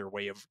them, that's their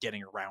way of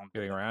getting around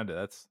it.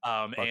 That's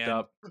and fucked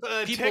up.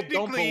 people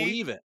don't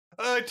believe it.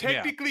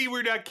 Technically,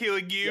 we're not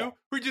killing you. Yeah.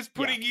 We're just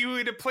putting you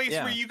in a place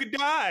Yeah. where you could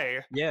die.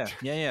 Yeah.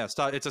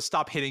 It's a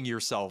stop hitting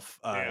yourself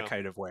Yeah.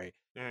 kind of way.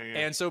 Yeah.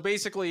 And so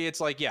basically, it's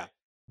like,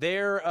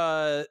 they're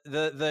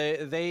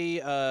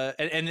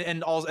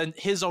and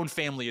his own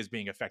family is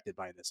being affected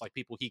by this, like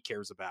people he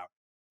cares about.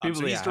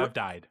 People so have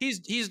died.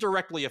 He's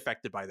directly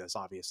affected by this,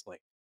 obviously,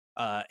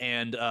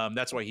 and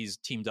that's why he's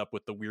teamed up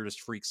with the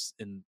weirdest freaks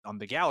on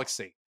the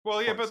galaxy.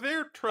 Well, yeah, course. but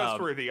they're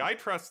trustworthy. I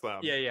trust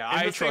them. Yeah. In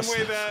I the trust same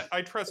way them. that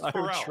I trust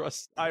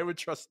Pharrell. I would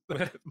trust them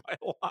with my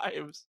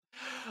lives.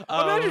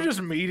 Imagine just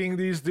meeting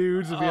these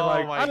dudes and being oh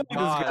like, my I like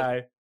God. this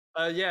guy.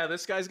 Yeah,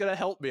 this guy's gonna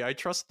help me. I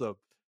trust them.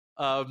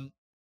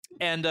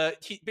 And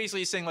he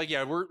basically saying like,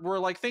 yeah, we're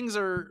like things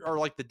are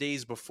like the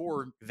days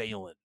before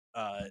Valen.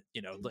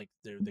 Like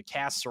the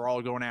castes are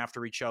all going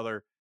after each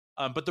other.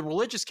 But the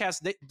religious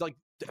caste, they like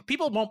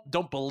people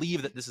don't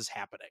believe that this is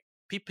happening.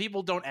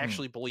 People don't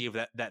actually believe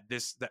that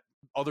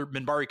other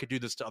Minbari could do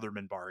this to other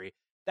Minbari.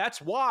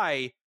 That's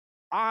why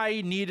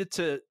I needed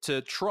to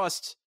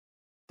trust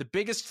the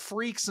biggest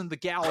freaks in the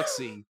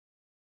galaxy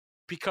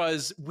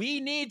because we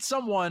need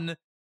someone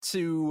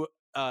to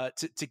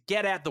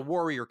get at the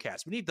warrior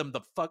caste. We need them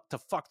to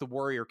fuck the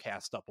warrior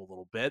caste up a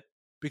little bit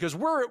because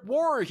we're at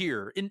war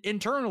here.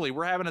 Internally,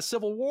 we're having a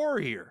civil war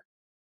here.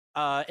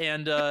 War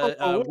in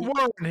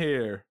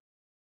here.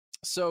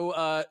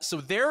 So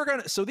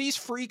these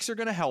freaks are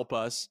gonna help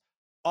us.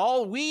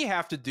 All we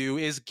have to do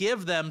is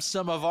give them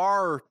some of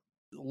our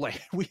land.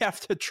 We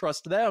have to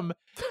trust them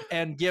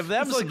and give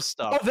them some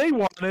stuff. All they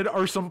wanted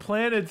are some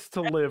planets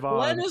to live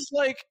on.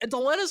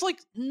 Delenn is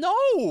like, no,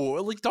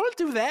 like don't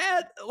do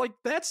that. Like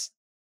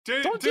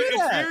don't do it's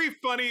that. very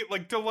funny.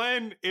 Like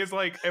Delenn is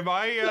like, am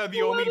I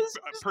the only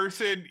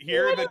person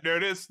here that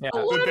noticed that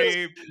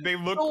they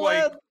look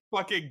like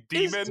fucking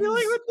demons?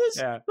 Dealing with this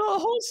the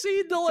whole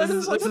scene. Delenn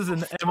this is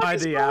an "Am I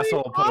the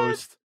asshole"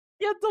 post.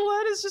 Yeah,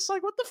 Delenn is just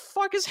like, what the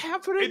fuck is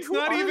happening? It's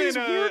not even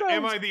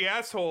am I the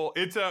asshole?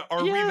 It's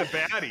are we the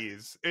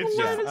baddies? It's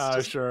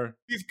just sure.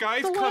 These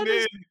guys come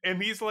in and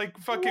he's like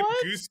fucking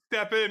goose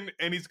stepping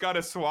and he's got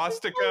a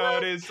swastika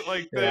on his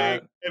thing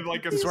and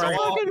like a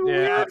fucking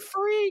weird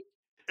freak.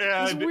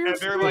 And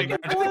they're like,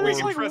 I think we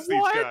can trust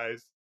these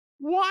guys.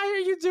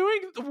 Why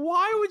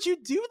would you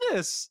do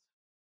this?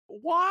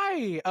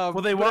 Why?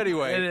 Well, they want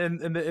anyway,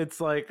 and it's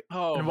like,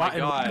 oh my God,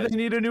 and why do they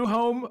need a new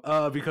home?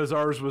 Because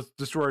ours was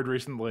destroyed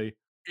recently.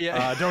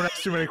 Yeah, don't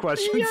ask too many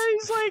questions. Yeah,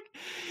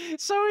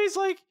 he's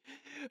like,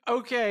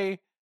 okay,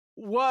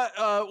 what?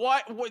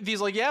 He's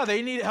like, yeah,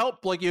 they need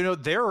help. Like,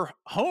 their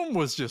home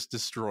was just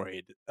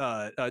destroyed.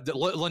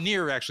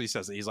 Lanier actually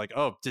says it. He's like,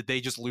 oh, did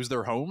they just lose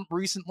their home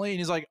recently? And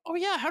he's like, oh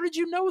yeah, how did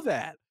you know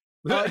that?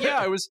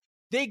 Yeah, it was.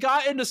 They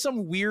got into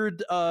some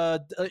weird.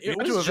 It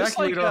was just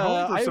like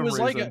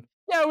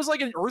it was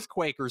like an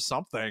earthquake or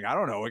something. I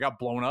don't know. It got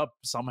blown up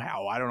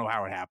somehow. I don't know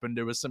how it happened.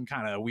 It was some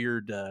kind of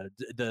weird,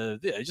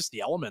 just the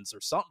elements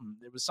or something.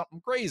 It was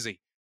something crazy.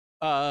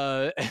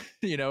 Who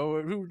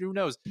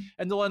knows?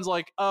 And Delenn's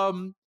like,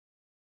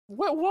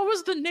 what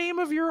was the name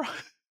of your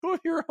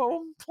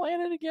home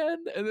planet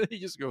again? And then he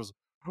just goes,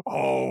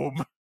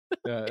 home.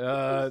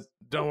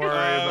 Don't worry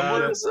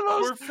about it.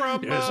 We're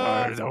from.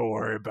 Don't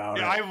worry about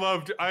it. I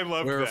loved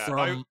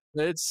that.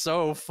 It's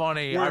so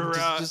funny. I'm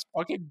just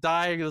fucking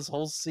dying this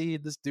whole scene.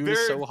 This dude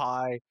is so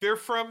high. They're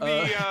from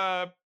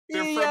the.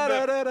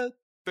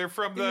 They're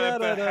from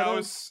the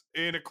house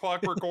in A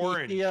Clockwork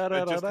Orange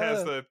that just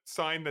has the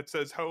sign that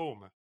says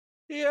home.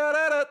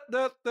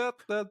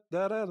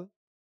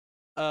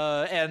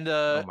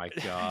 Oh my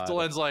God.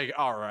 Delenn's like,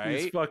 all right.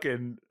 He's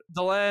fucking.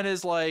 Delenn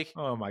is like,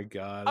 oh my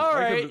God. All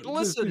right,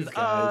 listen.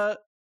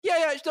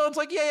 Delenn's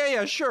like,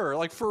 yeah, sure.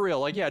 Like, for real.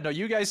 Like, yeah, no,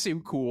 you guys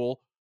seem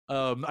cool.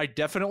 I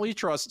definitely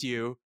trust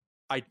you.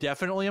 I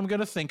definitely am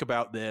gonna think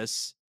about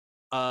this.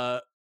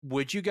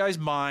 Would you guys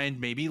mind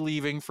maybe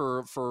leaving for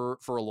a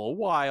little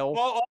while?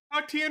 Well, I'll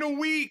talk to you in a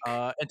week.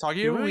 And talk to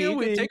you in a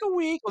week. Take a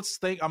week. Let's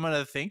think. I'm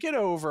gonna think it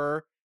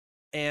over.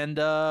 And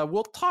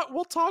we'll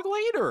talk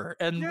later,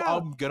 and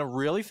I'm gonna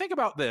really think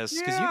about this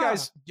because you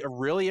guys are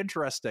really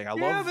interesting. I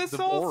love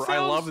the orb.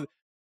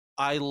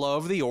 I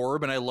love the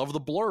orb, and I love the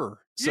blur.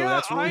 So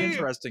that's really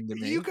interesting to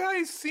me. You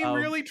guys seem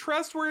really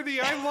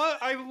trustworthy.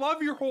 I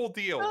love your whole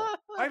deal.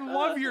 I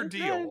love your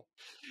deal.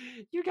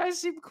 You guys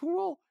seem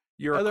cool.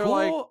 You're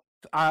cool.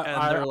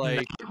 I'm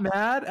like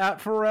mad at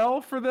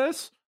Pharrell for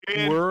this.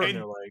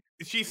 And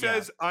she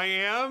says, I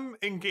am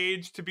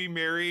engaged to be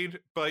married,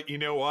 but you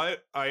know what?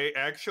 I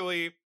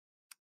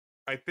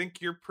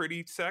think you're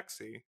pretty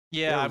sexy.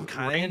 Yeah, I'm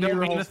kind of don't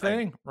mean a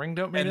thing. Ring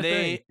don't mean a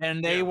thing.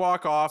 And they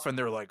walk off, and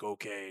they're like,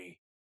 okay.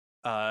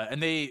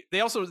 And they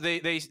also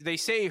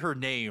say her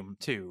name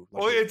too.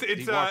 Like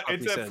it's that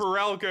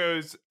Pharrell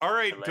goes, all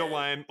right,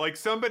 Delenn. Like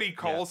somebody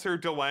calls her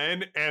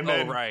Delenn, and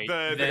then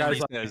the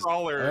guy's like,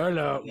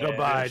 hello,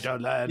 goodbye,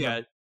 Delenn.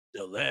 Yeah.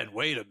 Delenn,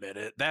 wait a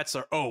minute. That's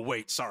our. Oh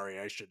wait, sorry.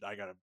 I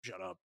gotta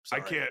shut up.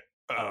 Sorry. I can't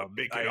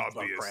make it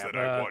obvious that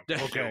I want.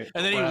 Okay.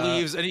 And then he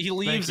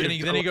leaves, and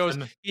then he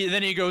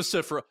goes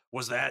to.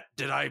 Was that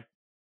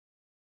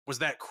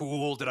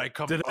cool? Did I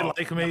come? Did they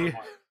like me?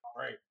 All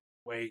right.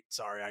 Wait,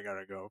 sorry. I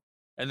gotta go.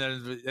 And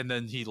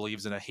then he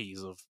leaves in a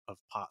haze of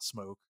pot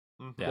smoke.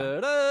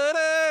 Yeah.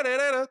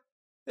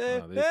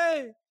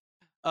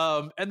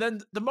 And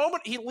then the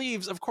moment he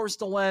leaves, of course,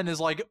 Delenn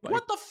is like,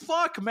 "What the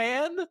fuck,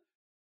 man?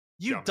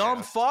 You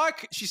dumb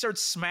fuck!" She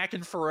starts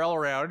smacking Pharrell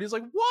around, and he's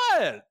like,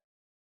 "What?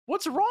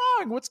 What's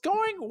wrong? What's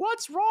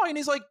wrong?" And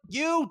he's like,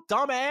 "You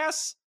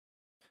dumbass!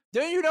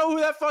 Do you know who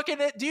that fucking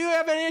is? Do you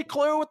have any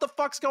clue what the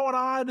fuck's going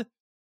on?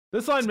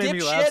 This line made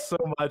me laugh Dipshit. so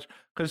much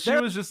because she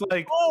They're was just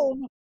like,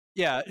 home.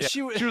 Yeah, yeah,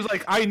 she was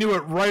like, I knew it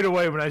right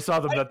away when I saw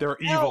them that they're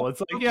evil.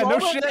 It's like, yeah, no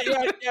shit.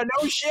 Yeah,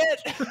 no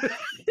shit.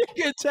 You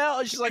can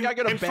tell. She's like, I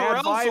got a And bad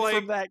Pharrell's vibe like,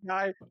 from that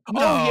guy.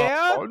 No, Oh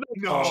yeah.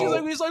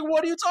 no. He's like,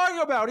 what are you talking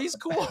about? He's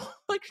cool.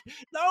 Like,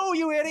 no,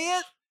 you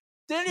idiot.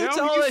 Didn't you No,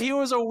 tell he's- that he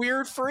was a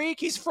weird freak?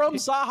 He's from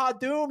Zaha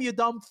Doom, you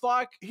dumb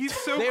fuck. He's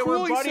so They cool.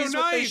 were He's buddies so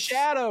with the nice.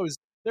 Shadows.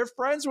 They're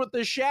friends with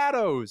the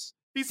Shadows.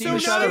 He's You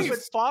so nice. stupid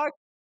fuck.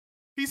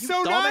 He's You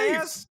so dumbass.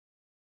 nice.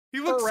 He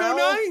looks so Pharrell.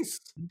 nice.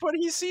 But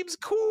he seems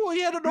cool.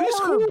 He had an He's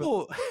orb.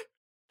 cool.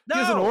 No. He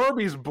has an orb.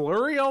 He's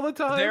blurry all the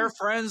time. They're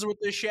friends with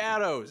the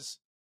Shadows.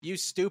 You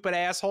stupid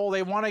asshole.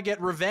 They want to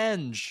get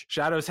revenge.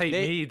 Shadows hate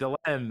me,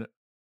 Delenn.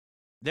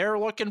 They're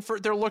looking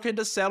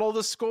to settle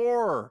the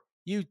score.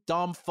 You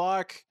dumb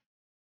fuck.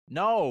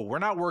 No, we're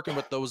not working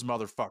with those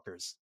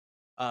motherfuckers.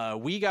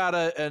 We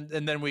gotta,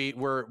 and then we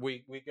go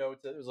to,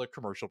 there's a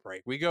commercial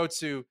break. We go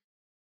to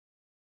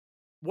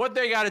what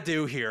they got to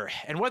do here,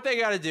 and what they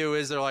got to do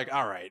is they're like,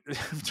 all right,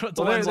 Well,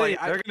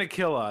 they're gonna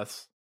kill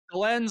us.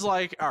 Glenn's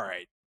like, all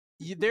right,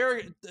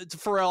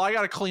 Pharrell, I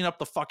got to clean up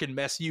the fucking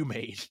mess you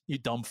made, you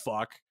dumb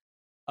fuck.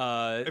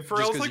 And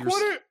Pharrell's like,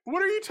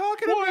 what are you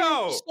talking about?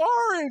 I'm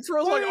sorry.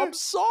 Pharrell's like, I'm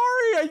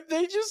sorry.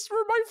 They just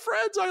were my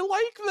friends. I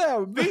like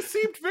them. They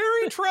seemed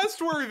very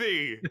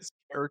trustworthy. This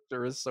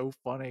character is so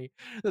funny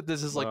that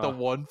this is like the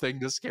one thing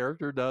this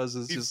character does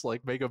is just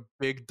like make a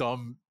big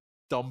dumb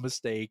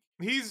mistake.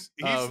 He's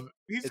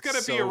it's gonna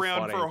be so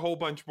around funny. for a whole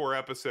bunch more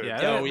episodes.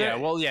 Yeah,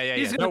 Well, yeah.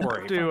 He's Don't gonna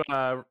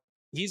worry.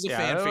 He's a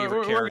fan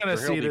favorite character. We're gonna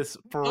see this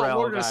Pharrell.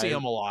 We're gonna see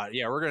him a lot.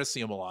 Yeah, we're gonna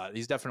see him a lot.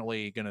 He's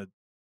definitely gonna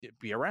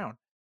be around.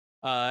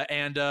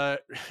 And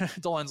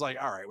Delenn's like,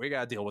 all right, we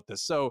gotta deal with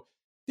this. So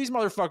these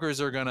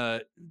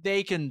motherfuckers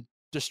they can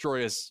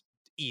destroy us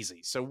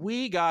easy. So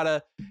we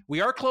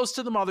are close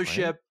to the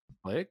mothership.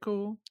 Play it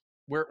cool.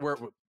 We're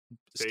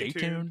Stay stay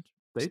tuned.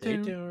 Stay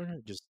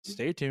tuned. Just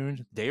stay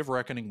tuned. Day of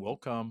reckoning will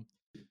come.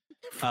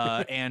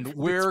 And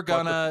we're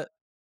gonna.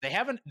 They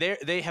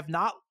have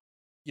not.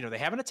 They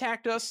haven't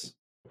attacked us.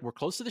 We're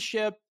close to the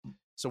ship.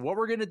 So what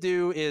we're gonna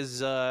do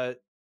is,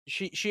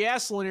 she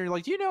asked Linear,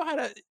 like, do you know how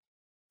to?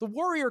 The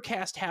Warrior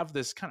cast have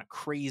this kind of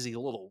crazy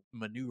little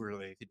maneuver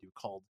they could do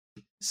called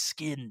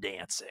skin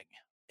dancing,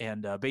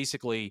 and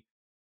basically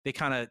they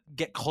kind of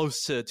get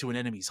close to an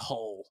enemy's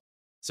hull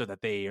so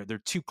that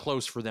they're too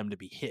close for them to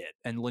be hit.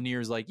 And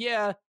Lanier's like,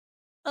 yeah,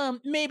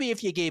 maybe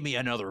if you gave me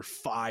another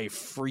 5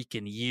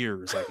 freaking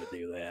years, I could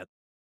do that.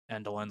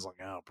 And Delenn's like,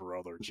 oh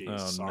brother, jeez,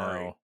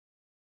 sorry. No.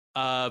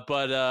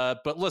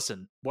 But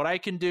listen, what I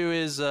can do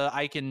is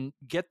I can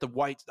get the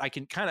white. I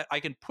can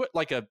put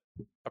like a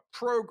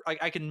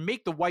I can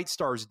make the white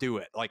stars do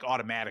it like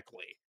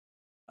automatically.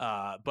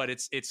 But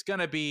it's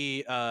gonna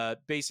be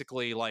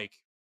basically like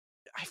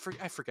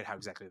I forget how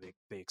exactly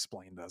they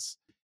explain this.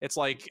 It's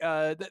like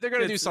they're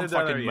gonna do some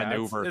fucking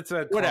maneuver. It's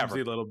a whatever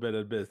clumsy little bit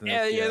of business.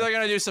 Yeah, they're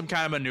gonna do some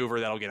kind of maneuver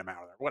that'll get them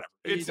out of there. Whatever.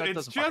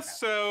 It's just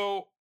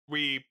so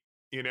we.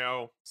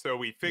 So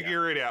we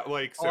figure it out.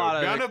 Like, so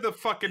none of the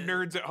fucking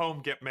nerds at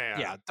home get mad.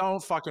 Yeah,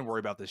 don't fucking worry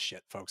about this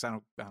shit, folks. I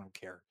don't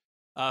care.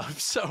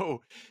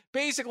 So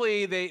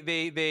basically,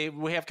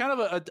 we have kind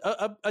of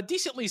a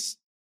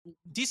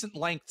decent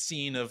length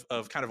scene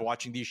of kind of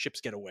watching these ships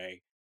get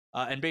away,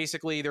 and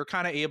basically they're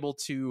kind of able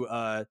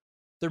to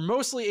they're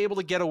mostly able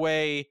to get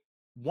away.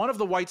 One of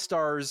the White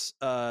Stars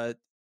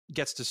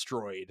gets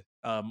destroyed.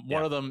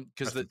 One of them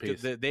because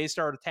they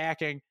start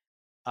attacking.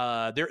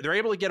 They're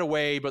able to get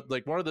away, but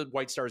like one of the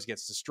White Stars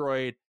gets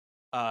destroyed.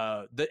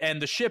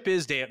 The ship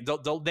is damn.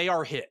 They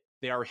are hit.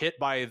 They are hit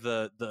by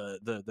the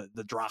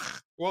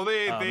Drach. Well,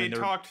 they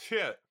talked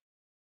shit.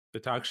 They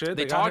talk shit.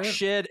 They talk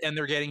shit, and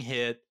they're getting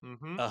hit.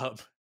 Mm-hmm.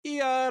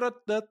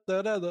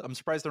 I'm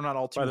surprised they're not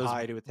all too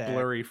high to attack.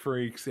 Blurry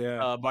freaks,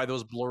 yeah. By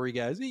those blurry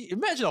guys.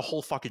 Imagine a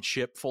whole fucking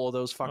ship full of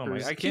those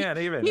fuckers. I can't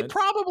even. This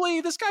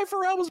guy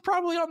Pharrell was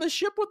probably on the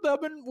ship with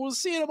them and was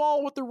seeing them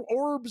all with their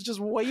orbs just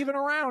waving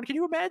around. Can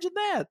you imagine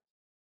that?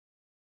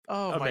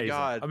 Oh my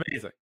god.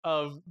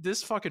 Amazing.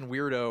 This fucking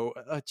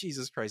weirdo.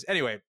 Jesus Christ.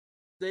 Anyway,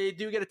 they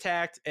do get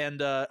attacked,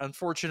 and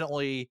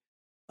unfortunately,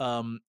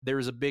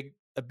 there's a big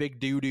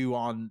doo-doo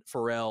on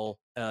Pharrell.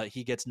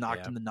 He gets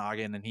knocked in the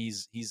noggin, and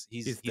he's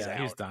out.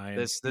 He's dying.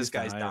 This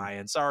guy's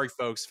dying. Sorry,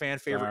 folks. Fan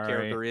favorite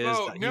character is.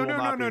 Oh,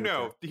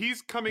 no.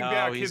 He's coming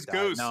back. His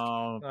ghost.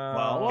 No.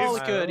 Well,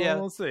 it's good. Yeah.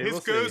 We'll see. His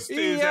ghost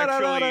is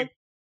actually.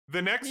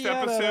 The next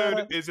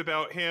episode is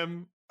about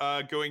him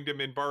going to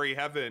Minbari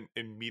Heaven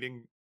and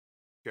meeting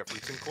Jeffrey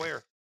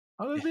Sinclair.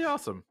 Oh, that'd be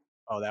awesome.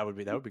 Oh, that would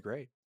be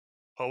great.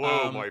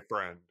 Hello, my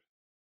friend.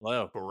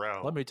 Hello.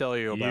 Pharrell. Let me tell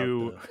you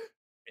about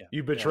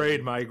you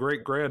betrayed my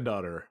great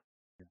granddaughter.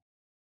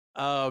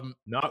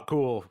 Not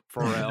cool,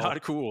 Pharrell.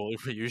 Not cool.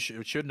 You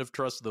shouldn't have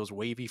trusted those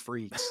wavy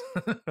freaks.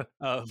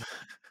 But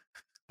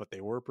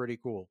they were pretty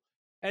cool.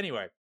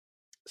 Anyway,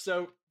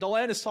 so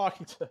Delenn is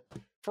talking to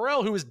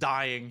Pharrell, who is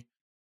dying,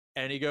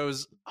 and he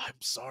goes, "I'm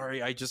sorry.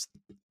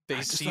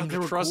 They seemed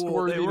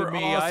trustworthy to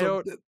me.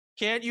 Awesome.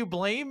 can't you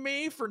blame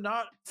me for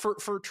not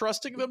for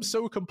trusting them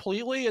so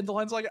completely? And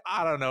Delen's like,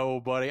 I don't know,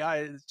 buddy.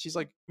 She's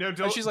like, No,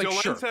 she's like,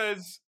 Dylan sure.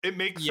 says it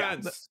makes Yeah.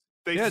 sense.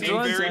 They Yeah, seem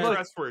Dylan very said, look,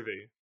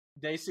 trustworthy.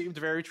 They seemed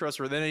very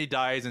trustworthy. Then he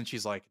dies, and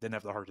she's like, didn't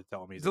have the heart to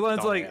tell me. He's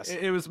Dylan's like,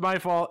 dumbass. it was my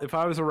fault. If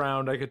I was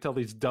around, I could tell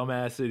these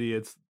dumbass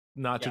idiots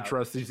not to Yeah,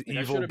 trust these like,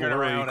 I evil, should've been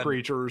blurry around and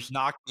creatures.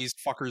 knock these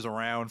fuckers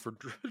around for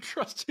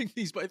trusting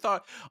these. But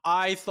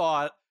I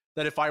thought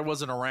that if I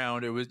wasn't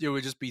around, it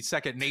would just be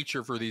second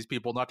nature for these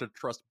people not to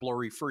trust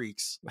blurry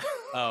freaks.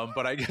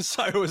 But I guess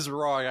I was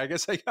wrong. I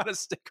guess I gotta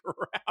stick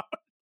around.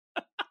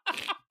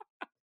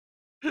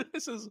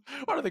 This is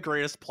one of the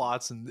greatest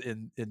plots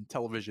in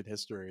television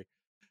history.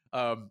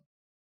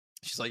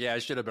 She's like, yeah, I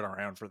should have been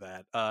around for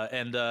that.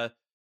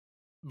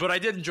 But I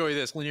did enjoy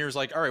this. Linear's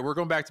like, all right, we're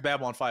going back to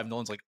Babylon 5. And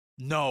Nolan's like,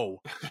 no,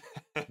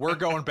 we're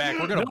going back.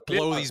 We're gonna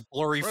blow these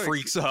blurry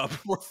freaks up.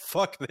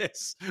 Fuck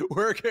this.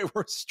 We're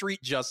street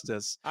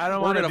justice. I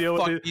don't want to deal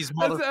with these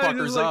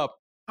motherfuckers up.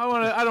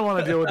 I don't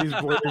want to deal with these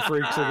blurry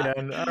freaks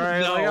again. All right,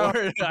 No,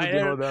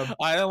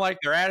 I didn't like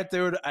their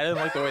attitude. I didn't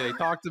like the way they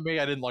talked to me.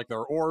 I didn't like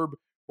their orb.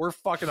 We're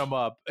fucking them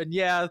up. And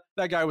yeah,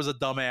 that guy was a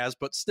dumbass,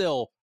 but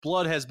still,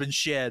 blood has been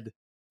shed.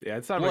 Yeah,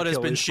 it's time blood has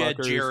been these shed,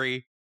 fuckers.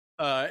 Jerry.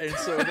 And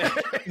so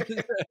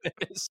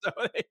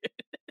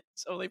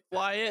so they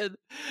fly in,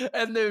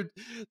 and the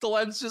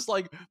lens just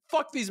like,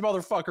 fuck these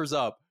motherfuckers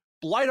up,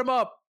 light them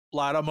up,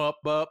 light them up,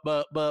 light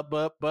them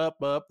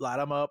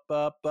up,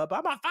 I'm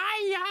on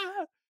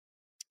fire.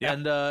 Yeah.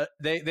 And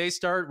they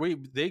start,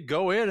 they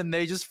go in and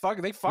they just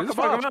fuck them up.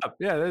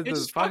 Yeah, they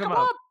just fuck them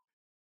up.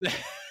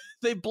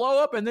 They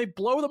blow up and they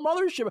blow the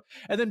mothership,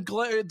 and then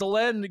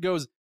Delenn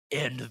goes,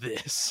 end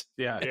this.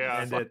 Yeah.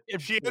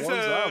 She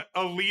has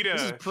a Lita.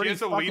 This is pretty she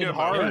has a fucking Lita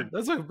hard. moment.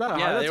 That's like,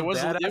 yeah, that's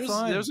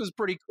this was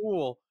pretty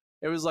cool.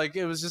 It was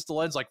just the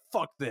lens like,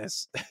 fuck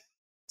this.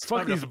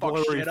 Fuck these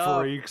blurry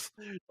freaks.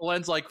 The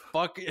lens like,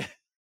 fuck it.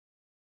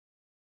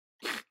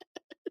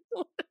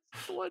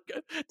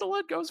 The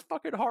lens goes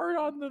fucking hard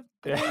on the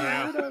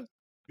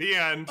The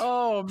end.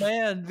 Oh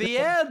man, the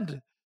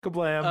end.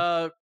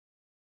 Kablam.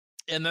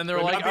 And then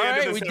they're like, all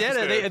right, we did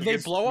it. They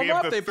blow them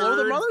up. They blow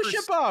the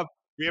mothership up.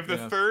 We have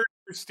the third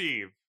for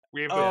Steve.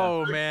 We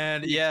have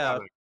man, yeah.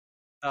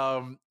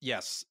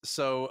 Yes.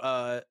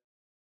 So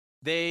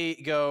they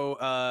go,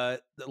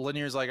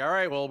 Linear's like, all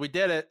right, well, we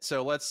did it.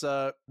 So let's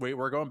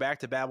we're going back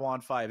to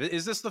Babylon 5.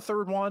 Is this the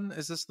third one?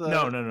 Is this the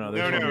No,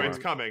 it's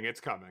coming.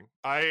 It's coming.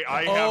 I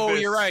oh, have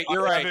this, you're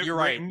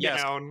right.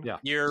 Yes. Down. Yeah.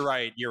 You're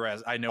right.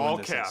 I know All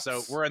when this caps. is.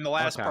 So we're in the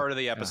last part of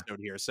the episode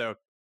here. So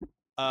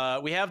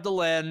we have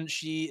Delenn.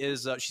 She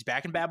is she's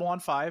back in Babylon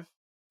 5.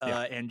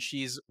 And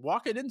she's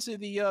walking into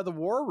the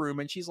war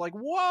room, and she's like,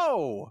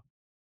 "Whoa,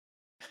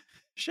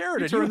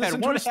 Sheridan, you had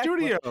one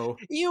studio.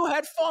 You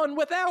had fun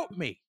without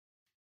me.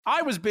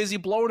 I was busy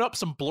blowing up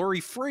some blurry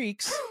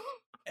freaks,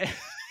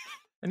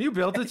 and you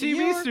built a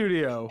TV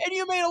studio, and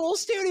you made a little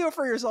studio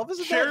for yourself.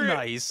 Isn't that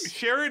nice?"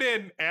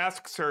 Sheridan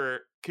asks her,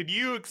 "Could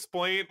you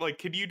explain?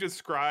 Could you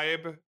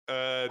describe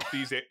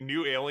these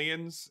new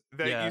aliens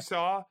that you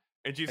saw?"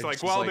 And she's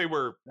like, well, they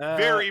were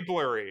very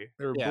blurry.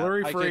 They were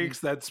blurry freaks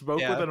that spoke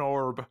with an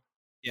orb.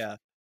 Yeah.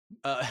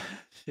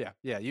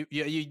 You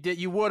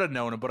would have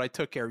known them, but I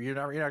took care of you. You're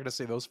not going to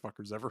say those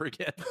fuckers ever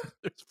again.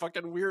 There's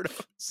fucking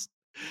weirdos.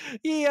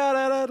 Anyway.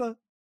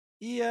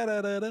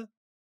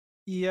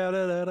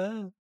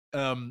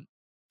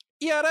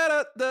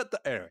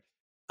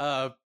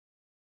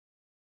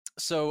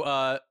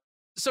 So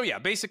yeah,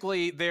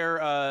 basically they're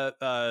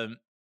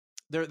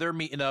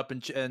meeting up,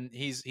 and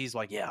he's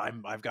like, yeah,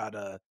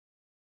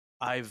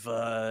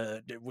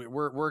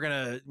 we're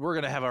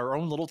gonna have our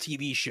own little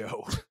TV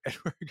show.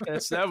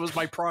 So that was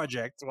my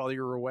project while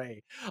you were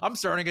away. I'm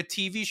starting a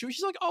TV show.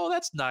 She's like, oh,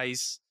 that's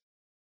nice.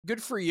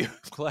 Good for you.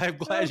 I'm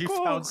glad you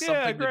found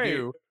something to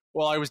do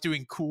while I was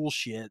doing cool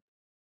shit.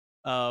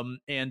 And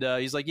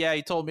he's like, yeah,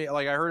 he told me,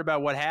 like, I heard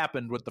about what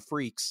happened with the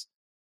freaks.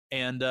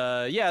 And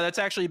that's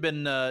actually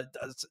been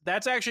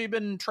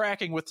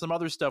tracking with some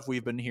other stuff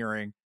we've been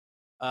hearing.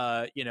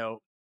 With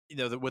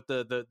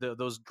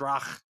those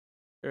Drach.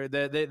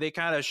 They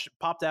kind of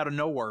popped out of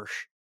nowhere,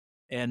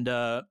 and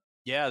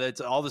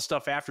that's all the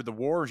stuff after the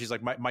war. She's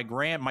like, my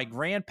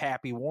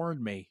grandpappy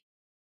warned me.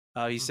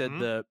 He said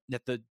that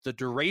the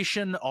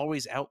duration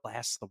always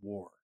outlasts the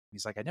war.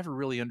 He's like, I never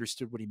really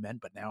understood what he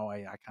meant, but now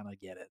I kind of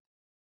get it.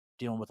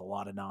 Dealing with a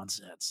lot of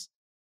nonsense,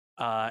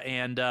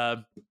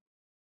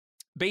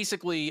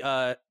 basically,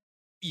 So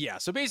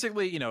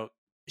basically,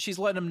 she's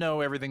letting him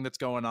know everything that's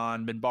going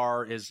on.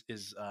 Minbar is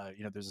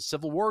there's a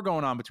civil war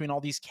going on between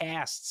all these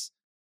castes.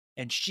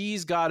 And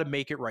she's got to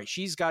make it right.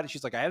 She's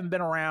like, I haven't been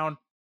around.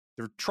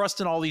 They're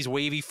trusting all these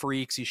wavy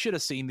freaks. You should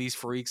have seen these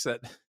freaks that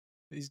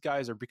these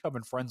guys are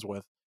becoming friends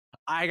with.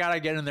 I got to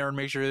get in there and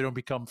make sure they don't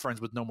become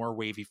friends with no more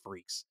wavy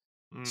freaks.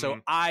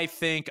 So I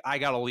think I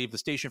got to leave the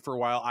station for a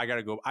while. I got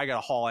to go. I got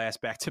to haul ass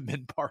back to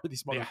Minbar.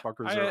 These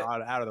motherfuckers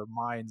are out of their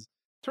minds.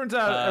 Turns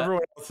out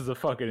everyone else is a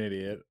fucking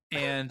idiot.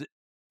 And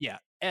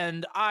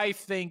And I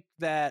think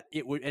that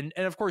it would, and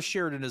of course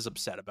Sheridan is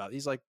upset about it.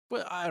 He's like,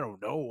 but I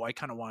don't know. I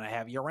kind of want to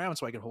have you around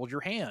so I can hold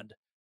your hand.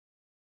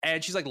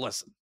 And she's like,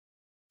 listen,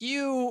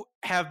 you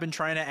have been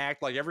trying to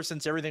act like ever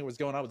since everything was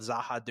going on with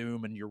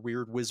Zahadum and your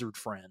weird wizard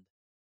friend,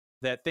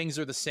 that things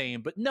are the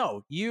same. But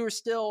no, you're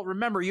still,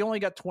 remember, you only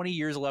got 20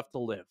 years left to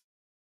live.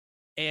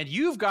 And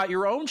you've got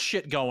your own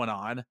shit going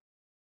on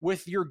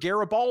with your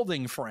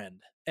Garibalding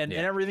friend and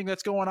everything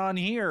that's going on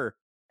here.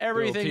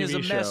 Everything is a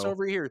mess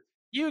over here.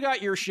 You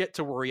got your shit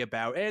to worry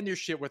about and your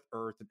shit with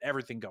Earth and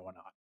everything going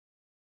on.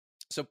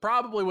 So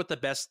probably what the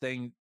best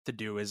thing to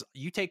do is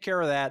you take care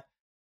of that.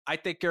 I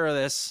take care of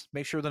this.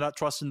 Make sure they're not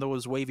trusting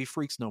those wavy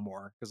freaks no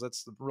more, because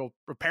that's the real,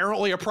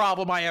 apparently a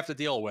problem I have to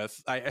deal with.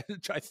 I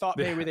thought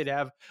maybe they'd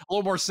have a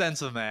little more sense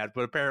than that,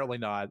 but apparently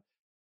not.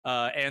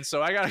 And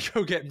so I got to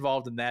go get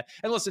involved in that.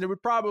 And listen, it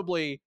would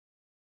probably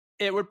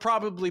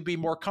be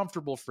more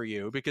comfortable for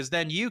you, because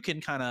then you can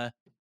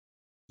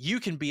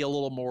be a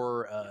little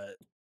more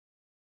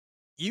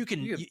you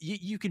can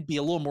be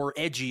a little more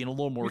edgy and a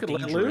little more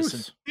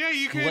dangerous. And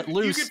you can let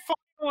loose. You can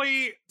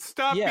finally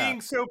stop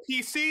being so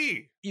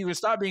PC. You can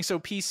stop being so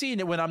PC,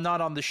 and when I'm not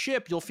on the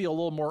ship, you'll feel a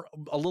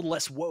little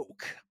less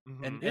woke,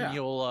 and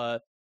you'll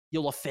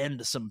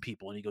offend some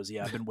people. And he goes,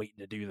 "Yeah, I've been waiting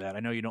to do that.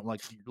 I know you don't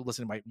like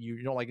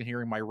you don't like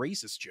hearing my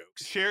racist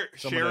jokes."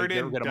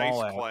 Sheridan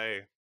Dice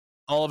Clay.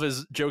 All of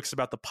his jokes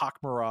about the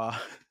Pakmara.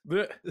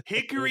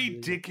 Hickory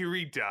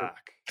dickory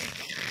dock.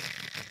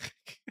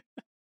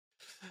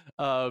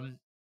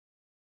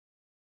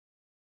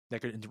 They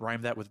could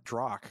rhyme that with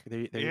Drock. There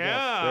you go.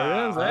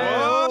 There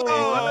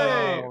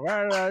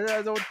it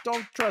is.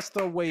 Don't trust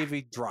the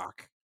wavy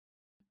Drock.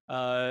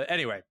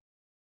 Anyway,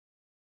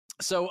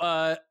 so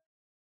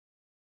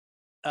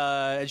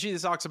and she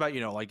talks about,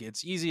 like,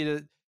 it's easy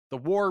to, the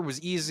war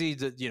was easy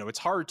to, it's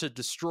hard to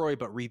destroy,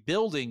 but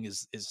rebuilding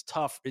is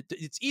tough.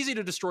 It's easy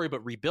to destroy,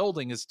 but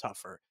rebuilding is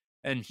tougher.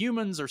 And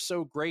humans are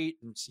so great,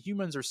 and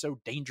humans are so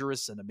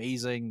dangerous and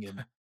amazing,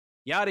 and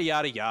yada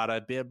yada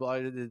yada.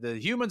 The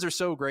humans are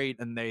so great,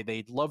 and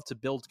they love to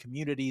build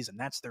communities, and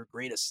that's their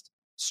greatest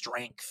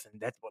strength,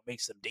 and that's what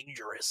makes them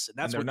dangerous. And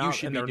that's what you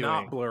should be doing. They're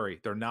not blurry.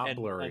 They're not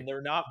blurry. And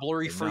they're not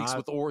blurry freaks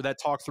that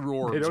talk through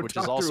orbs, which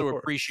is also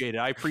appreciated.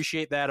 I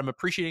appreciate that. I'm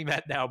appreciating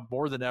that now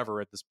more than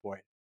ever at this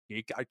point.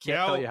 I can't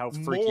tell you how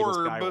freaky this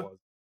guy was.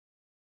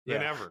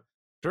 Than ever.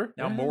 Sure.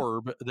 Now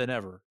Morb than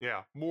ever.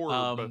 Yeah,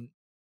 Morb.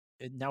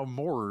 Now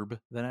Morb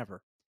than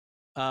ever.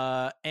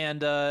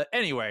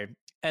 Anyway,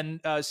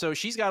 so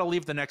she's got to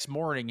leave the next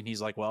morning, and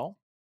he's like, well,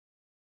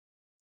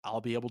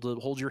 I'll be able to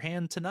hold your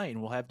hand tonight,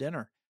 and we'll have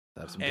dinner.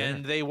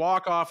 And they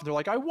walk off, and they're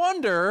like, I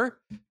wonder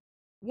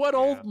what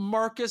old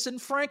Marcus and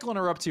Franklin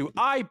are up to.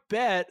 I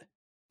bet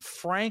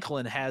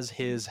Franklin has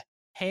his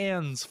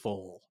hands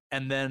full.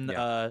 And then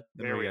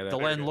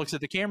Delenn looks at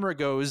the camera,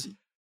 goes,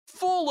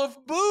 full of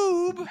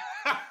boob.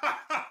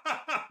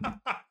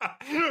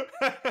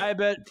 I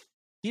bet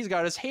he's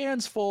got his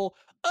hands full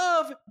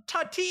of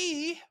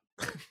Tati.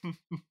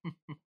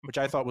 Which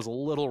I thought was a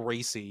little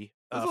racy.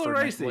 A little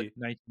racy.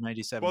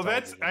 1997. Well,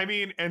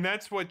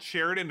 that's what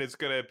Sheridan is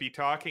going to be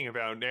talking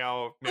about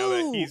now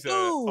that he's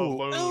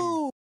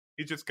alone.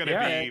 He's just going to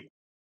be,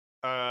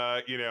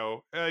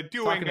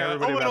 doing a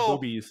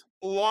little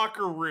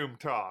locker room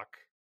talk.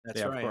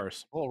 That's right. Of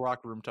course. A little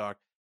locker room talk.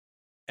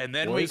 And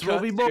then we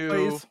cut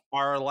to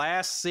our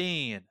last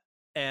scene.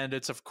 And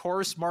it's, of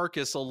course,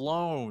 Marcus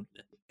alone.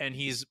 And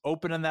he's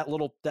opening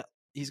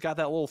he's got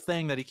that little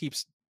thing that he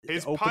keeps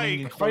his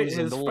opening pike, and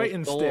his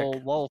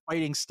little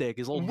fighting stick,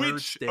 his little nerd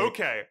stick.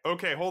 Okay,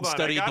 hold on.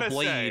 Study the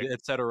blade,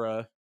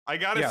 etc. I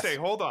gotta say,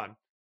 hold on.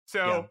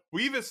 So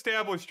we've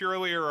established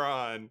earlier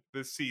on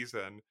this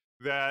season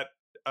that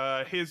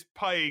his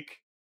pike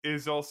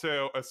is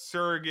also a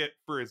surrogate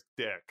for his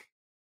dick.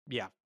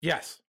 Yeah.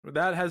 Yes,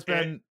 that's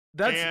been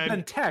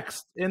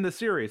text in the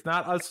series,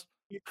 not us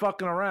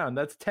fucking around.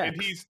 That's text.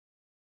 And he's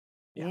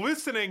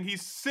listening.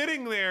 He's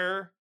sitting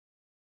there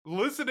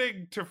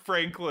listening to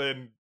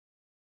Franklin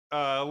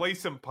lay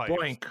some pipes.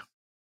 Boink.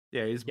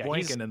 Yeah, he's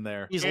boinking in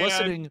there. He's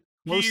listening.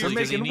 Mostly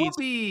because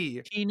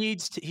he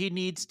needs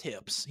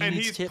tips.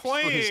 He's tips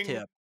playing for his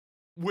tip.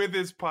 With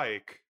his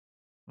pike.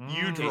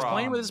 You draw. He's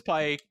playing with his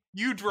pike.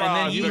 You draw.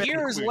 And then he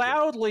hears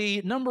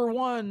loudly, number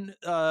one,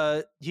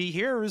 he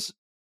hears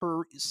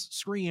her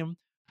scream,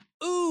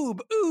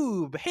 "Oob,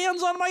 oob,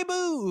 hands on my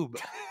boob."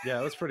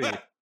 Yeah, that's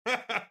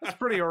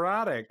pretty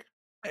erotic.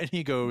 And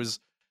he goes,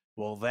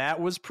 "Well,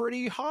 that was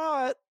pretty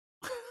hot."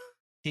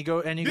 He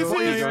looks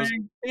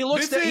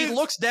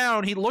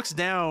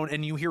down,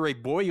 and you hear a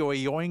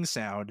boing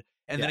sound,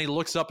 and then he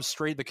looks up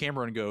straight at the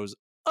camera and goes,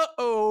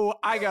 "Uh-oh,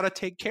 I gotta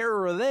take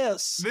care of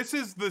this." This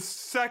is the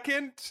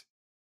second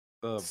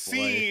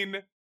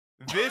scene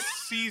this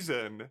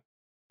season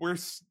where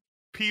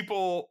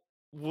people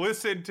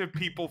listen to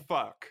people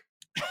fuck.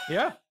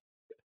 Yeah.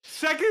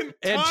 Second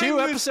time and 2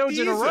 episodes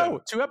in a row.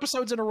 2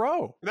 episodes in a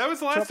row. That was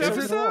the last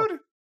episode?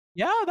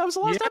 Yeah, that was the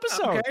last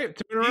episode. Okay,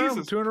 2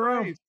 in a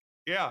row.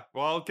 Yeah.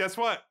 Well, guess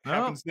what No.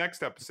 happens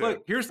next episode?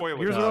 Look, here's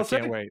Spoilers. what I'll say.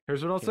 Can't wait.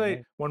 Here's what I'll Can't say.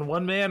 wait. When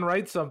one man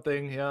writes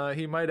something,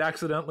 he might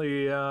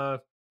accidentally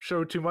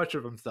show too much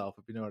of himself,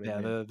 if you know what I Yeah,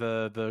 mean.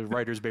 the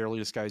writer's barely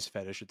disguised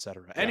fetish,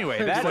 etc. Anyway,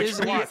 It's that like is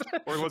Sherlock.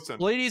 Or listen.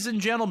 ladies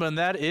and gentlemen,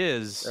 that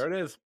is There it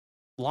is.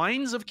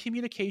 Lines of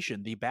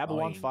Communication, the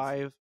Babylon Lines.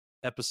 5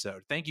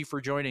 episode. Thank you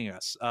for joining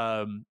us.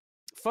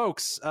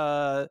 Folks,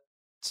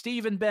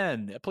 Steve and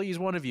Ben, please,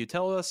 one of you,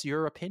 tell us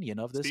your opinion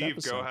of this Steve,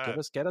 episode. go ahead.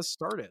 Get us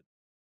started.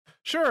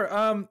 Sure.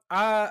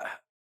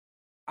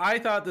 I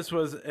thought this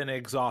was an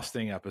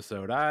exhausting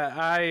episode.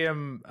 I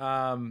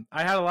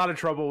had a lot of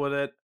trouble with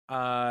it.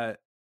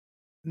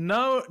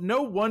 No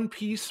one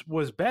piece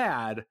was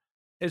bad.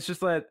 It's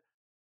just that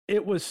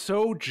it was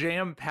so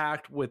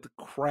jam-packed with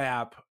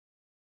crap.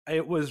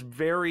 It was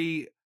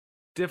very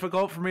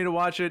difficult for me to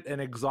watch it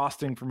and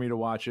exhausting for me to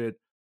watch it.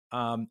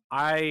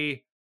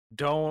 I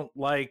don't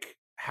like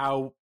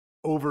how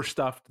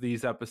overstuffed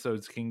these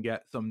episodes can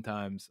get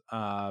sometimes.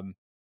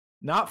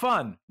 Not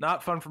fun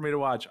for me to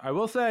watch. I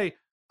will say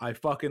I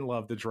fucking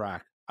love the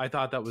Drac. I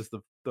thought that was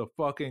the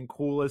fucking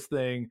coolest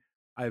thing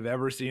I've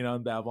ever seen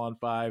on Babylon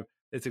 5.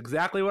 It's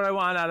exactly what I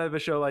want out of a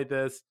show like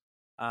this.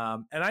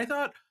 And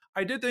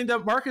I did think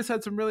that Marcus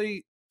had some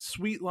really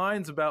sweet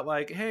lines about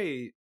like,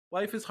 hey,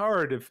 life is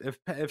hard.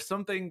 If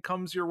something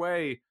comes your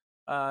way,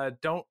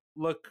 don't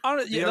look.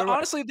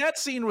 Honestly, that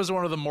scene was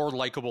one of the more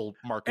likable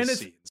Marcus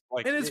scenes.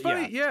 Like, and it's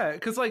funny,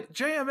 because like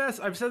JMS,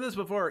 I've said this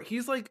before,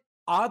 he's like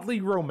oddly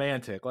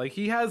romantic. Like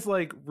he has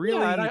like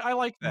really I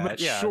like that.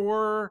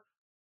 mature,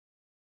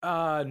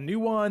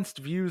 nuanced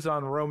views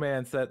on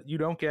romance that you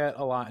don't get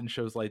a lot in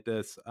shows like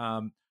this.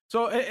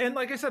 So and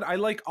like I said, I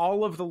like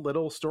all of the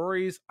little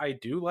stories. I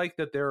do like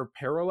that they're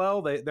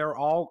parallel. They're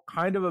all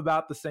kind of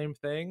about the same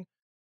thing.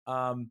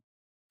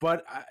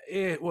 But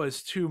it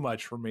was too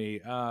much for me.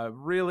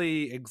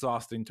 Really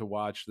exhausting to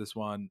watch this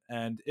one.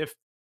 And if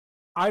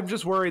I'm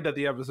just worried that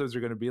the episodes are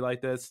going to be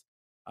like this,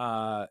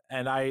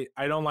 and I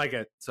don't like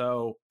it.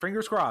 So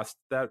fingers crossed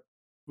that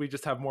we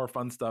just have more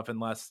fun stuff and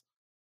less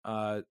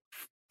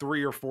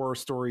 3 or 4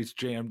 stories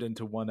jammed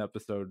into one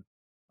episode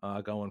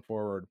going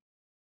forward.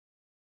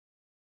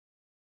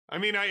 I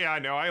mean,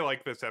 I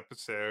like this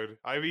episode.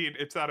 I mean,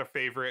 it's not a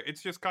favorite.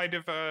 It's just kind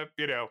of all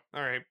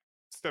right,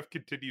 stuff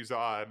continues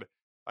on.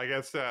 I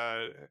guess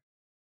I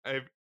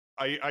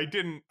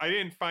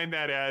didn't find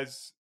that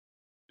as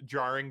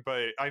jarring,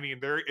 but I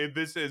mean,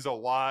 this is a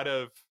lot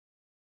of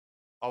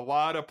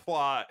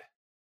plot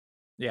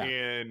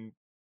in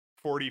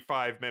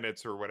 45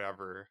 minutes or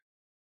whatever.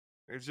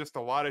 There's just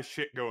a lot of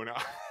shit going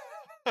on.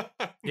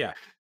 Yeah.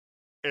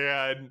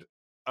 And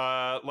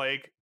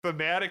like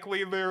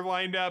thematically they're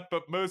lined up,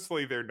 but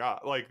mostly they're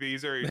not. Like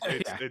these are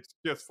it's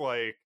just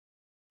like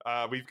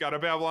we've got a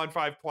Babylon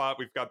 5 plot,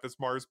 we've got this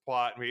Mars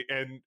plot,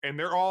 and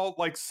they're all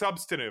like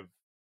substantive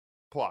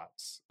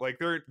plots. Like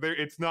they're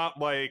it's not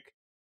like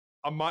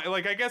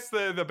like I guess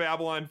the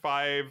Babylon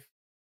 5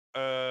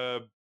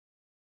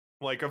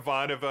 like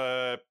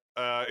Ivanova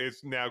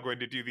is now going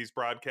to do these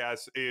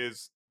broadcasts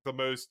is the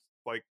most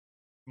like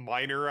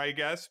minor, I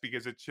guess,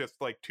 because it's just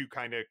like 2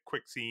 kind of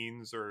quick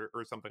scenes or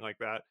something like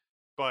that.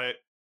 But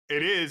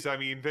it is, I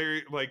mean,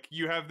 they're like,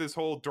 you have this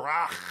whole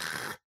Drach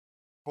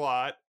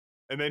plot,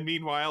 and then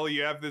meanwhile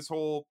you have this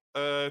whole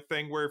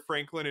thing where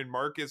Franklin and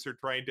Marcus are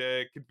trying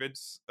to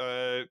convince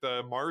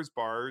the Mars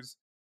bars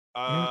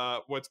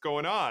what's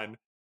going on.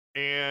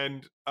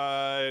 And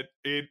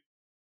it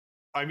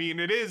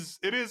is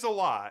a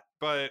lot,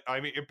 but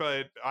I mean,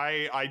 but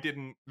I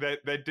didn't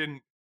that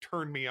didn't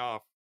turn me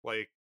off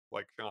like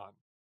Sean.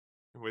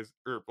 It was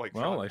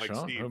Sean, like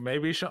Sean. Steve. Or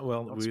maybe Sean.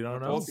 Well, we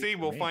don't know. We'll see.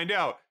 We'll find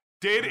out.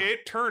 Did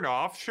it turn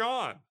off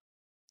Sean?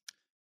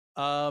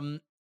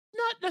 Not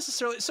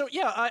necessarily. So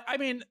yeah, I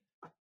mean,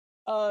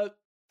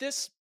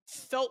 this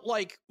felt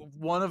like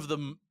one of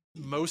the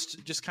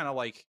most just kind of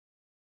like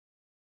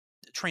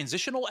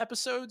transitional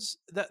episodes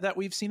that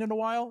we've seen in a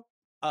while.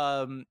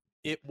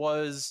 It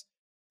was,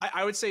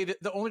 I would say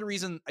that the only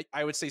reason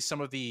I would say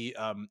some of the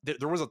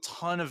there was a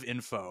ton of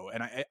info,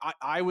 and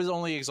I was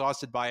only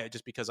exhausted by it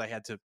just because I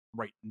had to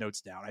write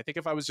notes down. I think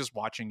if I was just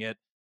watching it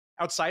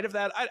outside of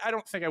that, I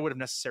don't think I would have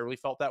necessarily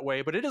felt that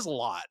way. But it is a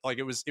lot. Like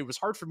it was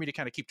hard for me to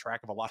kind of keep track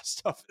of a lot of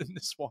stuff in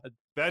this one.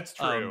 That's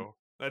true.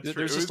 That's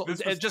true.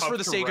 Just for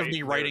the sake of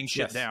me writing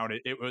shit down,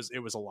 it was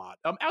a lot.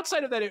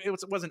 Outside of that, it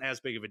wasn't as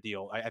big of a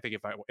deal. I think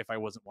if I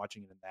wasn't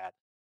watching it in that,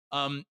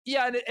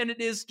 and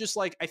it is just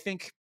like I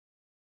think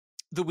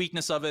the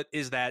weakness of it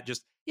is that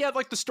just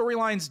like the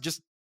storylines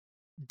just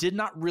did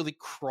not really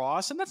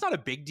cross, and that's not a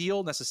big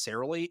deal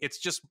necessarily.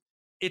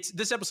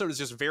 This episode is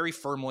just very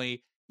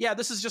firmly,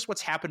 this is just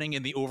what's happening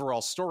in the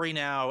overall story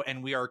now,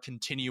 and we are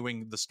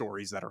continuing the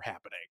stories that are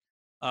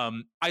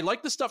happening. I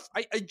like the stuff.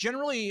 I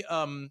generally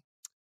and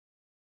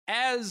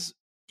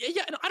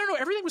I don't know,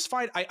 everything was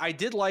fine. I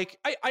did like,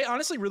 I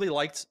honestly really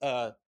liked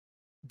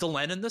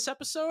Delenn in this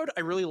episode. I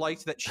really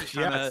liked that she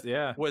kind of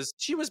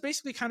she was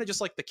basically kind of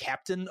just like the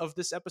captain of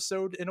this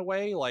episode in a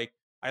way. Like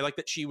I like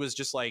that she was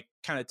just like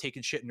kind of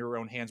taking shit into her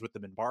own hands with the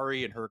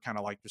Minbari and her kind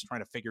of like just trying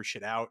to figure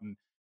shit out. And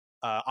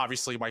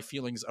Obviously, my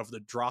feelings of the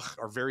Drach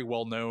are very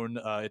well known.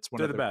 It's one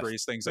They're of the the best.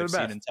 greatest things They're I've the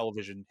seen best. in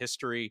television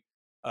history.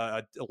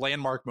 A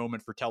landmark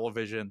moment for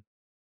television.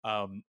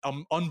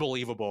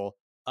 Unbelievable.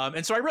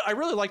 And so I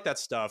really like that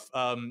stuff.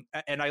 And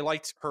I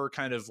liked her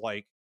kind of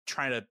like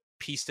trying to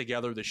piece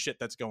together the shit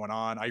that's going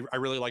on. I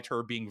really liked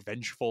her being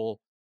vengeful,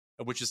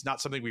 which is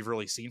not something we've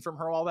really seen from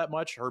her all that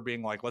much. Her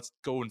being like, let's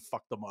go and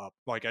fuck them up.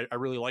 Like I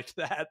really liked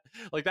that.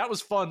 Like that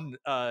was fun.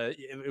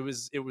 It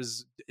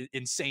was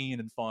insane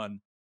and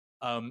fun.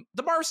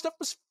 The Mars stuff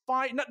was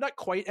fine, not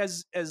quite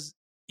as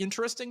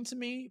interesting to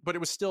me, but it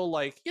was still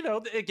like,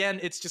 again,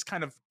 it's just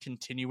kind of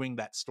continuing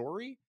that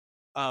story.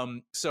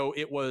 So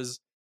it was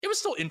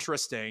still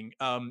interesting.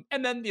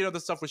 And then the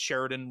stuff with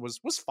Sheridan was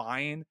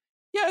fine.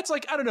 Yeah, it's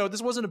like, I don't know,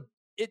 this wasn't a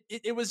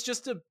it was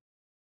just a,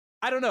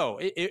 I don't know.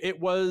 It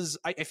was.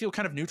 I feel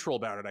kind of neutral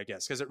about it, I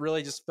guess, because it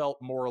really just felt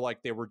more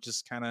like they were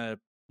just kind of,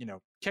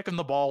 kicking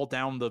the ball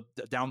down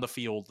the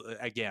field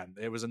again.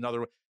 It was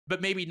another,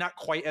 but maybe not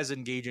quite as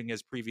engaging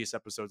as previous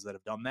episodes that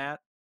have done that.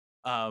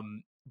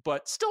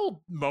 But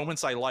still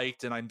moments I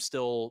liked, and I'm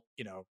still,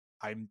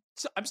 I'm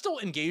still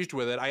engaged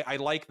with it. I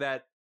like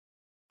that.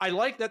 I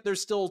like that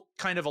there's still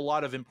kind of a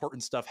lot of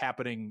important stuff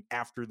happening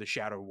after the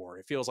Shadow War.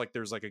 It feels like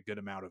there's like a good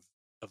amount of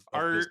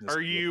business.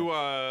 Are you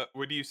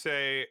would you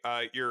say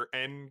you're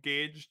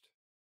engaged?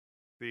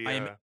 The I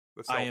am.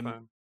 the cell I am.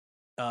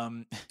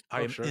 phone.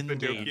 I am sure. The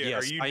engaged. Nokia.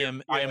 Yes, Are you I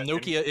am. I am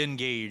Nokia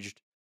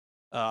engaged.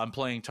 I'm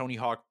playing Tony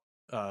Hawk.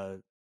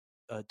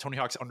 Tony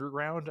Hawk's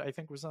Underground, I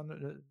think, was on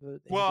the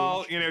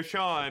Well, Engage.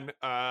 Sean,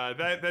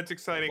 that's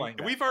exciting. Playing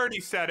that. We've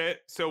already said it,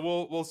 so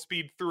we'll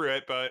speed through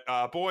it. But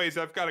boys,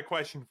 I've got a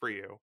question for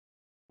you.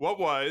 What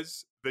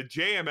was the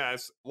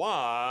JMS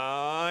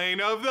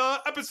line of the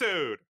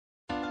episode?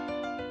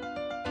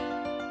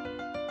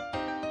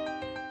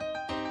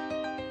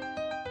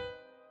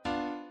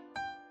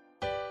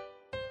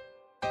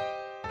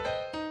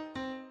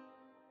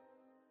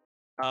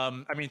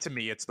 I mean, to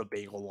me, it's the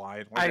bagel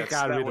line. I Like,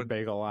 gotta that be one, the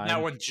bagel line.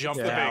 that one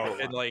jumped Yeah. out, Bagel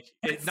and line. like,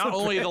 It's not the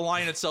only the bagel.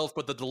 line itself,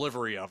 but the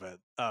delivery of it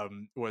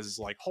was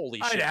like, holy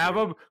shit. I'd have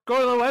dude. them go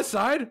to the west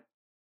side.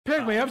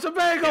 Pick me up some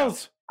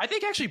bagels. I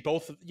think actually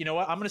both. You know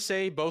what? I'm gonna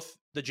say both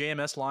the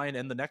JMS line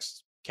and the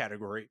next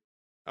category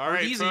All are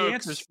right, easy folks.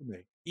 answers for me.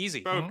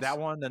 Easy. Folks. That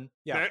one, and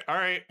yeah. All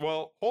right.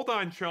 Well, hold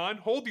on, Sean.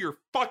 Hold your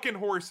fucking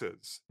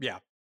horses. Yeah.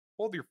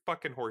 Hold your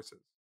fucking horses.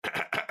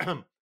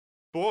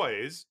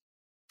 Boys,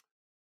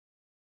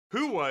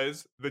 who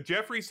was the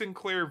Jeffrey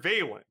Sinclair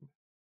Valen?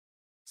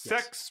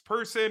 Sex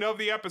person of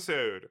the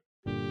episode.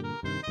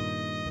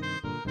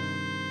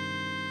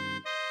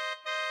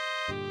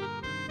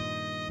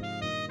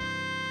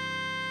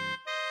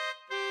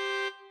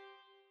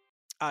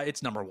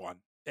 It's number one.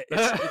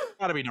 It's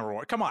gotta be number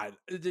one. Come on.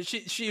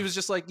 She was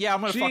just like, yeah,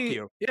 I'm gonna fuck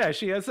you. Yeah,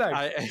 she has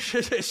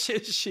sex.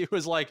 She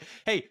was like,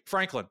 hey,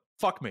 Franklin,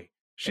 fuck me.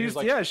 She's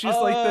like,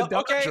 like the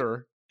okay.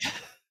 Dodger.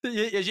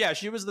 Yeah,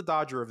 she was the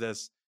Dodger of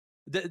this.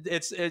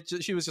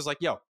 She was just like,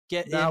 yo,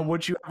 get Now, in,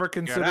 would you ever get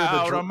consider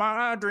out the of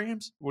my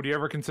dreams. would you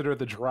ever consider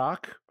the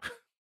Drock?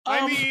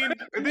 I mean,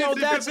 no,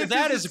 this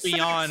that is is a sex-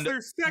 beyond.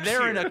 there's sex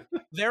They're here.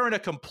 they're in a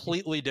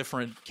completely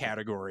different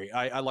category.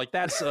 I like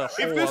that's a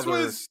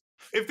whole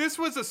If this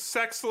was a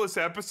sexless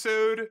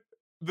episode,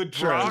 the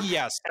Sure. Drock,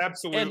 yes,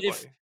 absolutely.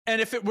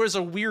 and if it was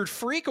a weird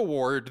freak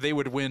award, they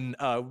would win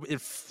in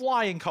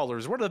flying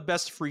colors. One of the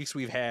best freaks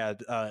we've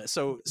had.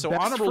 So Best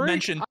honorable freak?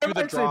 mention I to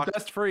the might say Drock.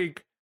 best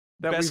freak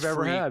that Best we've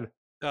ever freak. had.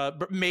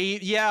 But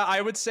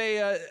I would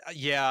say,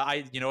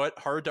 you know what?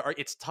 Hard to.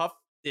 It's tough.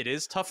 It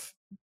is tough.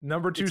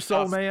 Number 2, It's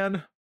Soul tough.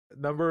 Man.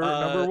 Number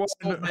 1.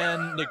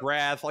 Soulman,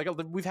 McGrath. Like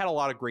we've had a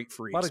lot of great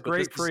freaks. A lot of but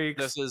great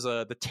freaks. This is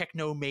the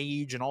Techno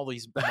Mage and all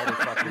these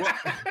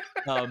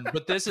motherfuckers.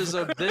 But this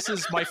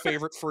is my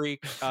favorite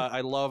freak.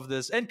 I love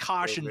this, and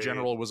Kosh in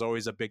general was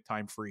always a big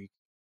time freak.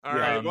 All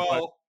right,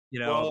 but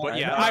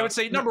yeah, I would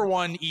say number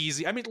one,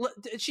 easy. I mean,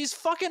 she's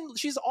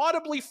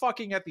audibly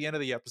fucking at the end of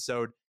the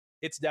episode.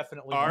 It's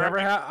definitely All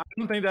right. I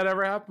don't think that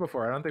ever happened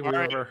before. I don't think we've All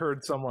right. ever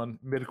heard someone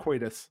mid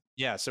coitus.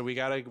 yeah. So we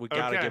gotta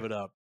Okay. give it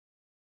up.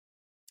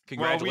 Well,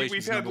 Congratulations.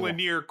 we've had number one.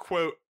 Lanier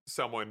quote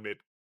someone mid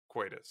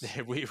coitus.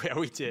 we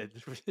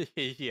did.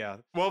 Yeah.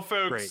 Well,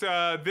 folks,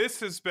 this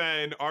has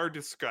been our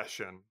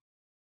discussion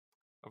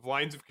of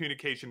lines of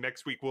communication.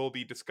 Next week, we'll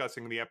be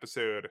discussing the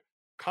episode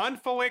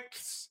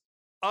Conflicts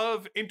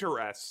of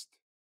Interest.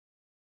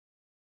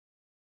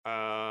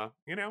 It'll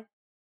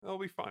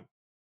be fun.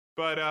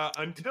 But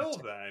until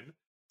then,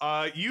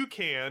 you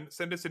can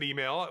send us an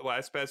email at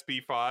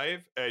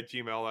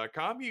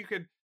lastbestb5@gmail.com. You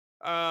can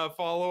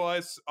follow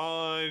us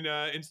on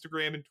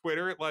Instagram and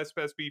Twitter at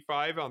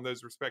lastbestb5 on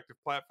those respective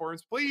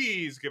platforms.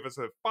 Please give us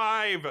a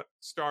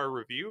 5-star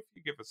review. If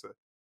you give us a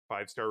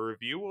 5-star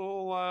review,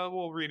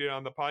 we'll read it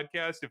on the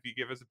podcast. If you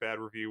give us a bad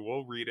review,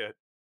 we'll read it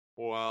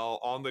while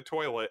on the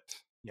toilet.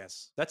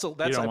 Yes, that's I don't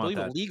want believe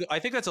that. illegal. I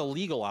think that's a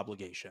legal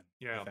obligation.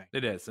 Yeah. I think.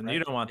 It is, and Right?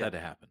 you don't want Yeah. that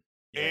to happen.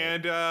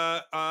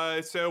 Yeah.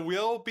 And so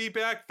we'll be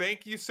back.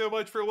 Thank you so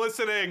much for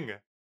listening.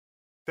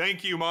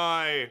 Thank you,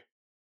 my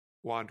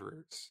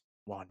wanderers.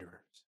 Wanderers.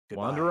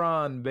 Goodbye. Wander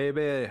on,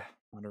 baby.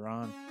 Wander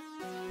on.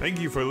 Thank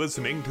you for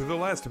listening to the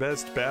Last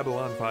Best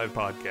Babylon 5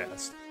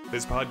 podcast.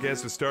 This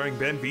podcast is starring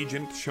Ben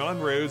Vigent, Sean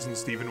Rose, and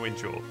Stephen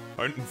Winchell.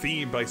 Art and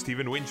theme by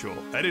Stephen Winchell.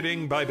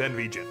 Editing by Ben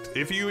Vigent.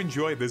 If you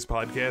enjoyed this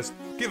podcast,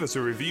 give us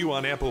a review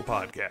on Apple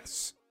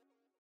Podcasts.